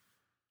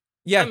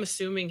 yeah. I'm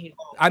assuming he.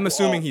 I'm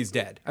assuming he's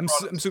dead. I'm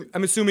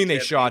assuming they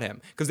shot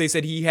him because they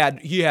said he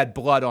had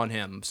blood on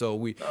him. So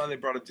They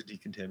brought him to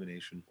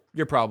decontamination.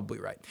 you're probably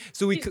right.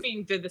 So He's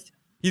being vivisection.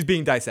 he's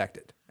being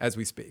dissected as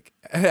we speak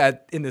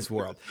in this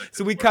world.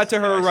 So we cut to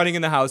her running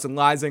in the house, and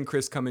Liza and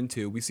Chris come in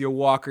too. We see a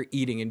walker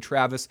eating, and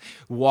Travis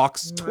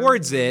walks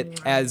towards it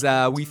as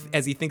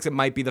he thinks it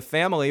might be the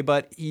family,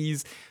 but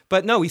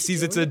no, he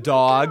sees it's a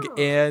dog,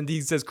 and he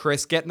says,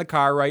 "Chris, get in the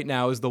car right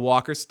now." As the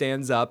walker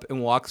stands up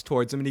and walks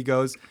towards him, and he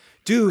goes,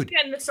 "Dude."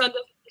 Again, the son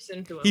doesn't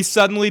listen to him. He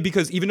suddenly,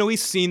 because even though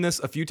he's seen this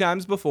a few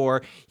times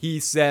before, he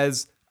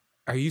says,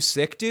 "Are you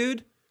sick,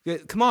 dude?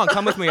 Come on,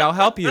 come with me. I'll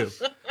help you.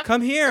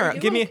 Come here. Are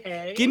you Give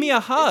me a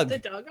hug. Is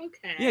the dog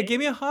okay? Yeah, give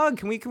me a hug.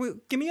 Can we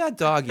give me a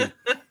doggy?"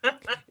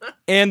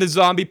 And the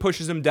zombie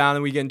pushes him down,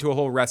 and we get into a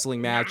whole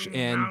wrestling match,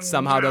 and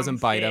somehow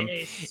doesn't bite him.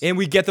 And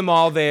we get them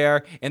all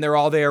there, and they're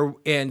all there,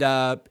 and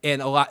a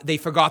lot. They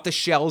forgot the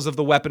shells of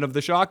the weapon of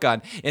the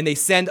shotgun, and they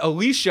send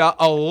Alicia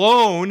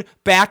alone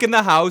back in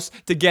the house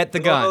to get the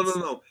guns.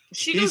 No.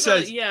 She He goes,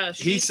 says, yeah.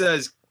 He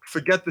says,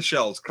 "Forget the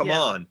shells. Come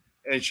Yeah. on."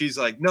 And she's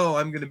like, "No,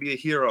 I'm going to be a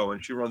hero."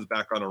 And she runs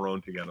back on her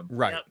own to get him.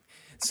 Right. Yep.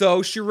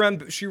 So she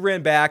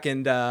ran back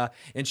and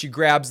she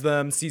grabs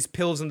them, sees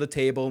pills on the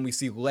table, and we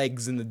see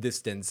legs in the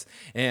distance.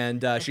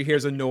 And she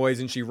hears a noise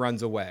and she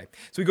runs away.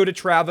 So we go to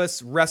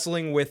Travis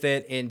wrestling with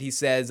it, and he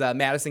says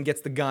Madison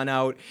gets the gun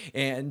out,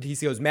 and he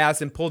goes,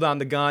 "Madison, pull down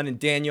the gun," and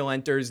Daniel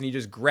enters, and he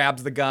just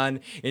grabs the gun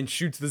and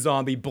shoots the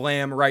zombie,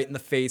 blam, right in the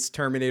face,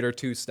 Terminator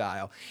 2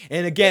 style.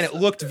 And again, it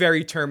looked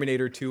very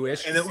Terminator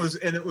 2-ish. And it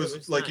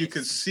was like you nice.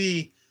 could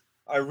see.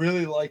 I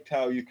really liked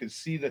how you could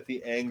see that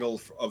the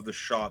angle of the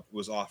shot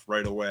was off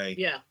right away.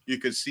 Yeah. You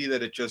could see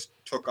that it just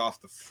took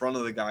off the front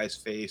of the guy's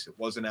face. It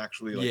wasn't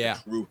actually like Yeah.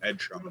 a true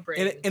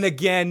headshot. And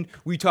again,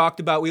 we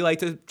like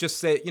to just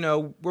say,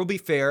 we'll be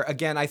fair.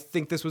 Again, I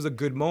think this was a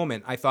good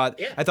moment. I thought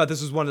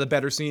this was one of the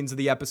better scenes of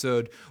the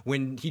episode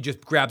when he just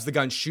grabs the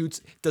gun,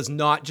 shoots, does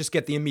not just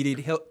get the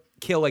immediate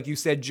kill, like you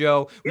said,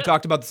 Joe. We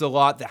talked about this a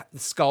lot. The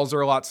skulls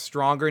are a lot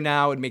stronger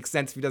now. It makes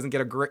sense if he doesn't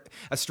get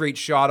a straight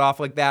shot off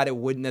like that. It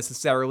wouldn't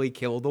necessarily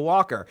kill the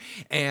walker.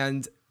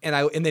 And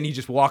then he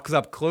just walks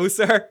up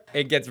closer.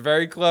 It gets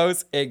very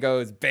close. It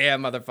goes,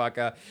 bam,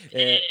 motherfucker.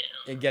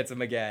 It gets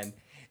him again.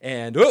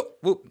 And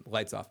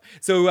lights off.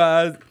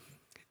 So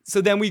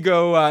then we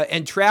go,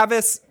 and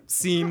Travis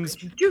seems.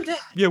 Why'd you do that?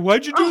 Yeah,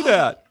 why'd you do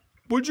that?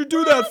 What'd you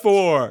do that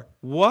for?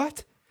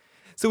 What?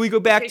 So we go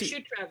back to.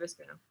 Shoot Travis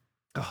now.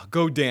 Oh,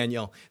 go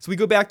Daniel. So we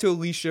go back to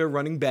Alicia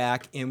running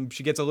back, and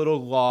she gets a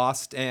little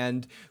lost,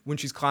 and when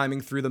she's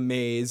climbing through the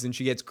maze, and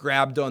she gets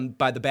grabbed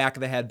by the back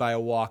of the head by a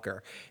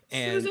walker.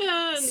 And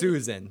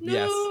Susan, no.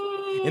 yes.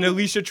 And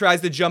Alicia tries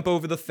to jump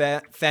over the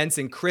fence,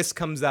 and Chris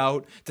comes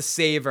out to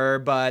save her,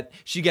 but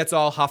she gets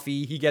all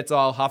huffy. He gets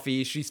all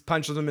huffy. She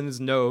punches him in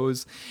his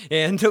nose,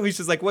 and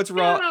Alicia's like, "What's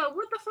wrong?" Yeah,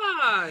 what the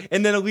fuck?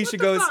 And then Alicia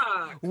goes,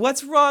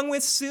 "What's wrong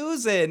with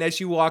Susan?" as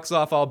she walks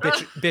off all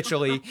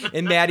bitchily,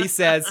 and Maddie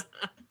says,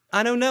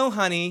 "I don't know,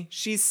 honey.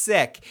 She's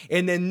sick."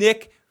 And then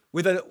Nick,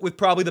 with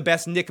probably the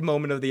best Nick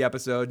moment of the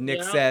episode,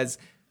 Nick says,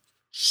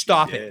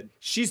 "Stop it.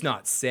 She's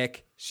not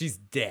sick. She's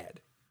dead."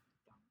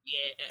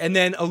 Yeah. And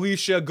then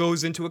Alicia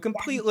goes into a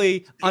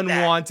completely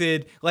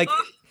unwanted, like,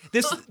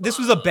 this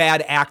was a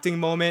bad acting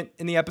moment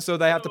in the episode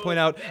that I have to point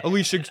out.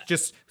 Alicia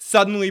just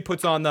suddenly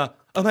puts on the,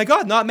 "Oh my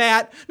God, not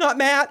Matt.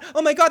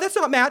 Oh my God, that's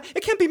not Matt.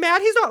 It can't be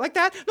Matt. He's not like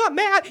that. Not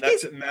Matt."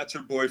 Matt's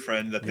her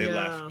boyfriend that they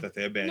left, that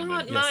they abandoned.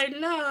 Not my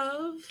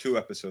love. 2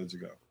 episodes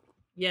ago.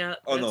 Yeah.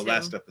 Oh no,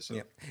 last episode.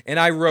 Yeah. And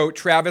I wrote,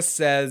 Travis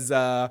says,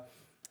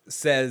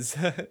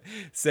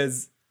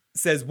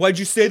 "Why'd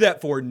you say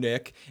that for,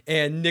 Nick?"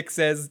 And Nick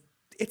says,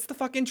 "It's the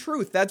fucking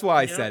truth. That's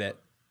why I said it."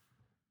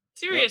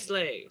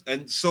 Seriously. Yep.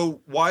 And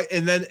so why?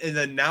 And then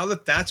now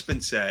that that's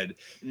been said,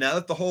 now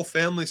that the whole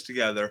family's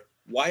together,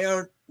 why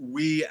aren't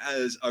we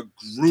as a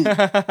group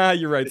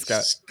You're right,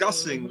 Scott,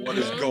 discussing what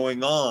is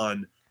going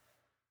on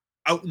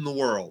out in the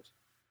world?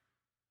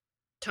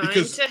 Time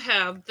to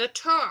have the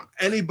talk.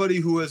 Anybody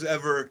who has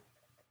ever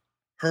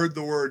heard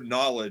the word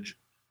knowledge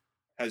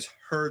has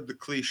heard the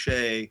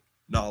cliche,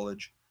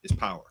 knowledge is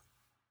power.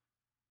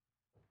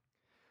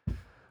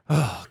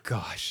 Oh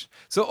gosh.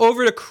 So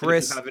over to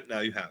Chris. If you haven't,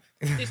 now you have.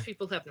 These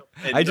people have no.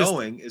 And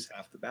knowing is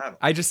half the battle.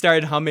 I just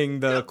started humming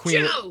the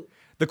Queen Joe!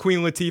 the Queen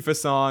Latifah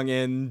song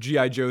and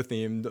G.I. Joe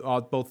theme,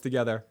 both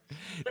together.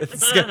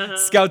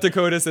 Scout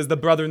Dakota says the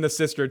brother and the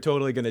sister are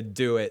totally gonna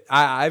do it.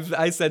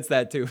 I sense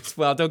that too as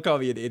well. Don't call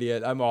me an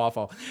idiot. I'm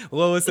awful.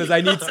 Lola says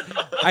I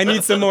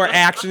need some more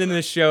action in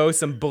the show,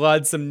 some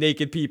blood, some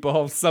naked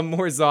people, some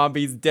more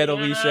zombies, dead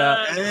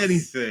Alicia.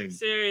 Anything.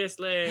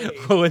 Seriously.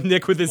 Oh, and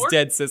Nick with his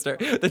dead sister.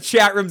 The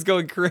chat room's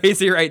going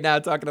crazy right now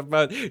talking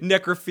about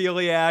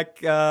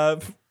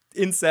necrophiliac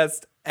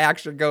incest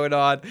action going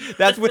on.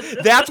 That's what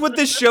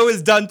this show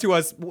has done to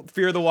us,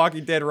 Fear the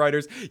Walking Dead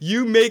writers.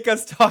 You make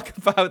us talk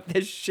about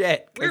this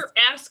shit. We're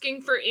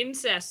asking for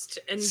incest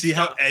and see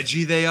stuff. how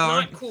edgy they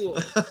are. Not cool.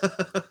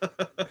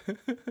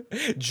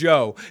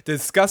 Joe,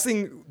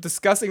 discussing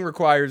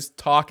requires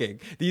talking.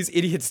 These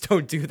idiots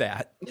don't do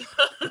that.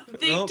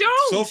 They don't.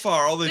 So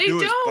far, all they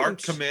do is don't.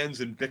 bark commands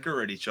and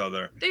bicker at each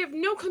other. They have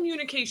no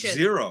communication.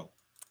 0.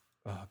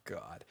 Oh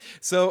God.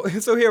 So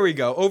here we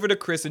go. Over to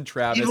Chris and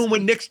Travis. Even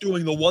when Nick's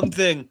doing the one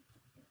thing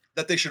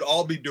that they should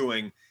all be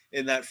doing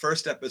in that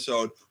first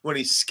episode, when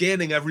he's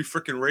scanning every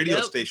freaking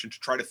radio station to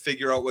try to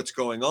figure out what's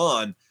going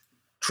on,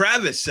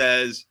 Travis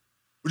says,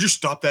 "Would you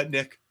stop that,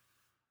 Nick?"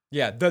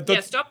 Yeah.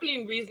 Stop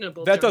being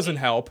reasonable. That doesn't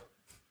help.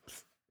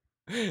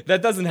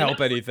 That doesn't help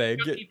anything.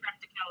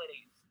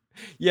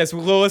 Yes,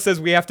 Lola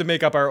says we have to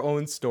make up our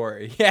own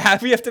story. Yeah,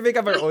 we have to make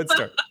up our own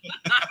story.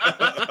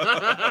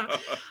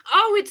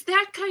 Oh, it's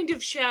that kind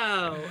of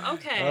show.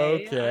 Okay.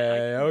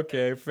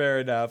 Okay, fair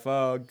enough.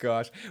 Oh,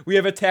 gosh. We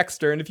have a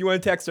texter, and if you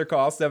want to text or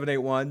call,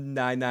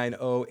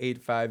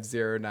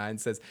 781-990-8509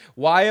 says,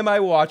 "Why am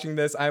I watching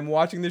this? I'm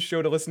watching this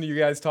show to listen to you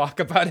guys talk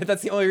about it.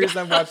 That's the only reason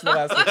I'm watching the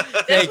last one."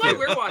 That's why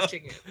we're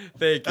watching it.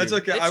 Thank you. That's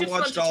okay. It's I just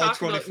watched fun to all talk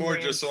 24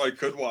 about just so I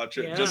could watch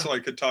it, just so I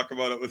could talk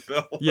about it with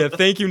Phil. Yeah,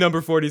 thank you,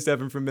 number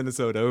 47 from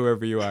Minnesota,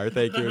 whoever you are.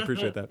 Thank you. I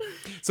appreciate that.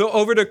 So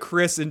over to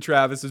Chris and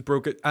Travis.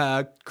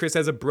 Chris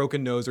has a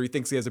broken nose, or he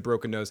thinks he has a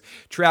broken nose.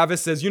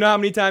 Travis says, "You know how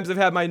many times I've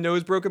had my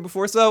nose broken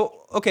before?"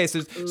 So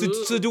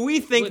do we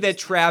think that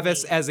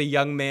Travis, as a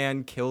young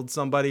man, killed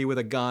somebody with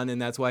a gun,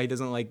 and that's why he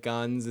doesn't like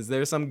guns? Is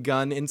there some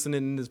gun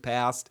incident in his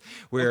past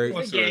where he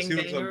was a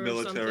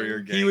military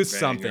or gang he was banger,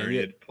 something? he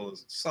had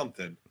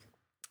something.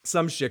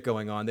 Some shit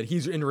going on that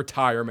he's in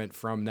retirement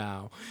from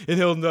now, and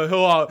he'll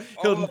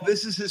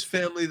this is his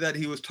family that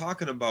he was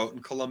talking about in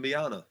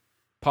Colombiana.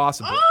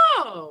 Possibly.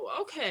 Oh,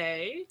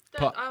 okay.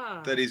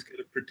 That he's going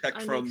to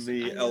protect from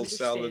the El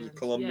Salvador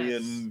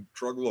Colombian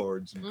drug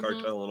lords and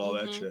cartel and all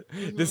that shit.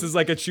 This is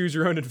like a choose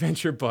your own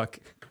adventure book.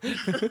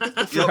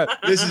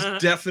 This is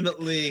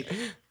definitely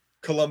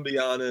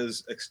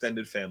Colombiana's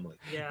extended family.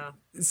 Yeah.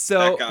 So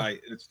that guy,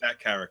 it's that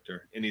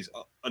character, and he's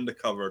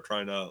undercover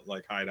trying to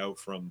hide out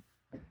from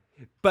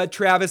But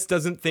Travis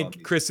doesn't think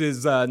Obviously.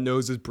 Chris's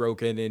nose is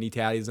broken, and he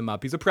tatties him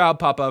up. He's a proud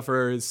papa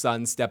for his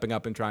son stepping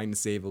up and trying to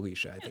save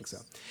Alicia. I think so.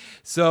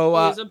 So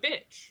Who is a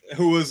bitch.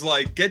 Who was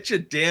like, "Get your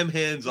damn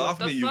hands What off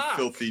the me, you fuck?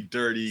 filthy,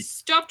 dirty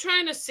Stop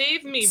trying to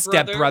save me,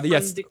 Stepbrother, brother.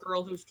 yes. From the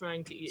girl who's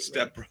trying to eat me.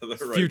 stepbrother."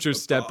 Right? Future The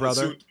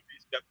stepbrother. soon-to-be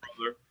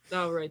stepbrother.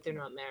 Oh, right, they're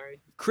not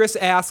married. Chris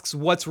asks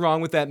what's wrong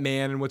with that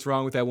man and what's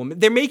wrong with that woman.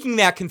 They're making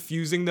that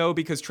confusing, though,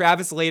 because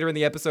Travis later in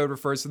the episode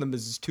refers to them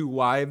as his two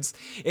wives.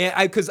 And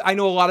because I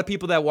know a lot of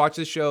people that watch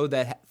the show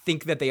that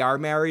think that they are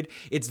married.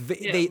 It's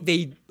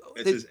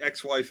It's his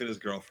ex-wife and his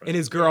girlfriend. and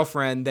his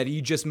girlfriend that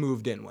he just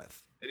moved in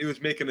with. And he was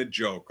making a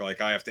joke,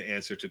 like, I have to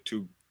answer to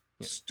two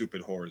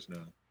stupid whores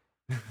now.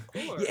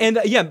 And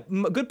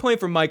good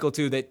point from Michael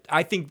too. That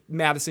I think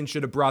Madison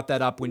should have brought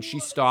that up when she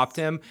stopped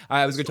him.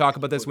 I was going to talk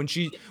about this when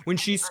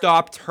he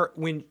stopped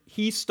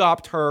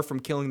her from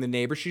killing the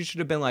neighbor. She should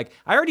have been like,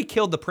 "I already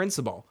killed the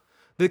principal.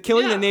 The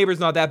killing the neighbor is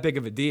not that big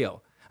of a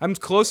deal. I'm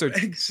closer."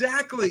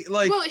 Exactly.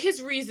 Like, Well,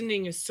 his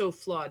reasoning is so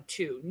flawed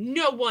too.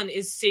 No one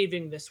is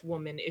saving this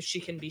woman if she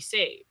can be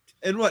saved.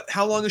 and what?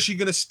 How long is she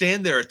going to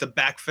stand there at the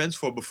back fence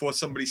for before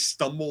somebody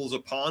stumbles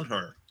upon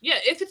her? Yeah,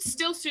 if it's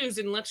still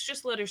Susan, let's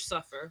just let her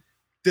suffer.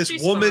 This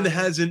She's woman fine.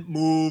 hasn't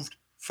moved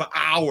for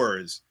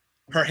hours.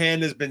 Her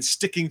hand has been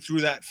sticking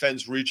through that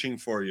fence, reaching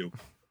for you.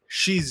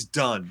 She's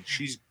done.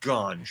 She's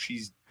gone.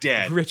 She's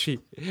dead. Richie's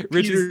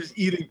Peter's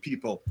eating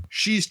people.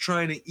 She's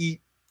trying to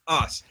eat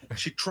us.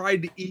 She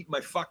tried to eat my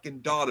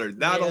fucking daughter.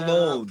 That Yeah.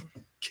 alone,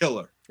 kill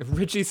her.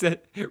 Richie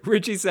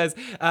says,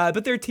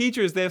 but they're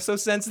teachers. They're so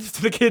sensitive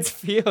to the kids'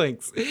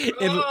 feelings. And,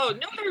 Oh,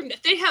 no,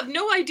 they have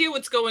no idea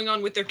what's going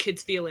on with their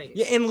kids' feelings.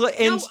 yeah, and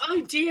No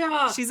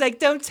idea. she's like,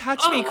 "Don't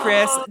touch me,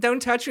 Chris. Don't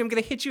touch me. I'm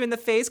gonna hit you in the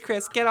face,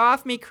 Chris. Get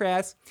off me,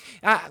 Chris."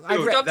 Stop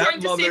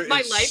trying to save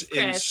my life,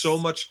 in Chris. so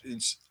much.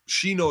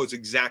 She knows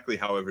exactly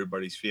how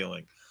everybody's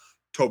feeling.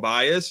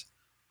 Tobias,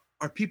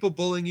 are people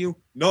bullying you?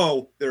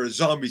 No, there are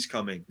zombies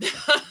coming.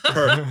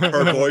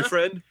 Her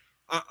boyfriend.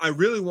 I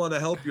really want to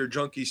help your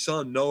junkie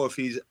son know if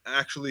he's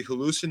actually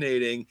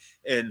hallucinating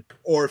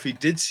or if he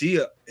did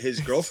see his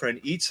girlfriend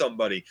eat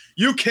somebody.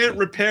 You can't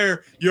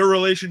repair your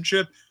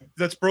relationship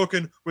that's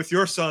broken with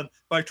your son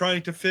by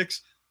trying to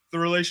fix the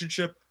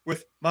relationship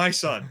with my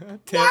son.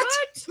 What?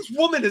 This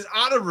woman is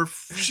out of her.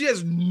 She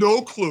has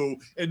no clue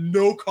and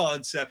no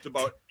concept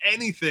about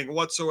anything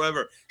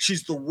whatsoever.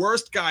 She's the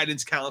worst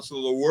guidance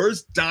counselor, the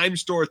worst dime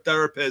store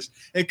therapist,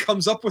 and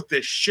comes up with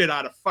this shit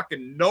out of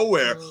fucking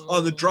nowhere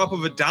on the drop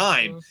of a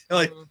dime.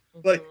 And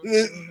like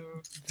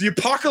the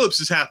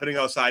apocalypse is happening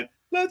outside.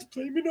 Let's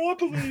play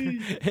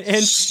Monopoly.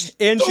 and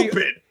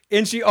Stupid.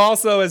 And she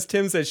also, as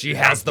Tim says, she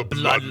has the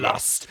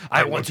bloodlust.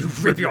 I want to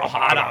rip your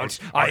heart out.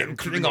 I am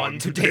Klingon.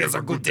 Today is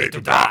a good day to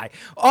die.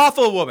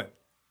 Awful woman.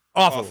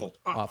 Awful.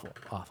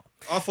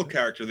 Awful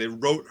character. They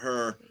wrote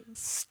her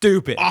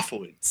Stupid.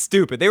 awfully.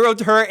 Stupid. They wrote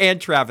her and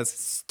Travis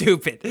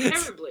stupid.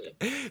 Terribly.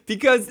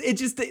 Because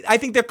I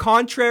think they're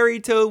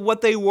contrary to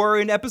what they were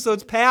in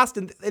episodes past.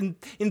 And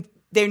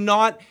they're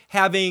not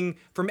having,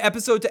 from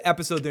episode to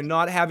episode, they're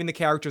not having the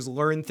characters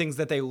learn things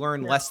that they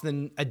learned less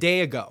than a day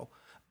ago.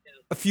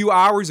 A few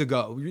hours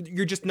ago.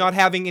 You're just not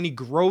having any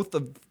growth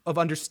of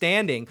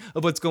understanding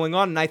of what's going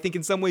on. And I think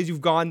in some ways you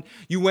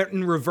went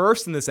in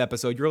reverse in this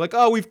episode. You're like,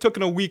 oh, we've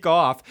taken a week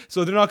off,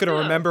 so they're not going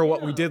to remember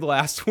what we did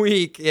last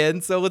week.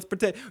 And so let's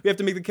pretend we have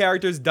to make the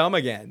characters dumb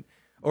again.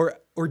 Or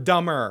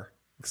dumber.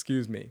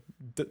 Excuse me.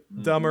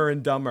 Dumber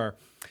and dumber.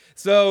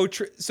 So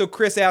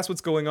Chris asks what's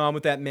going on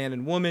with that man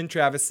and woman.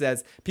 Travis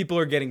says people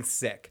are getting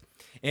sick.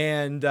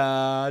 And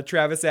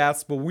Travis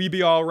asks, will we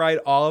be all right,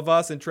 all of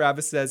us? And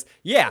Travis says,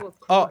 yeah,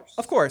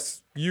 of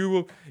course.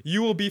 You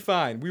will be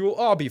fine. We will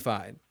all be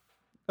fine.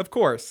 Of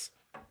course.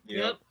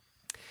 Yep.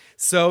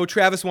 So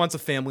Travis wants a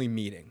family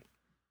meeting.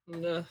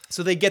 Ugh.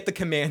 So they get the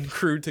command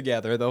crew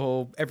together.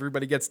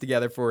 Everybody gets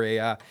together for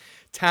a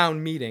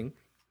town meeting.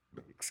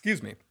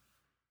 Excuse me.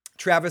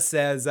 Travis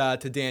says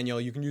to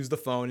Daniel, you can use the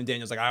phone. And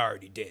Daniel's like, I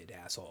already did,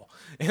 asshole.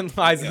 And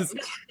Liza's, I'm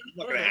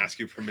not going to ask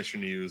you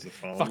permission to use the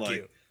phone. fuck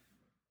you.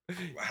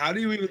 How do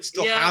you even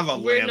still have a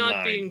landline? We're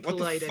not being What the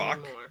polite fuck?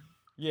 anymore.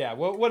 Yeah,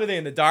 what are they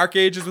in the dark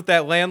ages with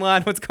that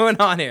landline? What's going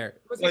on here?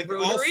 Was it Like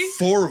all rotary?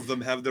 4 of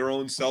them have their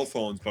own cell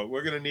phones, but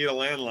we're gonna need a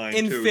landline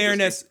In too.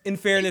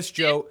 fairness,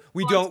 Joe,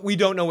 we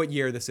don't know what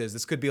year this is.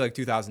 This could be like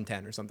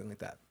 2010 or something like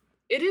that.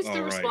 It is the All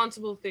right.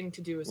 responsible thing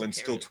to do as when a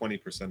still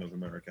parent. 20% of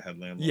America had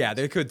landlines. Yeah,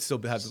 they could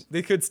still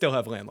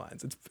have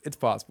landlines. It's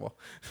possible.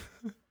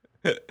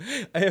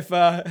 If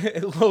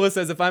Lola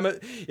says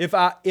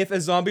if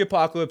a zombie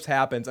apocalypse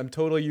happens, I'm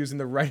totally using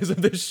the writers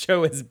of this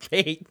show as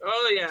bait.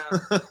 Oh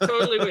yeah,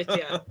 totally with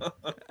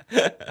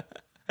you.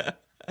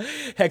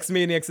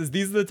 Hexmaniac says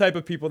these are the type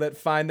of people that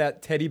find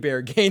that teddy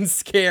bear game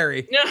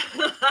scary.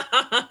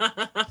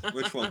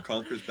 Which one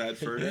conquers bad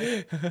fur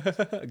day?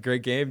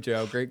 Great game,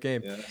 Joe. Great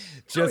game. Yeah.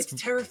 Just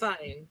it's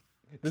terrifying.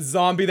 the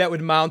zombie that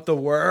would mount the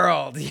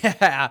world.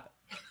 Yeah.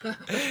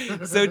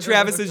 So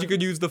Travis says you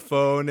could use the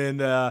phone, and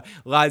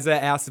Liza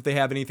asks if they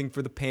have anything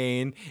for the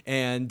pain,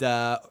 and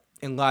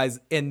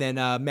then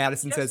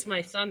Madison Just says,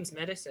 my son's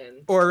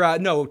medicine. or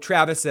no,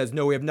 Travis says,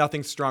 no, we have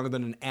nothing stronger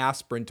than an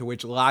aspirin, to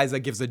which Liza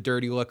gives a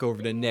dirty look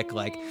over to Nick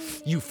like,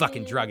 you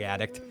fucking drug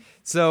addict.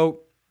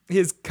 So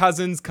his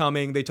cousin's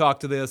coming. They talk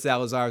to the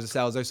Salazars. The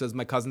Salazar says,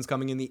 my cousin's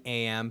coming in the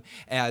AM,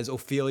 as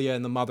Ophelia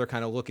and the mother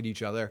kind of look at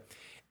each other.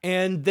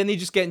 And then they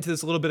just get into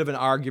this little bit of an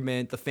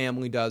argument, the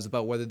family does,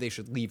 about whether they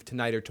should leave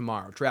tonight or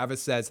tomorrow.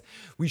 Travis says,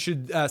 we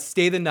should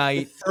stay the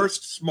night. The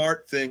first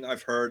smart thing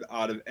I've heard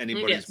out of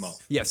anybody's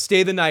mouth. Yeah,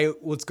 stay the night.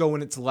 Let's go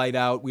when it's light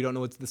out. We don't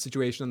know what's the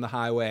situation on the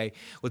highway.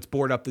 Let's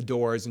board up the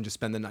doors and just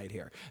spend the night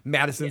here.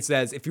 Madison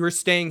says, if you're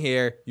staying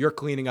here, you're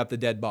cleaning up the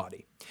dead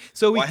body.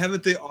 So why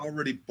haven't they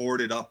already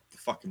boarded up the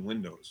fucking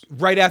windows?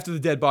 Right after the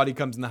dead body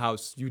comes in the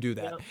house, you do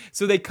that. Yeah.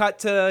 So they cut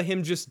to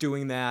him just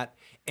doing that.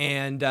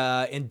 And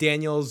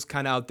Daniel's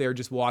kind of out there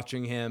just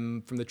watching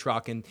him from the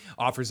truck and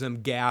offers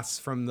him gas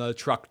from the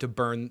truck to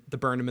burn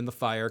him in the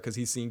fire because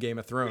he's seen Game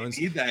of Thrones.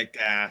 We need that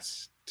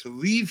gas to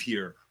leave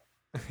here.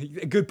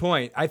 Good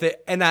point. I think,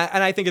 and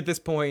I think at this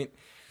point,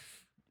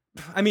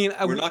 I mean,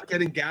 we're not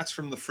getting gas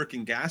from the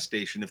freaking gas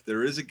station. If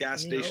there is a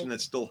gas station that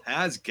still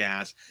has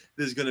gas,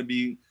 there's going to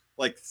be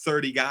like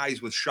 30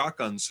 guys with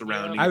shotguns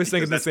surrounding. I was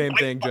thinking the same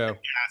thing, Joe.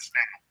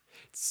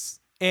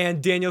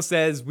 And Daniel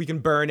says, we can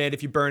burn it.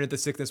 If you burn it, the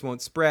sickness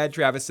won't spread.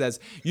 Travis says,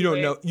 you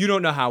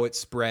don't know how it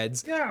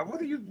spreads. Yeah,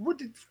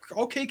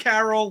 okay,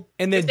 Carol.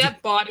 And then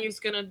that body's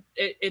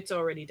it's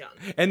already done.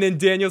 And then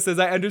Daniel says,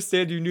 I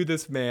understand you knew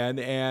this man,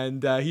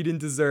 and he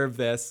didn't deserve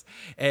this.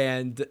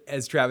 And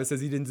as Travis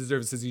says, he didn't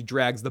deserve this as he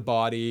drags the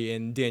body,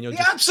 and Daniel He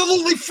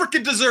absolutely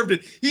freaking deserved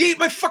it. He ate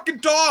my fucking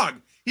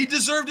dog. He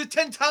deserved it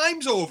 10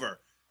 times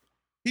over.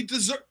 He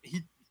deserved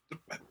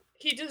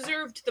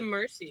the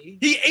mercy.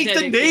 He ate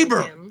the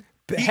neighbor.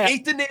 He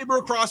ate the neighbor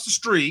across the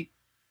street.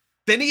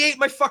 Then he ate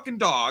my fucking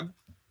dog.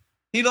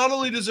 He not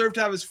only deserved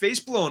to have his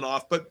face blown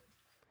off, but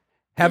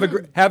have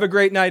a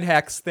great night,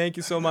 Hex. Thank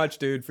you so much,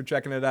 dude, for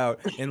checking it out.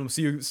 And we'll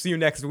see you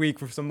next week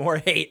for some more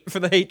hate for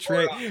the hate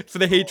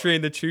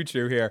train to choo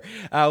choo here.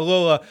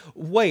 Lola,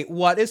 wait,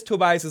 what is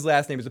Tobias's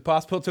last name? Is it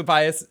possible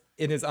Tobias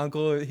and his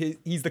uncle?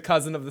 He's the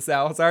cousin of the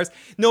Salazars.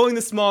 Knowing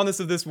the smallness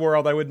of this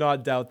world, I would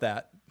not doubt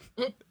that.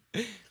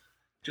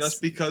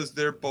 Just because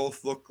they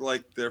both look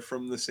like they're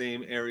from the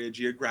same area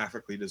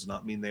geographically does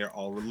not mean they are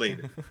all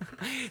related.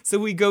 So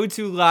we go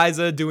to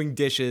Liza doing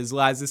dishes.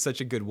 Liza's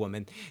such a good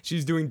woman.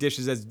 She's doing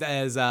dishes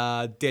as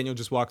Daniel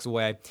just walks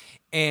away.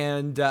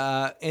 And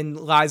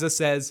Liza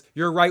says,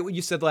 you're right what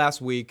you said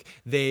last week.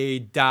 They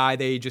die,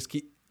 they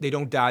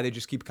don't die, they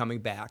just keep coming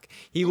back.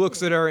 He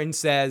looks at her and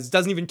says,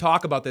 doesn't even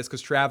talk about this because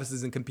Travis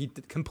is in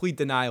complete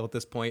denial at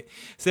this point.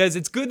 Says,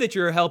 it's good that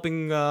you're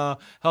helping out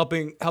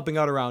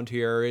around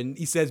here. And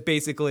he says,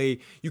 basically,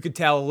 you could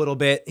tell a little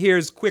bit.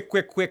 Here's quick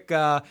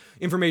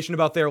information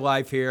about their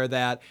life here,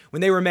 that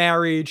when they were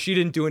married, she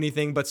didn't do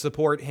anything but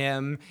support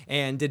him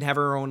and didn't have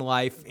her own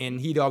life.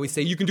 And he'd always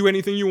say, you can do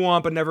anything you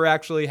want, but never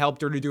actually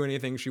helped her to do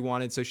anything she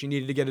wanted. So she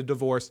needed to get a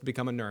divorce to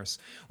become a nurse.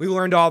 We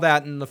learned all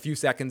that in a few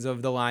seconds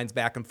of the lines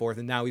back and forth.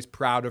 And now he's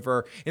proud of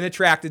her and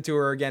attracted to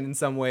her again in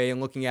some way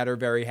and looking at her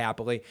very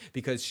happily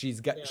because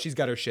she's got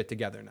her shit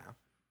together now.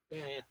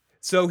 Yeah.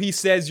 So he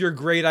says, you're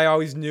great, I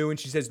always knew. And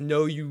she says,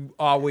 no, you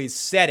always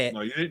said it. No,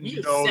 you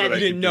didn't know that. You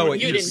didn't know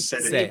it. You just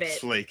said it. it.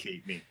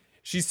 Placate me.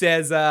 She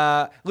says,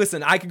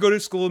 listen, I could go to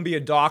school and be a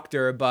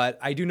doctor, but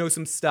I do know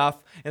some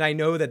stuff. And I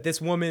know that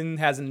this woman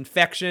has an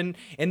infection.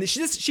 And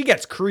she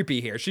gets creepy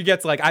here. She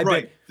gets like,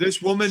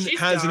 this woman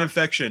has an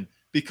infection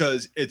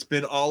because it's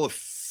been all of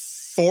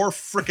 4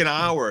 freaking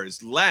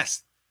hours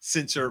less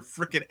since her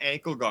freaking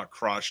ankle got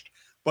crushed.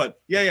 But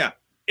yeah,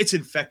 it's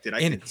infected. I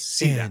can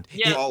see that.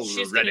 Yeah, all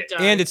she's Reddit. gonna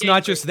die. And it's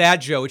not just that,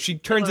 Joe. She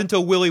turns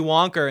into Willy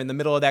Wonka in the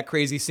middle of that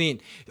crazy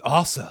scene.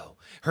 Also,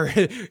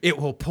 it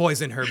will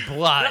poison her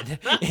blood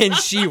and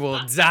she will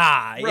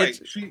die. Right.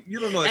 You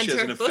don't know that she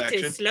has an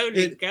infection. Is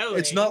slowly going.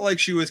 It's not like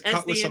she was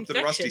cut with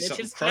something rusty. It's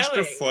Something just crushed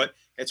her going. foot.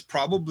 It's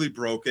probably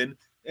broken.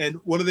 And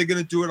what are they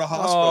going to do at a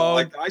hospital?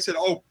 Like I said,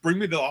 bring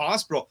me to the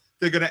hospital.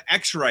 They're going to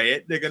x-ray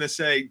it. They're going to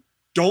say,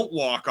 don't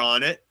walk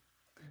on it.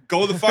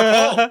 Go the fuck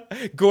home.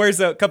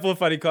 Gorzo, a couple of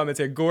funny comments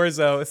here.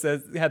 Gorzo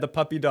says, had the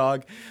puppy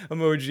dog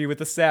emoji with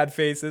the sad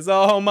faces.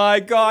 Oh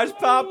my gosh,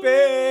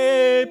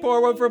 puppy!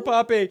 Poor one for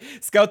puppy.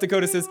 Scout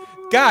Dakota says,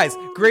 guys,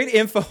 great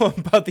info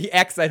about the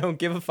ex I don't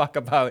give a fuck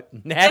about.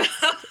 Next.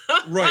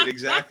 Right,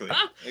 exactly.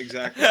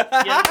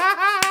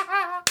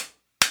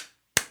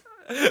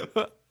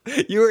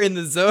 You were in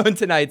the zone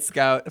tonight,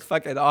 Scout.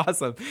 Fucking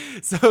awesome.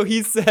 So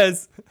he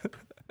says,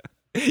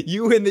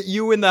 you and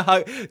the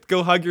hug,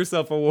 go hug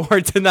yourself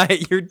award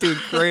tonight. You're doing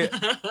great.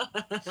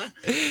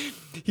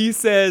 He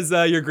says,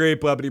 you're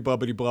great, blah, blah, blah,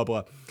 blah, blah,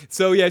 blah.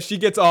 So yeah, she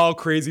gets all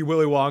crazy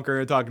Willy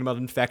Wonka talking about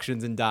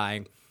infections and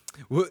dying.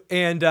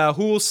 And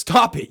who will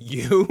stop it?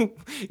 You?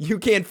 You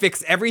can't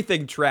fix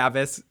everything,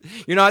 Travis.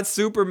 You're not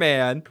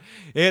Superman.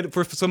 And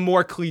for some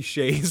more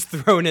cliches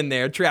thrown in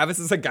there, Travis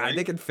is a guy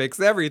that can fix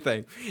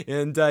everything.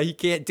 And he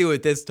can't do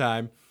it this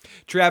time.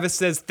 Travis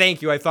says,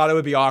 thank you. I thought it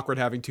would be awkward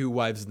having 2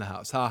 wives in the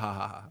house. Ha ha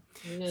ha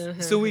ha.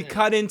 So we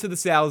cut into the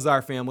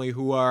Salazar family,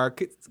 who are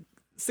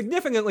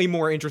significantly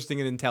more interesting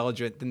and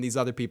intelligent than these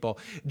other people.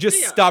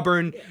 Just Yeah.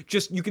 stubborn.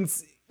 Just you can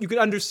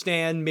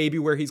understand maybe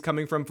where he's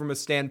coming from a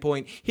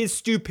standpoint. His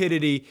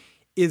stupidity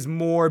is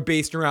more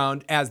based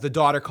around, as the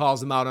daughter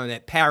calls him out on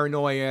it,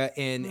 paranoia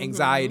and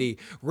anxiety,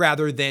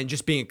 rather than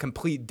just being a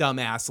complete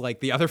dumbass like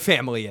the other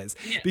family is.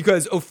 Yeah.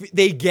 Because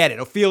they get it.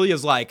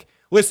 Ophelia's like,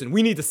 listen,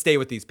 we need to stay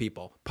with these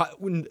people.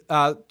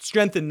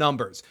 Strength in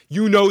numbers.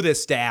 You know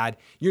this, Dad.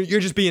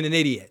 You're just being an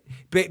idiot.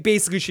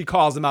 Basically, she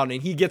calls him out,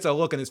 and he gets a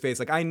look on his face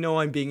like, I know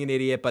I'm being an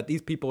idiot, but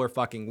these people are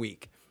fucking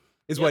weak.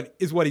 Is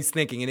what he's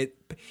thinking, and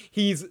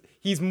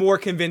he's more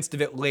convinced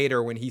of it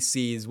later when he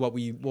sees what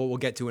we'll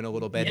get to in a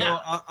little bit. Yeah.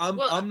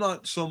 I'm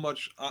not so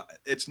much.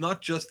 It's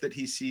not just that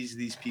he sees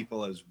these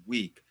people as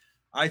weak.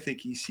 I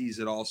think he sees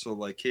it also,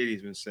 like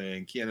Katie's been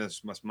saying, quien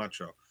es más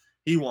macho.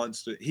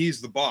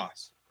 He's the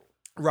boss.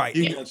 Right.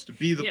 He wants to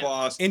be the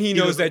boss, and he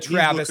knows that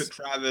Travis looks at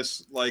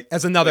Travis like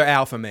as another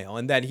alpha male,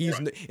 and that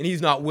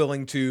he's not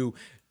willing to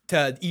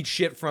eat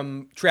shit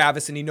from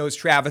Travis, and he knows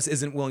Travis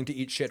isn't willing to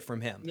eat shit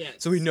from him. Yes.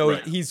 So he knows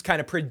he's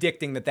kind of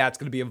predicting that that's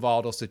going to be a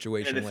volatile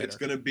situation And if later. it's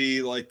going to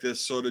be like this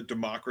sort of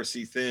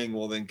democracy thing,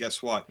 well, then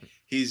guess what?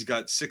 He's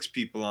got 6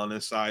 people on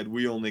his side.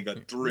 We only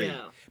got 3.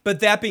 Yeah.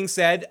 But that being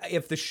said,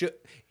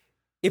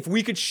 if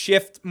we could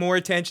shift more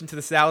attention to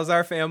the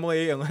Salazar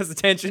family and less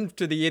attention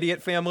to the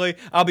idiot family,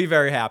 I'll be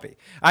very happy.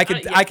 I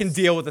can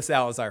deal with the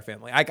Salazar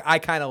family. I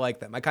kind of like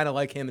them. I kind of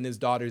like him and his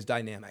daughter's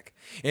dynamic.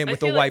 And with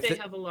the wife, they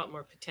have a lot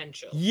more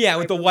potential. Yeah,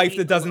 with the wife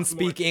that doesn't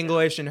speak speak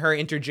English and her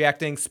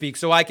interjecting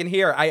so I can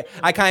hear.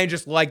 I kind of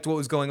just liked what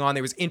was going on.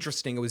 It was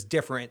interesting. It was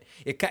different.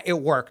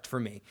 It worked for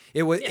me.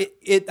 It was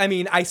I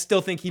mean, I still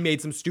think he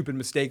made some stupid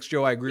mistakes,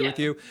 Joe. I agree with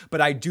you, but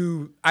I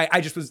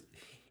just was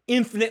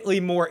infinitely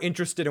more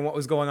interested in what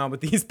was going on with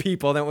these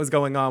people than what was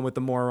going on with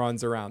the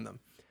morons around them.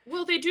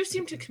 Well, they do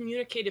seem to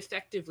communicate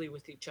effectively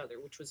with each other,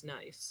 which was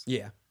nice.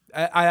 Yeah,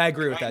 I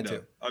agree with that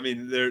too. I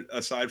mean, they're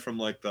aside from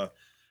like the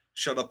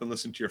shut up and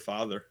listen to your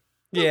father.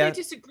 Well, they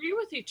disagree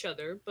with each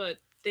other, but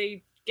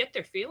they get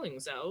their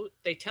feelings out.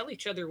 They tell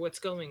each other what's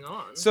going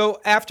on. So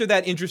after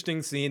that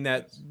interesting scene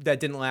that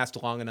didn't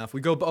last long enough,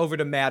 we go over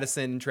to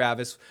Madison and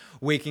Travis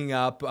walking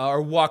up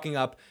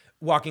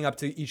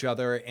to each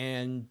other,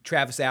 and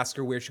Travis asks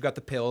her where she got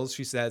the pills.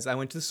 She says, I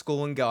went to the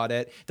school and got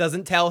it.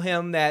 Doesn't tell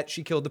him that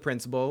she killed the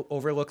principal,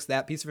 overlooks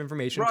that piece of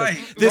information.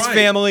 This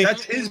family...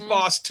 That's his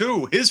boss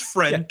too, his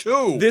friend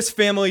too. This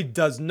family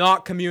does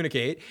not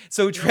communicate.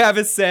 So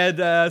Travis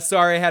said,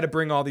 sorry, I had to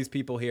bring all these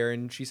people here.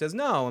 And she says,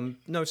 no,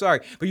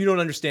 sorry. But you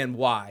don't understand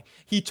why.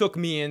 He took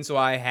me in, so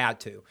I had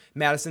to.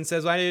 Madison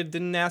says, I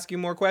didn't ask you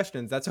more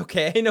questions. That's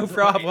okay, no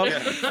problem.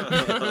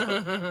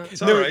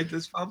 It's all right.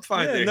 I'm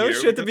fine. Yeah, no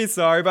shit to be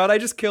sorry about. I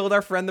just killed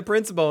our friend the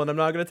principal, and I'm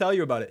not going to tell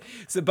you about it.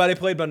 But I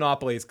played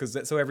Monopolies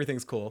so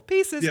everything's cool.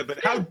 Pieces. Yeah,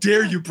 but how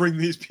dare you bring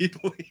these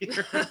people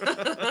here?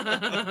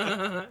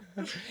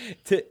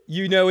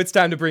 It's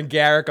time to bring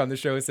Garrick on the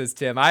show, says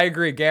Tim. I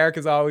agree. Garrick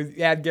is always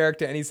add Garrick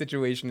to any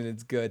situation, and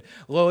it's good.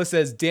 Lola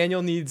says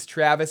Daniel needs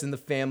Travis and the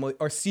family,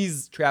 or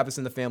sees Travis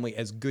and the family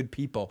as good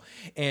people,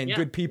 and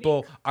good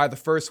people are the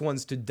first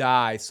ones to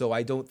die. So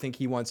I don't think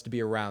he wants to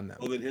be around them.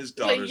 Well, then his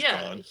daughter's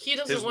gone. He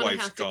doesn't want to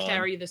have to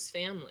carry this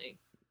family.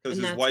 Because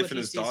his wife and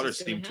his daughter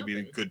seem to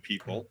be good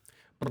people.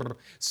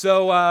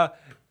 So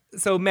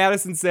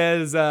Madison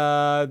says,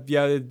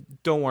 yeah,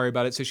 don't worry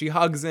about it. So she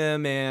hugs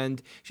him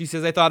and she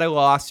says, I thought I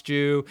lost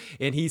you.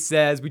 And he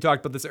says, we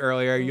talked about this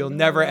earlier, you'll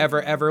never,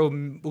 ever, ever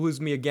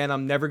lose me again.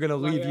 I'm never going to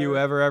leave you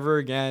ever, ever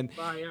again.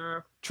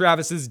 Fire.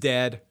 Travis is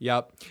dead.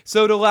 Yep.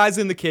 So to Liza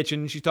in the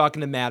kitchen, she's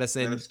talking to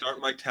Madison. I'm going to start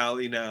my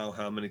tally now.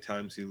 How many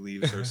times he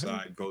leaves her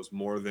side goes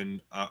more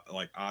than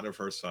out of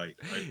her sight.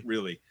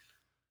 Really.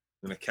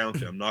 I'm going to count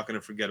it. I'm not going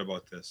to forget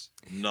about this.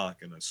 I'm not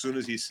going to. As soon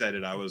as he said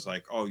it, I was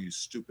like, oh, you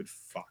stupid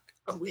fuck.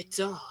 Oh, it's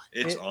on.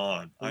 It's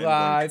on.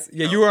 Lies.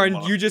 Yeah, you are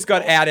on. You just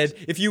got added.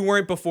 If you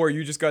weren't before,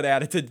 you just got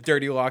added to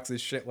Dirty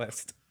Locks' shit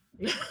list.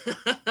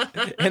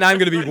 And I'm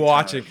going to be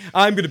watching.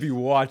 I'm going to be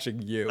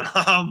watching you.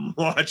 I'm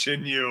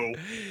watching you.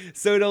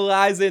 So to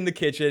Liza in the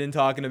kitchen and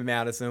talking to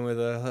Madison with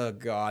a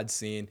God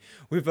scene.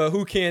 With a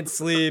who can't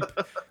sleep.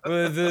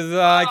 With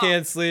I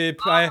can't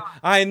sleep.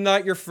 I'm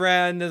not your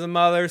friend. As a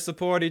mother,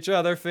 support each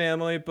other,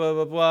 family, blah,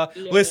 blah, blah.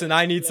 Listen,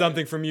 I need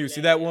something from you.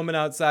 See that woman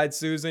outside,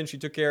 Susan? She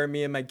took care of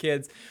me and my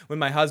kids when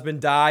my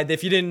husband died.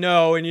 If you didn't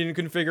know and you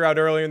couldn't figure out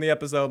earlier in the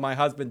episode, my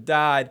husband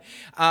died.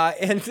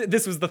 And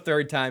this was the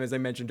third time, as I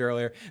mentioned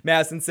earlier.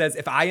 Madison says,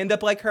 if I end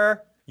up like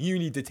her, you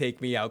need to take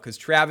me out because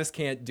Travis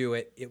can't do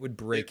it. It would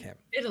break him.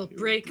 It'll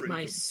break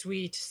my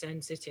sweet,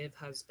 sensitive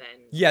husband.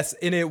 Yes,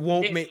 and it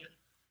won't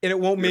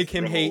make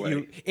him hate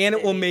you, and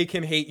it will make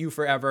him hate you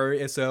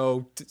forever.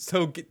 So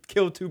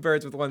kill 2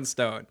 birds with 1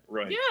 stone.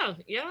 Right.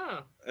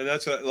 Yeah. And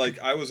that's what,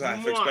 I was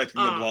half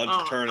expecting the blonde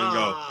to turn and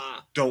go,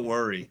 "Don't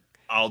worry,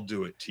 I'll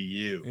do it to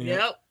you."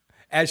 Yep.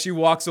 As she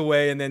walks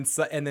away, and then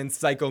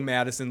Psycho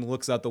Madison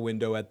looks out the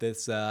window at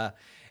this.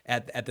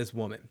 At this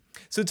woman.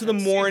 So to the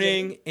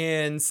morning,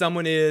 and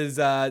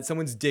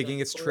someone's digging.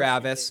 It's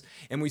Travis,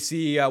 and we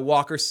see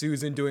Walker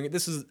Susan doing it.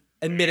 This was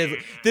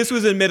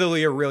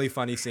admittedly a really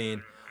funny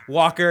scene.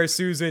 Walker,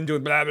 Susan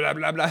doing blah, blah,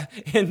 blah, blah.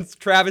 And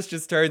Travis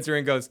just turns to her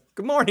and goes,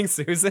 "Good morning,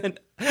 Susan."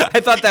 I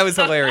thought that was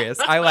hilarious.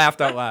 I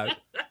laughed out loud.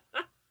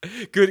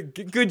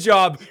 Good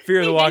job,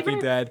 Fear the Walking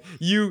Dead.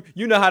 You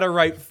know how to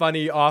write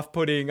funny,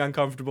 off-putting,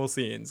 uncomfortable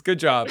scenes. Good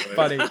job,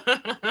 funny.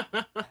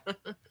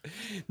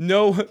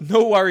 No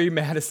worry,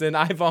 Madison.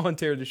 I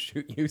volunteer to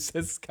shoot you,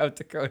 says Scout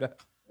Dakota.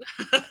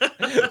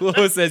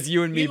 Lois says,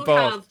 you and me both. You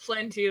have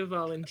plenty of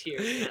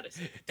volunteers,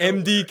 Madison.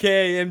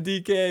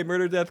 MDK,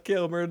 murder, death,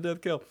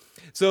 kill.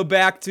 So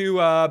back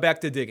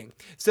to digging.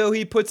 So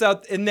he puts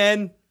out, and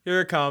then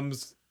here it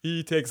comes.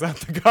 He takes out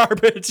the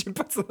garbage. He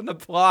puts it on the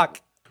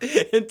block.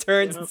 And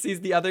turns and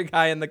sees the other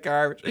guy in the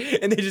garbage,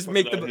 and they just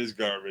make his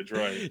garbage,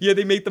 right? Yeah,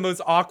 they make the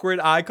most awkward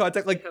eye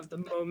contact. Like, have the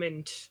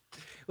moment.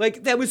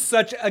 Like, that was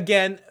such,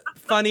 again,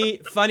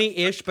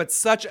 funny-ish, but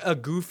such a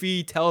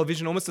goofy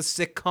television, almost a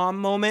sitcom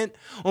moment.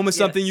 Almost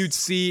something you'd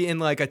see in,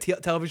 like, a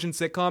television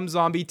sitcom,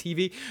 zombie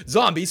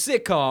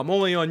sitcom,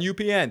 only on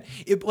UPN.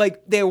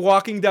 Like, they're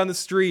walking down the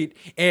street,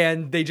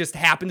 and they just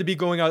happen to be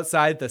going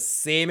outside at the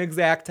same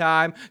exact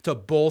time to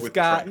both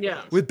guys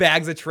with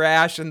bags of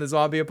trash and the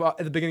zombie at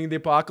the beginning of the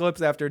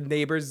apocalypse after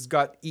neighbors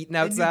got eaten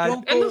outside.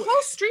 And the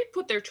whole street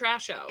put their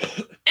trash out.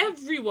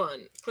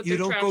 Everyone put their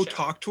trash out. You don't go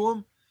talk to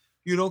them?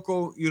 You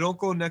don't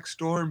go next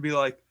door and be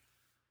like,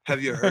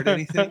 "Have you heard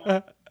anything?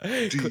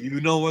 Do you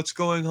know what's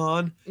going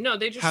on?" No,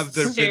 they just have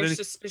there stare been any,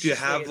 suspiciously. do you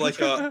have like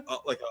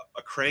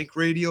a crank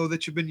radio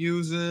that you've been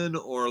using,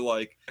 or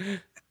like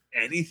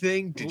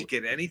anything? Did you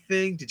get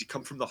anything? Did you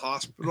come from the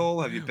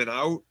hospital? Have you been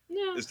out?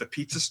 No. Is the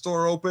pizza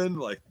store open?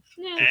 Like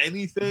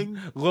anything?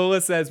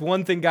 Lola says,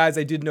 one thing, guys,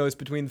 I did notice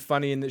between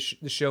Funny and the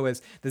show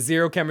is the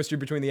zero chemistry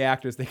between the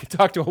actors. They could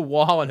talk to a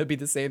wall and it'd be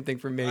the same thing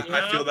for me.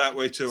 I feel that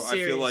way too.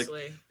 Seriously. I feel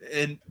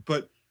like,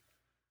 but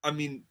I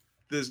mean,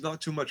 there's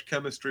not too much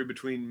chemistry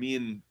between me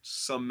and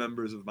some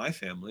members of my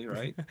family,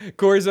 right?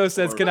 Corzo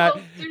says,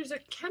 there's a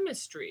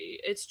chemistry.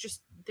 It's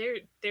just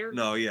they're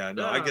No,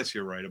 I guess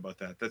you're right about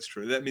that. That's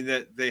true. I mean,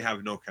 that they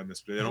have no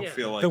chemistry. They don't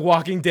feel like The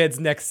Walking Dead's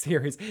next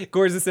series.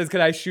 Corzo says, can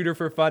I shoot her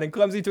for fun? And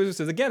Clumsy Twister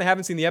says, again, I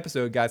haven't seen the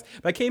episode, guys,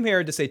 but I came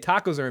here to say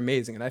tacos are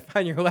amazing, and I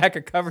find your lack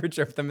of coverage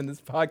of them in this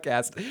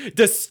podcast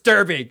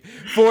disturbing.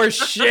 For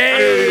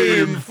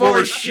shame!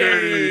 For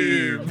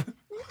shame!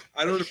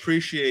 I don't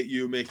appreciate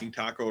you making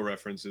taco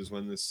references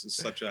when this is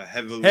such a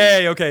heavily.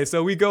 Hey, okay,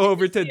 so we go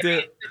over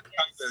to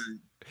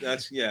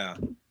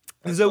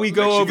So we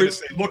go over.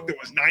 Say, look, there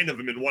was 9 of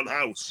them in one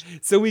house.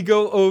 So we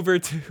go over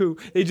to.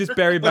 They just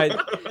buried my.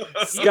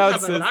 Scout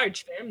have says. A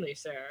large family,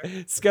 sir.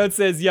 Scout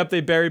says, "Yep,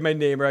 they buried my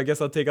neighbor. I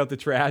guess I'll take out the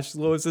trash."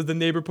 Lois says the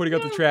neighbor putting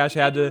out the trash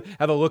had to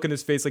have a look in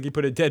his face like he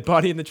put a dead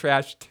body in the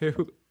trash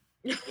too.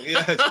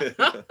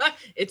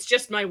 It's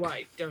just my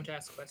wife. Don't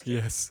ask questions.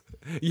 Yes.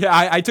 Yeah,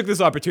 I took this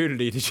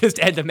opportunity to just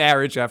end a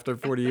marriage after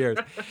 40 years.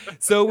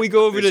 So we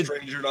go over to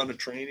strangered on a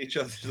train each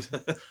other.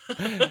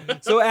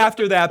 So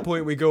after that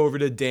point, we go over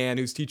to Dan,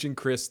 who's teaching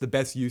Chris the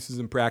best uses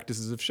and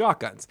practices of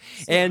shotguns.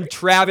 And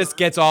Travis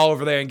gets all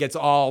over there and gets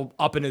all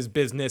up in his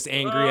business,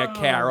 angry at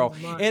Carol.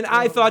 And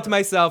I thought to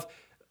myself,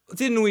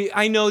 didn't we?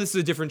 I know this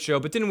is a different show,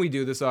 but didn't we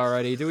do this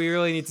already? Do we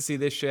really need to see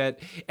this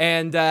shit?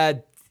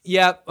 And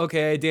yep,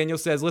 okay. Daniel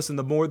says, listen,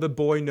 the more the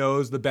boy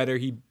knows, the better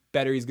he's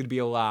going to be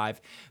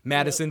alive.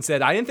 Madison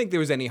said, I didn't think there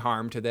was any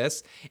harm to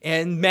this.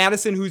 And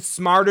Madison, who's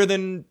smarter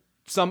than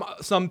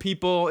some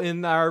people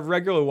in our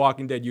regular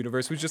Walking Dead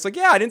universe, was just like,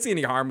 yeah, I didn't see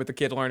any harm with the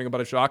kid learning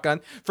about a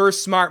shotgun.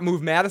 First smart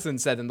move Madison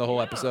said in the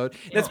whole episode.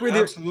 That's where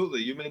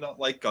absolutely. You may not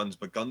like guns,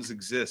 but guns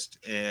exist.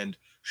 And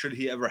should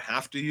he ever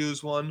have to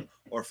use one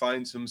or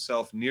finds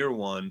himself near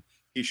one,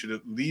 he should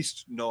at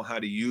least know how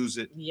to use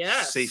it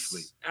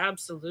safely.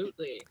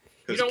 Absolutely.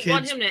 You don't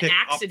want him to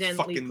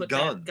accidentally put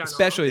that gun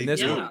especially on. in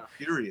this world.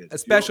 Period.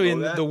 Especially in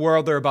the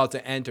world they're about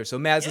to enter. So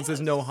Madison says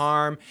no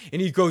harm, and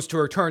he goes to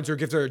her, turns to her,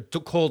 gives her a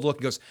cold look,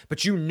 and goes,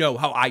 but you know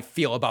how I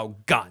feel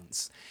about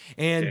guns.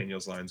 And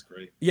Daniel's line's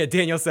great. Yeah,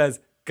 Daniel says,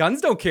 guns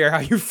don't care how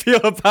you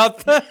feel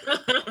about them.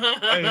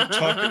 I ain't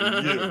talking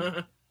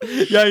to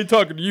you. Yeah, I ain't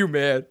talking to you,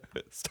 man.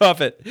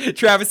 Stop it.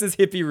 Travis's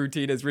hippie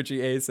routine, as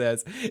Richie A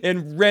says.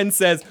 And Ren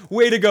says,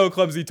 way to go,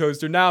 Clumsy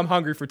Toaster. Now I'm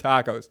hungry for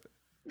tacos.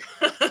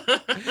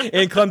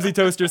 And Clumsy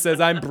Toaster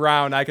says, I'm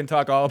brown. I can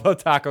talk all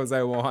about tacos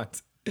I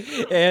want.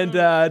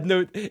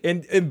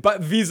 And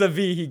but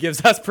vis-a-vis, he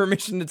gives us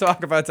permission to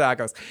talk about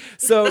tacos.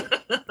 So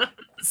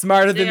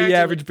smarter than the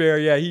average bear.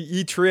 Yeah,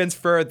 he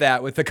transferred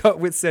that with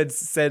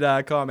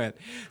said comment.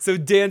 So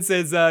Dan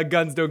says,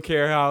 guns don't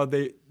care how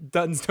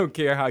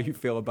you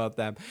feel about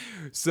them.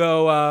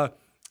 So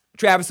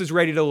Travis is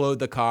ready to load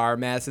the car.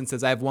 Madison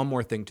says, I have one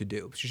more thing to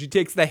do. So she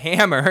takes the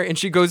hammer and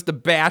she goes to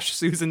bash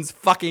Susan's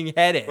fucking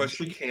head in. But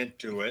she can't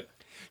do it.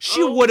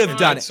 She would have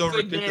done it. It's so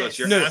ridiculous.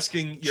 You're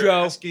asking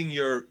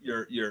your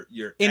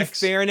in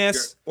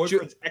fairness, your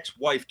boyfriend's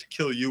ex-wife to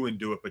kill you and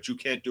do it, but you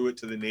can't do it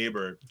to the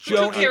neighbor.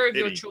 Take care of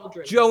your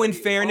children. Joe, in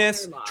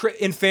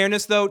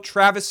fairness though,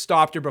 Travis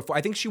stopped her before.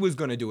 I think she was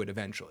going to do it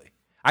eventually.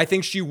 I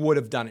think she would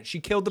have done it. She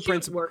killed the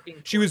prince.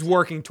 She was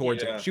working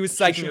towards it. She was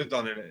psyching.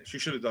 She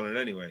should have done it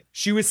anyway.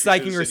 She was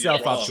psyching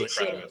herself up to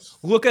it.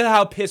 Look at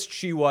how pissed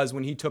she was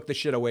when he took the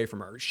shit away from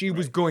her. She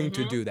was going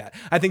to do that.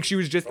 I think she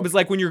was just. It was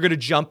like when you're going to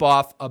jump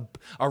off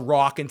a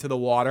rock into the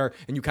water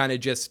and you kind of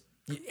just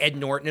Ed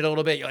Norton it a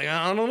little bit. You're like,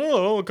 I don't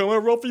know, come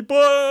on, Ruffy,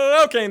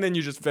 but okay, and then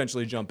you just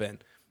eventually jump in.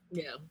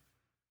 Yeah.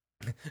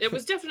 It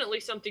was definitely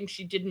something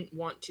she didn't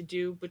want to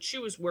do, but she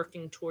was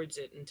working towards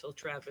it until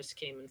Travis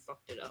came and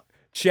fucked it up.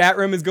 Chat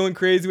room is going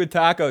crazy with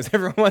tacos.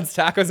 Everyone wants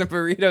tacos and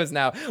burritos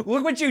now.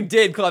 Look what you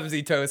did,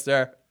 Clumsy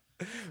Toaster.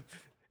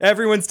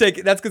 Everyone's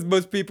taking. That's because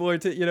most people are.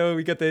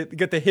 We got the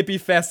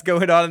hippie fest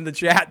going on in the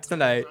chat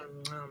tonight.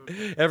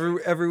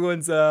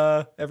 Everyone's.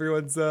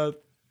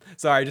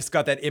 Sorry, I just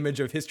got that image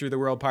of History of the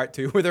World Part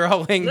 2 where they're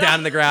all laying down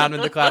on the ground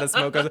with the cloud of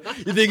smoke.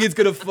 You think it's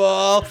gonna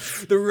fall?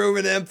 The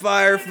Roman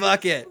Empire?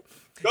 Fuck it.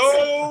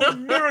 No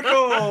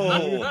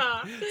miracle!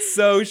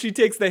 So she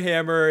takes the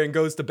hammer and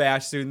goes to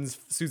bash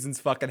Susan's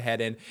fucking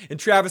head in. And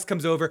Travis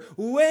comes over.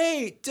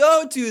 Wait,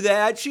 don't do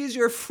that. She's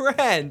your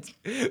friend.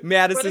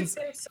 Madison's.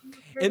 What if there's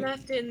something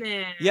left in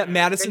there? Yeah,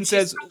 Madison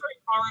says.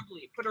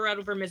 Horribly. Put her out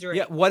of her misery.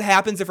 Yeah, what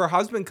happens if her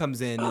husband comes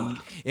in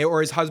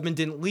or his husband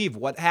didn't leave?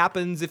 What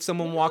happens if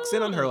someone walks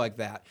in on her like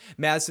that?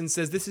 Madison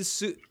says this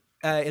is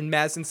and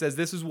Madison says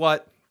this is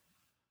what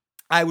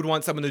I would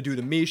want someone to do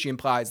to me. She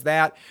implies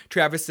that.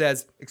 Travis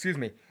says, excuse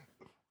me,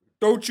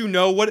 don't you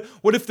know?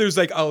 What if there's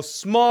like a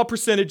small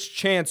percentage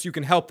chance you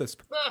can help this?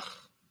 Ugh.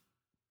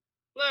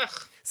 Ugh.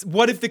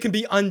 What if it can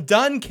be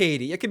undone,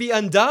 Katie? It can be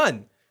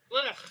undone.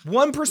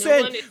 1%.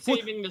 No one is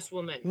saving this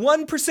woman.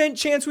 1%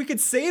 chance we could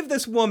save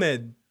this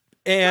woman.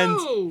 And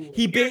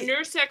your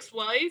nurse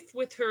ex-wife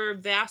with her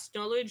vast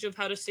knowledge of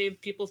how to save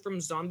people from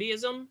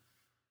zombieism.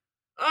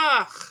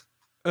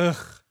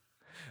 Ugh.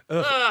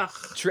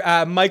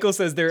 Michael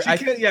says there.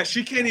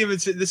 She can't even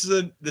say this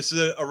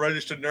is a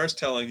registered nurse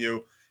telling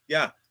you.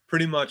 Yeah,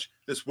 pretty much.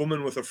 This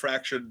woman with a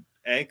fractured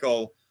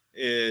ankle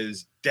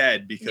is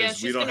dead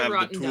because we don't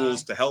have the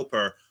tools to help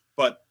her.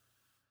 But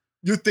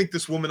you think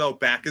this woman out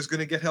back is going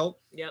to get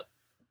help? Yep.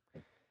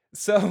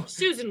 So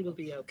Susan will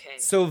be okay.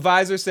 So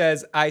Visor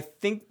says, I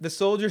think the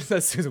soldiers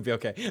says Susan will be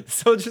okay. The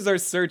soldiers are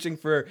searching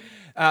for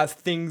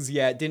things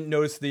yet. Didn't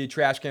notice the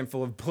trash can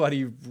full of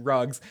bloody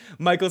rugs.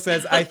 Michael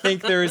says, I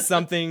think there is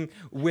something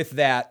with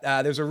that.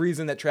 There's a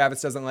reason that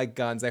Travis doesn't like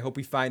guns. I hope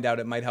we find out.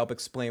 It might help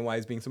explain why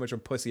he's being so much of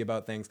a pussy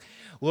about things.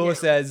 Lola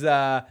says,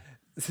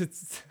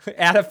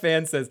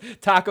 Adafan says,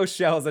 taco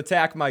shells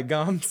attack my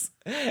gums.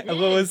 And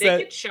Lola says,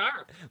 get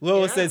sharp.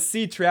 Lola says,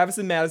 see, Travis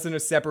and Madison are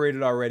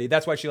separated already.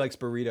 That's why she likes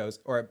burritos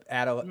or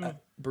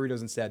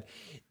burritos instead.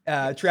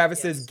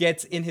 Travis says,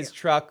 gets in his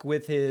truck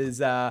with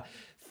his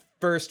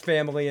first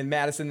family and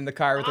Madison in the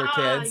car with her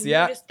kids.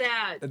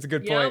 That's a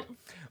good point.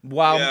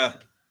 Wow. Yeah.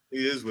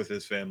 He is with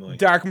his family.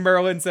 Dark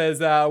Merlin says,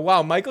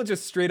 wow, Michael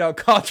just straight out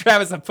called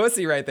Travis a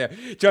pussy right there.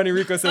 Johnny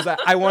Rico says,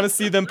 I want to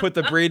see them put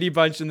the Brady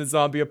bunch in the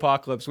zombie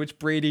apocalypse. Which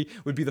Brady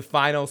would be the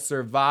final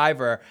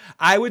survivor?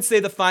 I would say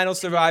the final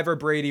survivor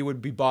Brady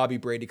would be Bobby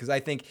Brady because I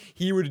think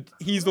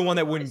he's the one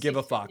that wouldn't give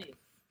a fuck.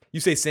 You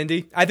say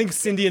Cindy? I think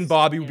Cindy and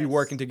Bobby would be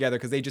working together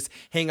because they just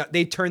hang out.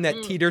 They turn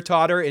that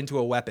teeter-totter into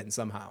a weapon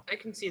somehow. I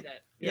can see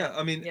that. Yeah,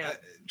 I mean,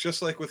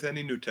 just like with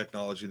any new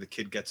technology, the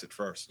kid gets it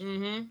first.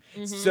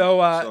 Mm-hmm.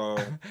 So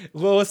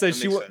Lola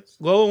says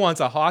Lola wants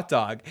a hot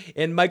dog.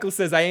 And Michael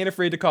says, I ain't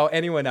afraid to call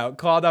anyone out.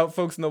 Called out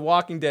folks in the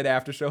Walking Dead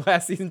after show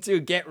last season 2.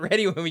 Get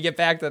ready when we get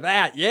back to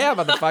that. Yeah,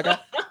 motherfucker.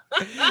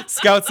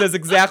 Scout says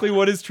exactly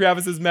what is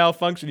Travis's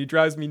malfunction. He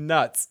drives me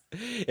nuts.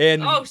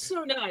 And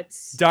so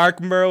nuts. Dark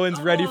Merlin's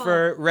ready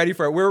for it.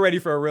 We're ready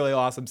for a really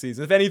awesome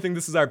season. If anything,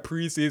 this is our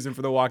preseason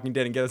for The Walking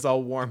Dead and get us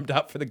all warmed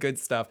up for the good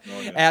stuff.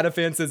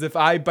 Adafan says if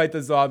I bite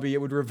the zombie,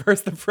 it would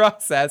reverse the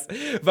process.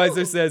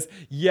 Visor says,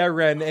 yeah,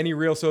 Ren, any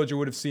real soldier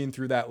would have seen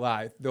through that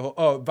lie.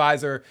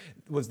 Visor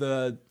was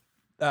the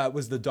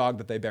dog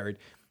that they buried.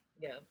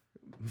 Yeah.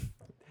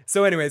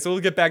 So anyway, we'll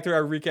get back to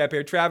our recap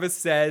here. Travis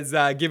says,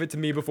 give it to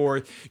me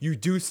before you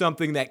do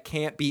something that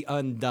can't be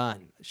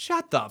undone.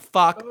 Shut the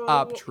fuck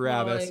up,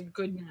 Travis. Oh my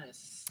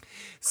goodness.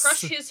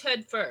 Crush his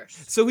head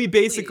first. So he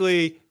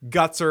basically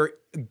guilts her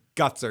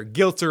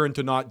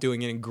into not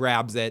doing it and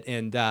grabs it.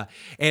 And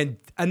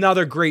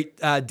another great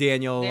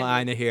Daniel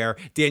line here.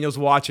 Daniel's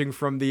watching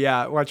from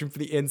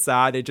the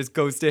inside. It just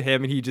goes to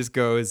him and he just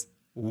goes,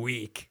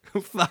 weak.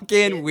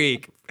 Fucking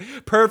weak.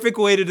 Perfect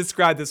way to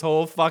describe this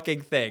whole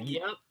fucking thing.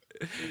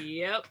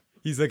 Yep.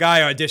 He's like,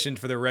 I auditioned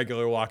for the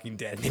regular Walking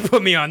Dead. They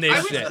put me on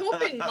this shit. I was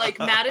hoping like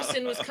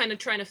Madison was kind of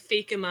trying to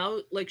fake him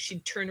out. Like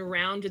she'd turn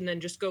around and then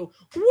just go,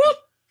 whoop,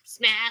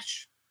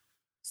 smash.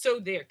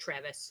 So there,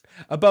 Travis.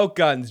 About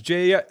guns,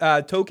 Jay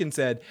Token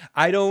said,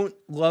 I don't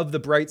love the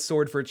bright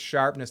sword for its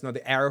sharpness, nor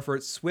the arrow for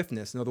its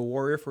swiftness, nor the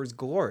warrior for his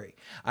glory.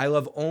 I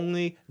love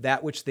only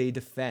that which they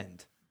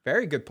defend.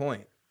 Very good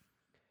point.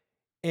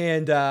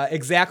 And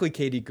exactly,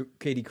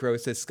 Katie Crow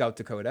says Scout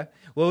Dakota.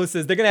 Lola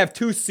says they're going to have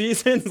 2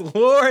 seasons.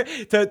 Lord,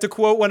 to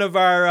quote one of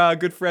our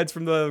good friends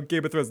from the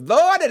Game of Thrones,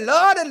 Lord and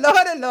Lord and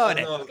Lord and Lord.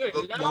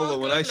 Lola,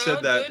 when I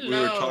said that, we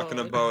were talking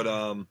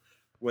about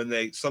when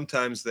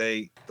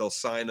they'll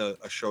sign a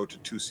show to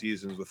 2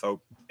 seasons without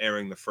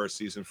airing the first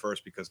season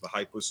first because the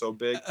hype was so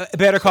big.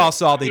 Better Call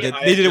Saul, they did.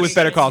 They did it with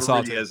Better Call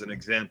Saul too. As an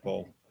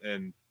example,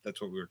 and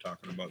that's what we were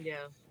talking about. Yeah.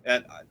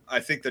 And I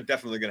think they're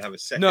definitely going to have a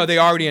second. No, they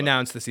already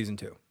announced the season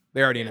 2.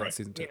 They already announced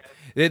season 2.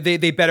 Yeah.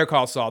 They Better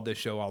Call Saul this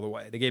show all the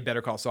way. They gave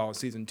Better Call Saul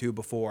season 2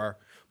 before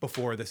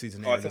the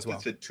season aired as well. I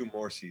thought they said 2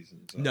 more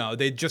seasons. No,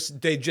 they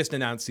just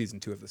announced season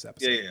 2 of this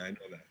episode. Yeah, I know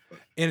that. But.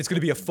 And it's going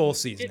to be a full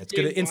season. It's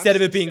going to, instead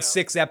of it being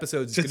 6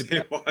 episodes, it's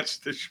going to be.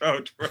 Watch the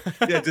show.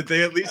 Yeah, did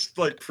they at least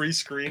like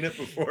pre-screen it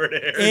before it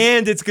aired?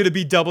 And it's going to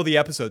be double the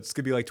episodes. It's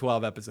going to be like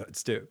 12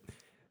 episodes too.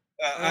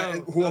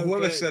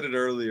 Whoever said it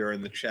earlier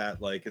in the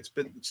chat, like it's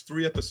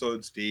 3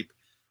 episodes deep,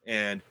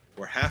 and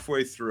we're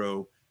halfway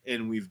through,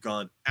 and we've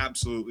gone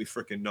absolutely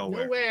freaking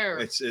nowhere.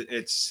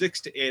 It's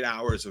 6 to 8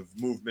 hours of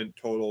movement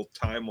total,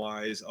 time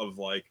wise, of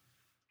like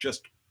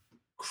just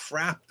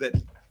crap that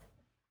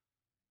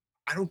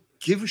I don't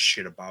give a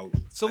shit about.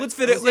 So let's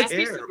fit it. Let's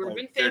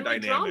suburban family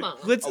drama.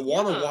 I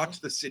want to watch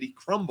the city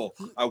crumble.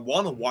 I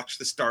want to watch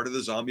the start of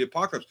the zombie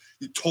apocalypse.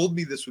 You told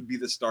me this would be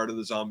the start of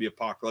the zombie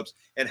apocalypse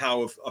and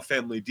how a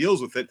family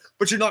deals with it,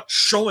 but you're not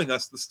showing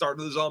us the start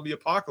of the zombie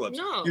apocalypse.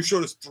 No. You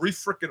showed us 4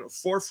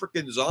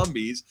 freaking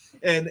zombies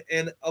and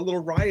a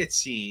little riot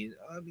scene.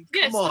 I mean,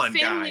 come on, the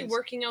family guys.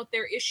 working out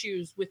their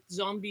issues with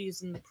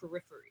zombies in the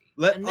periphery.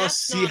 Let us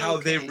see how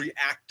they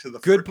react to the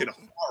freaking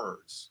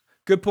horrors.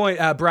 Good point.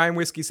 Brian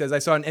Whiskey says, I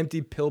saw an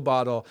empty pill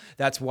bottle.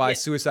 That's why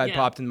suicide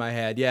popped in my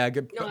head. Yeah,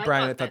 good. No,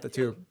 Brian, I thought that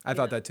too. I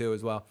thought that too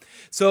as well.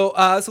 So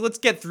let's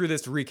get through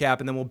this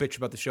recap and then we'll bitch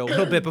about the show a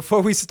little bit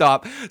before we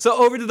stop. So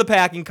over to the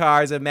packing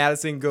cars and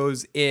Madison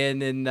goes in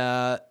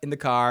the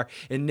car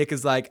and Nick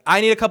is like, I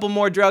need a couple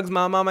more drugs,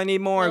 Mom, I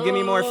need more. Give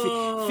me more.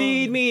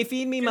 Feed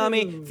me,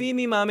 Mommy. Feed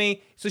me,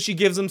 Mommy. So she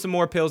gives him some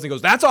more pills and he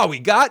goes, that's all we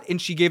got.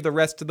 And she gave the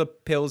rest of the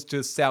pills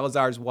to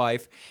Salazar's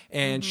wife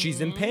and she's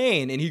in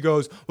pain. And he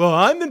goes, well,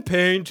 I'm in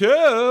pain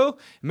too.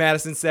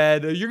 Madison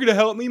said, you're going to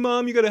help me,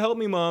 Mom? You got to help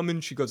me, Mom.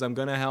 And she goes, I'm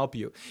going to help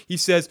you. He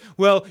says,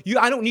 well,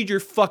 I don't need your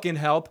fucking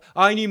help.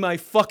 I need my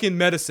fucking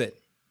medicine.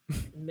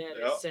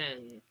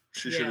 Medicine. Yep.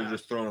 She should have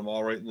just thrown them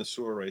all right in the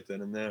sewer right then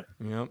and there.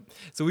 Yep.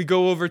 So we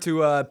go over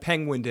to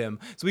Penguin him.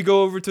 So we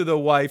go over to the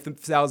wife, the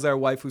Salazar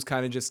wife, who's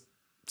kind of just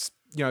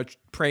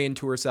praying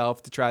to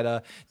herself to try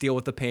to deal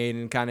with the pain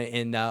and kind of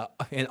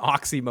in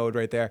oxy mode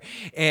right there.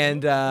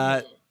 And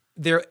all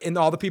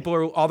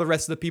the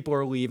rest of the people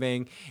are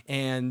leaving.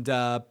 And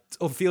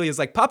Ophelia's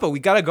like, Papa, we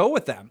got to go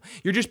with them.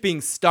 You're just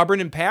being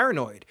stubborn and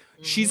paranoid.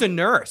 She's a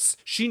nurse.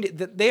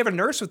 They have a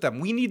nurse with them.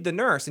 We need the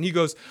nurse. And he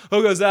goes,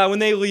 when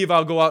they leave,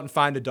 I'll go out and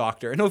find a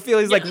doctor. And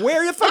Ophelia's like,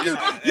 where are you fucking?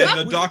 And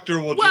the doctor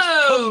will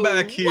just come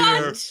back here.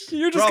 What?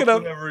 You're just gonna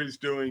whatever he's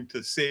doing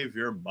to save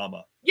your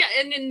mama. Yeah,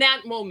 and in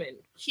that moment,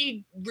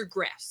 he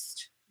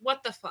regressed.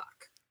 What the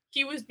fuck?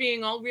 He was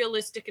being all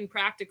realistic and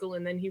practical,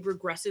 and then he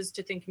regresses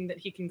to thinking that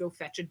he can go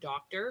fetch a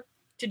doctor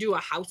to do a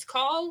house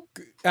call?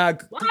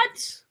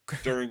 What?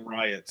 During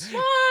riots.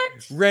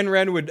 What?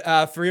 Ren would,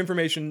 for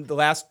information, the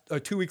last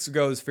 2 weeks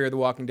ago's Fear the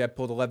Walking Dead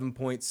pulled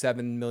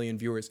 11.7 million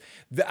viewers.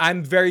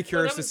 I'm very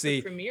curious to see.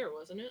 The premiere,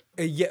 wasn't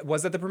it? Yeah,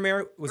 was that the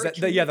premiere? Was that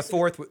the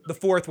fourth? The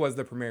fourth was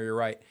the premiere. You're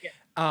right.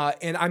 Yeah.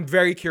 And I'm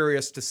very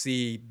curious to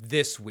see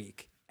this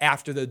week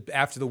after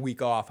the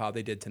week off how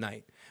they did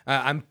tonight.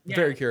 I'm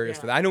very curious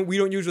for that. I know we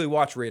don't usually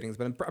watch ratings,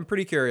 but I'm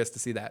pretty curious to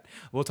see that.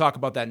 We'll talk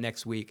about that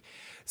next week.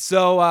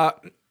 So.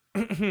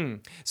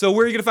 So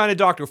where are you going to find a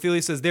doctor?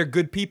 Ophelia says they're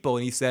good people.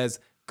 And he says,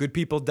 good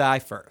people die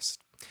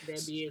first.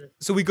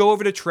 So we go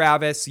over to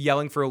Travis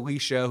yelling for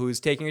Alicia, who's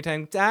taking her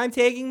time. I'm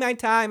taking my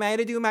time. I had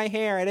to do my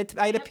hair. I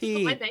had to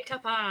pee. Put my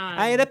makeup on.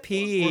 I had to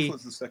pee. The fourth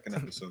was the second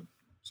episode.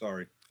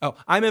 Sorry. Oh,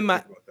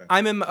 the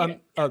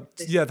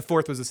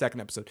fourth was the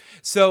second episode.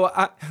 So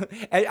I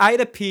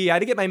had to pee. I had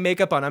to get my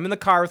makeup on. I'm in the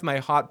car with my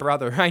hot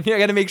brother. I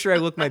got to make sure I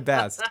look my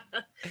best.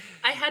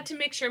 I had to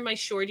make sure my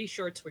shorty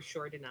shorts were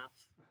short enough.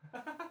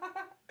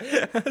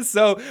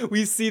 So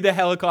we see the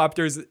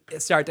helicopters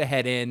start to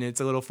head in. It's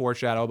a little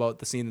foreshadow about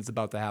the scene that's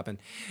about to happen.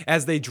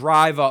 As they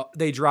drive off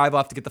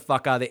to get the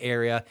fuck out of the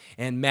area.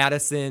 And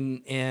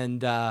Madison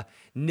and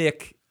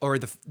Nick, or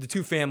the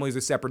two families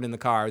are separate in the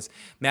cars.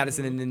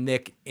 Madison and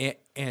Nick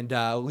and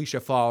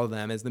Alicia follow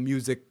them as the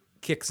music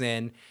kicks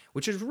in,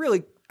 which is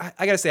really,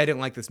 I gotta say, I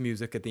didn't like this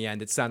music at the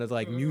end. It sounded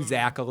like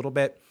Muzak a little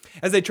bit.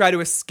 As they try to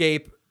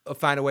escape,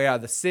 find a way out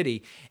of the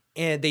city.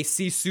 And they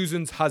see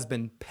Susan's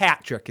husband,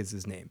 Patrick is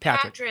his name.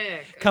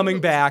 Patrick. Coming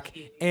back.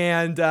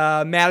 And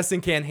Madison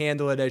can't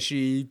handle it as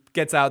she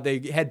gets out. They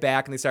head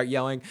back and they start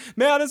yelling,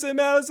 Madison,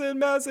 Madison,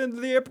 Madison,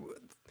 to the airport.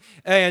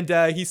 And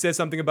he says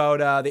something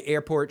about the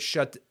airport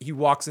shut. He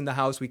walks in the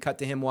house. We cut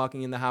to him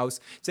walking in the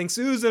house saying,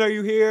 Susan, are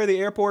you here? The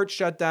airport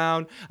shut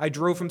down. I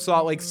drove from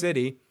Salt Lake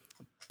City.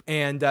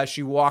 And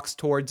she walks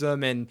towards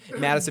him, and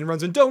Madison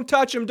runs in. Don't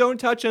touch him! Don't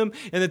touch him!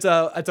 And it's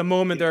a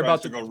moment they're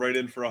about to go right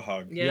in for a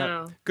hug.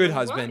 Yeah, good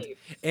husband.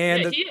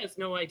 And he has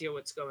no idea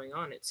what's going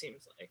on. It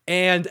seems like.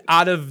 And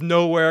out of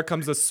nowhere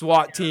comes a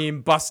SWAT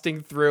team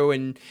busting through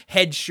and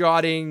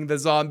headshotting the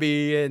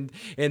zombie, and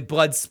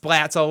blood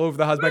splats all over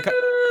the husband.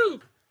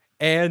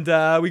 And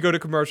we go to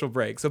commercial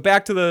break. So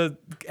back to the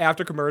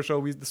after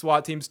commercial, the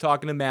SWAT team's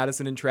talking to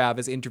Madison and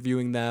Travis,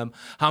 interviewing them.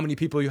 How many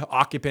people,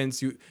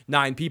 occupants?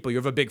 9 people. You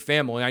have a big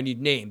family. I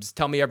need names.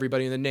 Tell me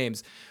everybody in the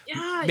names.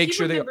 Yeah, Make he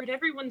sure remembered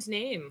everyone's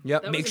name.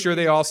 Yep. That Make was sure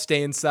they amazing. all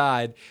stay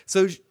inside.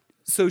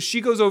 So she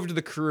goes over to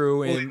the crew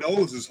Well, he and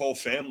knows his whole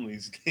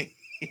family's name.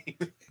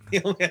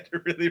 He only had to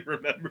really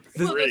remember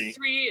Well, the 3.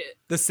 3.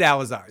 the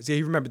Salazars. Yeah,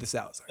 you remember the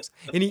Salazars.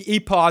 And he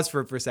paused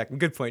for a second.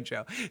 Good point,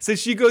 Joe. So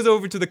she goes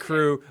over to the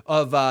crew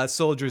of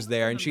soldiers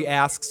there, and she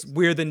asks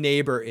where the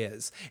neighbor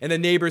is. And the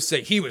neighbors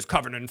say he was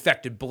covered in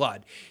infected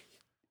blood.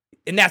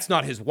 And that's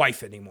not his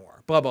wife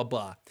anymore. Blah, blah,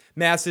 blah.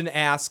 Madison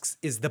asks,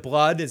 is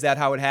that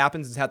how it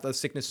happens? Is that the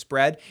sickness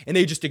spread? And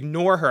they just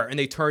ignore her, and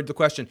they turn to the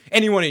question,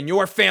 anyone in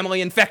your family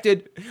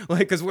infected? Like,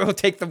 because we'll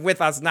take them with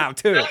us now,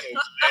 too.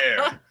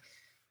 There.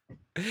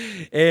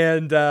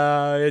 And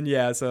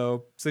yeah,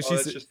 so Oh, she's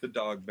that's just the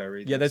dog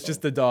buried. yeah, that's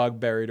just the dog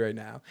buried right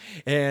now.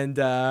 And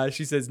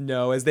she says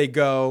no as they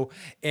go.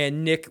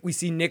 And we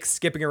see Nick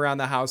skipping around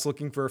the house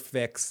looking for a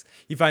fix.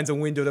 He finds a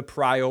window to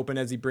pry open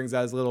as he brings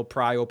out his little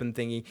pry open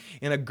thingy.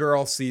 And a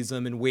girl sees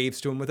him and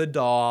waves to him with a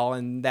doll.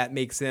 And that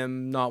makes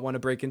him not want to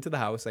break into the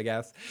house, I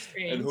guess.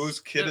 Strange. And whose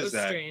kid is was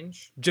that?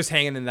 Strange. Just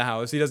hanging in the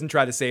house. He doesn't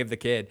try to save the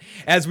kid.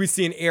 As we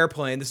see an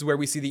airplane, this is where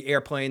we see the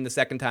airplane the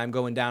second time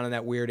going down on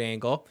that weird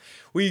angle.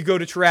 We go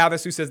to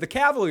Travis, who says the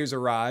Cavaliers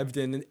arrived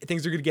and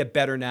things are going to get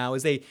better now.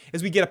 As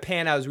we get a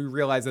pan out, as we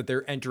realize that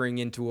they're entering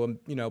into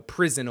a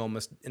prison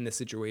almost in this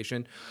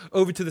situation.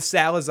 Over to the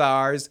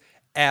Salazars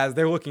as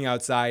they're looking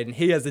outside, and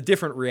he has a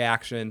different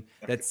reaction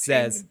that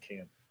says,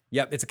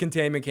 "Yep, it's a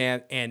containment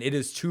camp, and it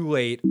is too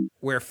late.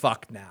 We're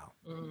fucked now."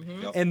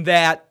 Mm-hmm. Yep. And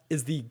that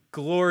is the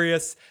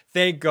glorious,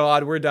 thank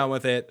God we're done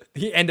with it,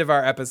 the end of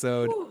our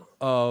episode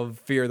of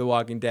Fear the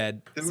Walking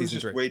Dead There was season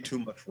just 3. way too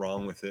much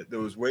wrong with it.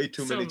 There was way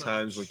too So many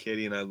times when much.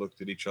 Katie and I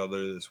looked at each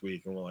other this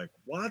week and we're like,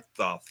 what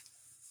the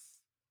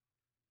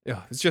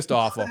Yeah, it's just Who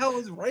awful. the hell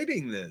is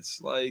writing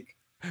this? Like,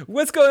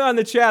 What's going on in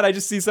the chat? I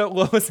just see something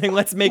Lois saying,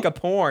 let's make a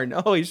porn.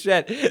 Holy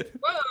shit.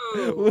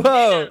 Whoa. Whoa.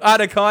 man.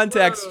 Out of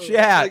context Whoa.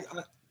 chat.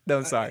 like,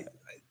 No, sorry.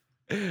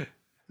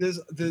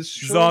 there's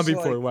shows Zombie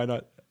like, porn, why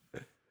not?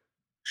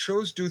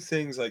 shows do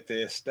things like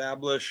they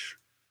establish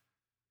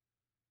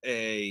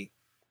a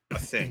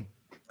thing.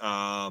 It'd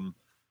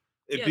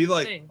Yeah, be the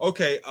like, thing.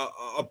 okay,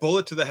 a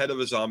bullet to the head of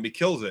a zombie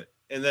kills it.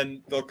 And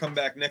then they'll come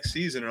back next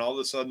season and all of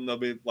a sudden they'll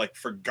be like,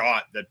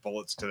 forgot that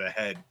bullets to the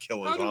head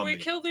kill a How do zombie. we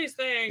kill these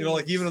things? You know,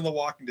 like even in The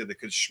Walking Dead, they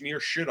could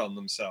smear shit on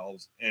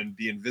themselves and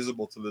be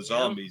invisible to the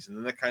zombies. And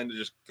then that kind of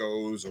just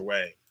goes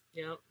away.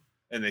 Yep.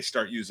 And they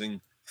start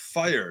using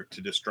fire to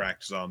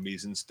distract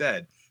zombies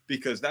instead,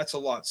 because that's a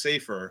lot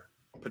safer,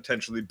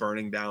 potentially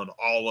burning down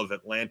all of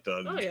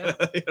Atlanta. Oh, yeah.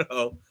 You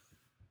know,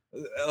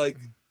 like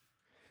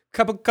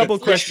Couple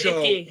this questions.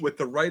 show, Icky. with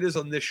the writers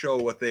on this show,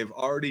 what they've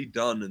already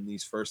done in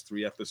these first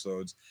 3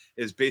 episodes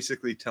is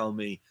basically tell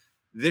me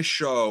this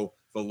show,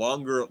 the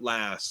longer it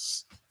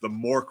lasts, the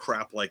more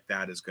crap like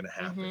that is going to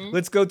happen. Mhm.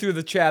 Let's go through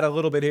the chat a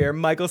little bit here.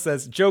 Michael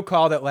says, Joe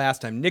called it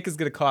last time. Nick is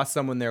going to cost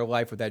someone their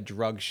life with that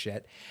drug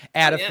shit.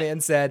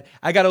 Adafan said,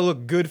 I got to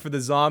look good for the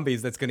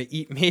zombies that's going to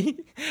eat me.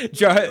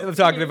 I'm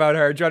talking about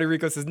her. Johnny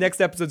Rico says, next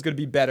episode's going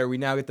to be better. We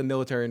now get the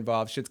military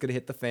involved. Shit's going to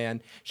hit the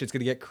fan. Shit's going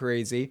to get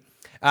crazy.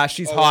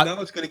 She's hot.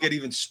 Now it's going to get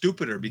even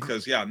stupider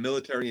because,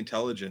 military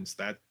intelligence,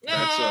 that's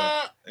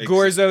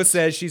Gorzo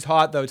says she's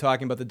hot, though,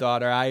 talking about the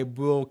daughter. I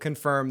will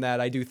confirm that.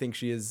 I do think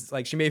she is,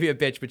 like, she may be a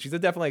bitch, but she's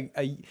definitely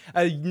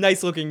a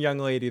nice-looking young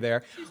lady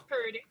there. She's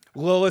pretty.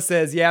 Lola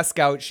says, yeah,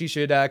 Scout, she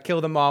should kill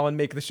them all and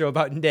make the show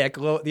about Nick.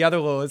 The other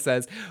Lola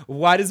says,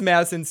 why does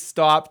Madison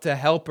stop to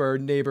help her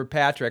neighbor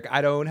Patrick?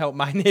 I don't help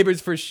my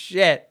neighbors for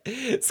shit.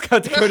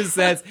 Scout Dakota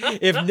says,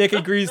 if Nick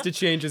agrees to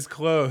change his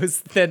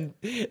clothes, then,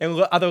 and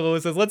other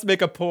Lola says, let's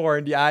make a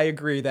porn. Yeah, I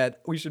agree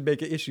that we should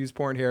make an issues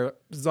porn here,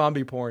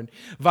 zombie porn.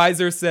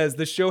 Visor says,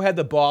 the show had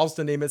the balls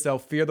to name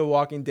itself Fear the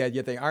Walking Dead,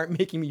 yet they aren't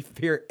making me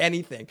fear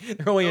anything.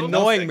 They're only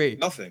annoying me.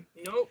 Nothing.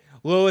 Nope.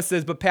 Lois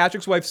says, but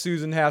Patrick's wife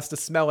Susan has to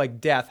smell like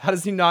death. How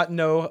does he not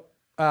know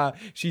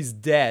she's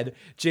dead?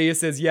 Jaya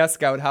says, yes,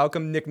 Scout. How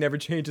come Nick never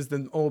changes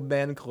the old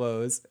man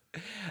clothes?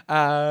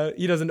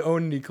 He doesn't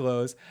own any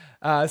clothes.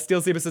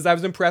 Steel Saber says, I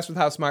was impressed with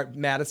how smart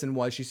Madison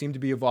was. She seemed to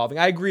be evolving.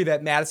 I agree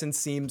that Madison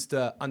seems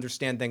to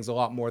understand things a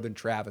lot more than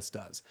Travis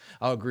does.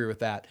 I'll agree with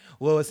that.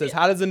 Lois says,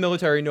 how does the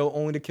military know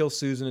only to kill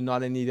Susan and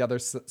not any of the other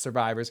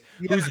survivors?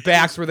 Whose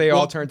backs were they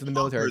all turned to the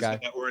military guy?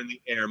 That were in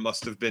the air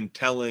must have been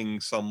telling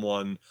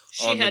someone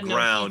She on the had no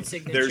ground, heat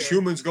signature. there's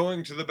humans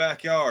going to the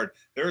backyard.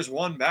 There's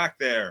one back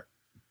there.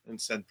 And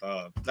sent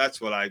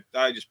that's what I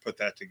just put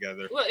that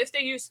together. Well, if they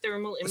use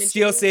thermal imaging,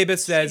 Steel Saber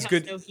says, she has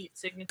good. no heat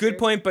signature. Good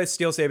point, but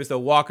Steel Sabers, though,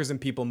 walkers and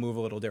people move a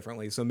little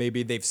differently. So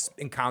maybe they've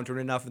encountered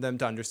enough of them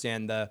to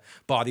understand the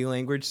body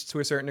language to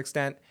a certain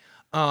extent.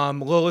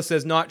 Lola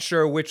says, not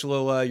sure which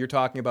Lola you're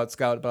talking about,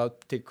 Scout, but I'll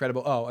take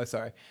credible. Oh,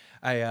 sorry.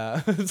 Oh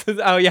yeah,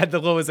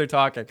 the Lolas are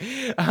talking.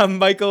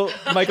 Michael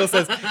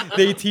says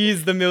they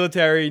tease the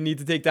military need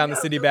to take down the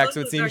city back,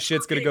 so it seems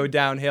shit's gonna go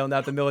downhill now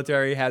the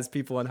military has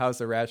people on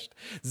house arrest.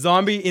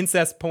 Zombie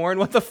incest porn.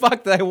 What the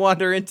fuck did I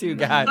wander into,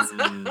 guys?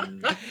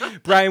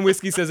 Brian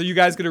Whiskey says, are you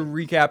guys gonna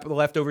recap the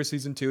Leftovers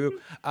season 2?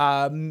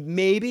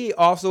 Maybe.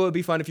 Also, it'd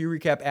be fun if you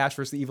recap Ash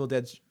vs. the Evil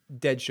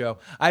Dead show.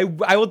 I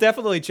will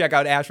definitely check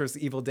out Ash vs.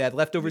 the Evil Dead.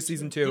 Leftovers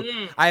season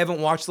 2. I haven't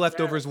watched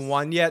Leftovers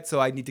 1 yet, so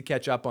I need to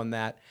catch up on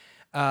that.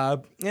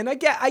 And I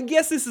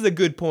guess this is a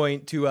good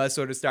point to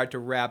sort of start to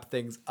wrap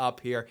things up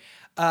here.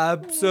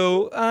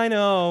 So I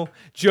know,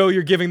 Joe,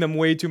 you're giving them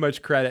way too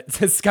much credit,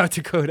 says Scout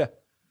Dakota.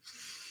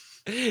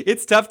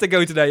 It's tough to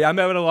go tonight. I'm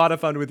having a lot of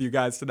fun with you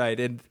guys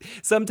tonight. And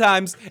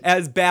sometimes,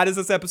 as bad as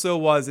this episode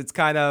was, it's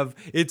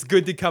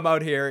good to come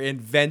out here and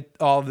vent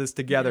all of this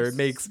together. Yes. It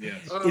makes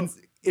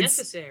it's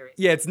necessary.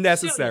 Yeah, it's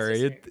necessary.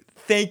 So necessary.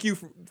 Thank you,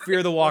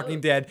 Fear the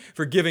Walking Dead,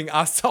 for giving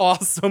us all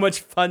so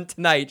much fun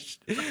tonight.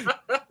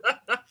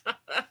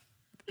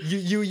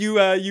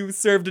 You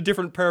served a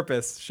different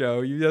purpose,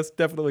 show. You just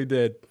definitely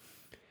did.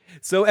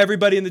 So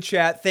everybody in the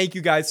chat, thank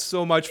you guys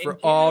so much for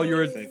all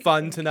your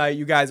fun tonight.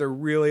 You guys are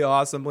really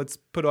awesome. Let's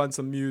put on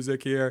some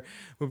music here.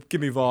 Give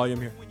me volume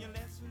here.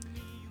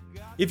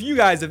 If you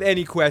guys have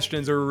any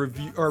questions or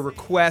review or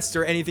requests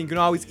or anything, you can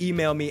always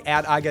email me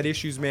at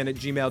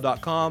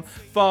igotissuesman@gmail.com.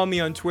 Follow me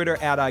on Twitter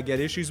at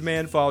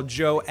igotissuesman. Follow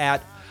Joe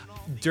at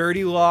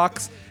Dirty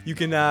Locks. You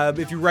can,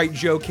 if you write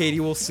Joe, Katie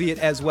will see it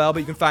as well. But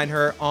you can find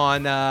her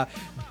on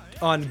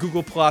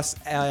Google Plus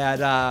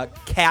at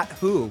Cat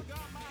Who.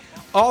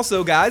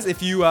 Also, guys,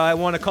 if you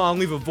want to call and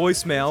leave a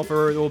voicemail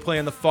we'll play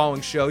on the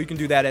following show, you can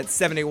do that at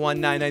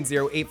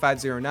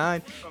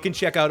 781-990-8509. You can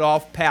check out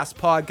all past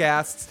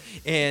podcasts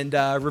and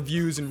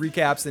reviews and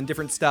recaps and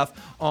different stuff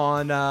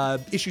on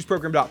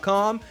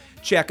issuesprogram.com.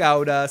 Check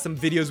out some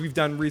videos we've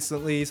done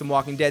recently, some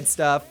Walking Dead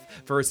stuff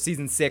for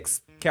season 6.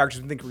 Characters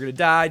we think we're going to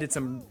die. Did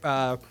some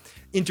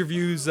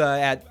interviews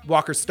at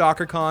Walker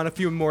Stalker Con. A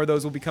few more of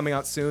those will be coming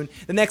out soon.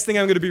 The next thing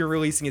I'm going to be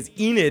releasing is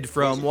Enid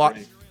from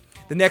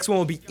The next one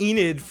will be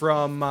Enid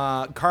from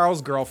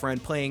Carl's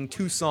Girlfriend playing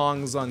 2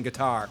 songs on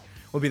guitar.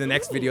 Will be the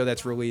next video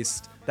that's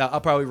released.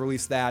 I'll probably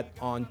release that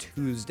on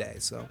Tuesday.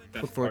 So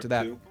look forward to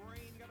that. 2.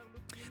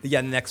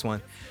 Yeah, the next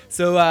one.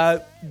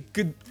 So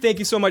good. Thank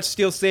you so much,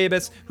 Steel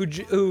Sabus,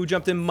 who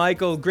jumped in.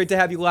 Michael, great to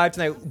have you live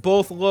tonight.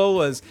 Both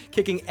Lolas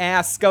kicking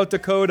ass. Scout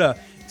Dakota,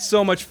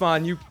 so much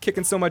fun. You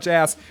kicking so much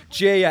ass.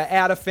 Jaya,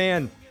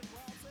 Adafan,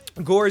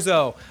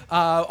 Gorzo,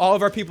 all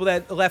of our people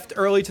that left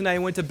early tonight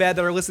and went to bed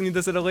that are listening to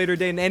this at a later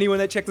date, and anyone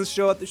that checked the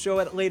show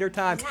at a later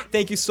time,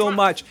 thank you so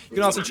much. You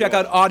can also check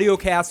out audio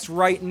casts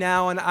right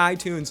now on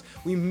iTunes.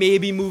 We may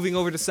be moving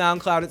over to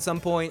SoundCloud at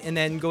some point and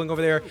then going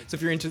over there. So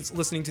if you're into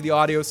listening to the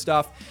audio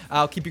stuff,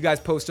 I'll keep you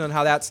guys posted on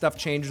how that stuff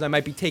changes. I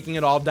might be taking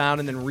it all down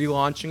and then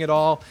relaunching it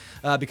all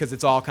because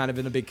it's all kind of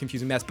in a big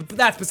confusing mess. But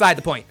that's beside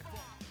the point.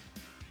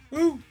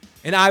 Woo!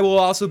 And I will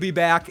also be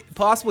back,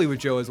 possibly with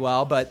Joe as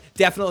well, but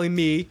definitely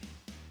me,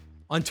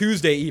 on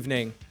Tuesday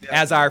evening,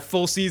 as our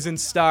full season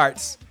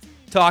starts,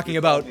 talking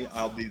about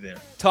I'll be there.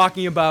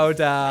 Talking about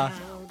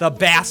the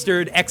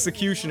Bastard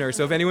Executioner.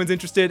 So if anyone's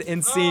interested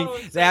in seeing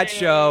that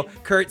show,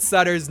 Kurt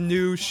Sutter's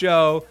new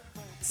show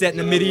set in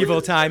a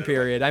medieval time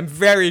period, I'm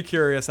very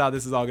curious how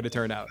this is all going to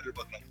turn out.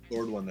 The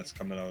third one that's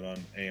coming out on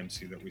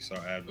AMC that we saw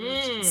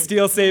advertised.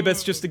 Steel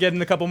Sabus, just to get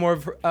in a couple more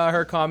of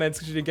her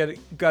comments, she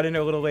got in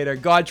a little later.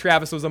 God,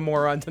 Travis was a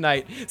moron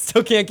tonight.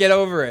 Still can't get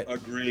over it.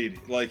 Agreed.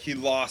 Like, he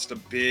lost a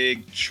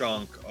big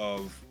chunk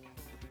of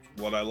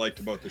what I liked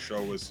about the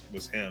show was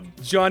him.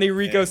 Johnny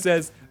Rico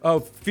says,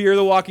 Fear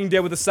the Walking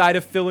Dead with a side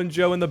of Phil and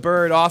Joe and the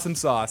Bird. Awesome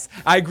sauce.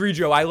 I agree,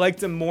 Joe. I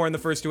liked him more in the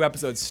first 2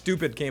 episodes.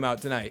 Stupid came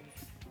out tonight.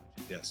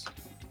 Yes.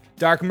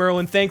 Dark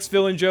Merlin, thanks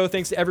Phil and Joe.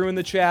 Thanks to everyone in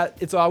the chat.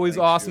 It's always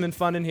awesome and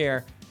fun in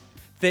here.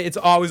 It's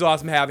always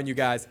awesome having you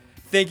guys.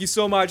 Thank you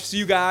so much. See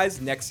you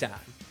guys next time.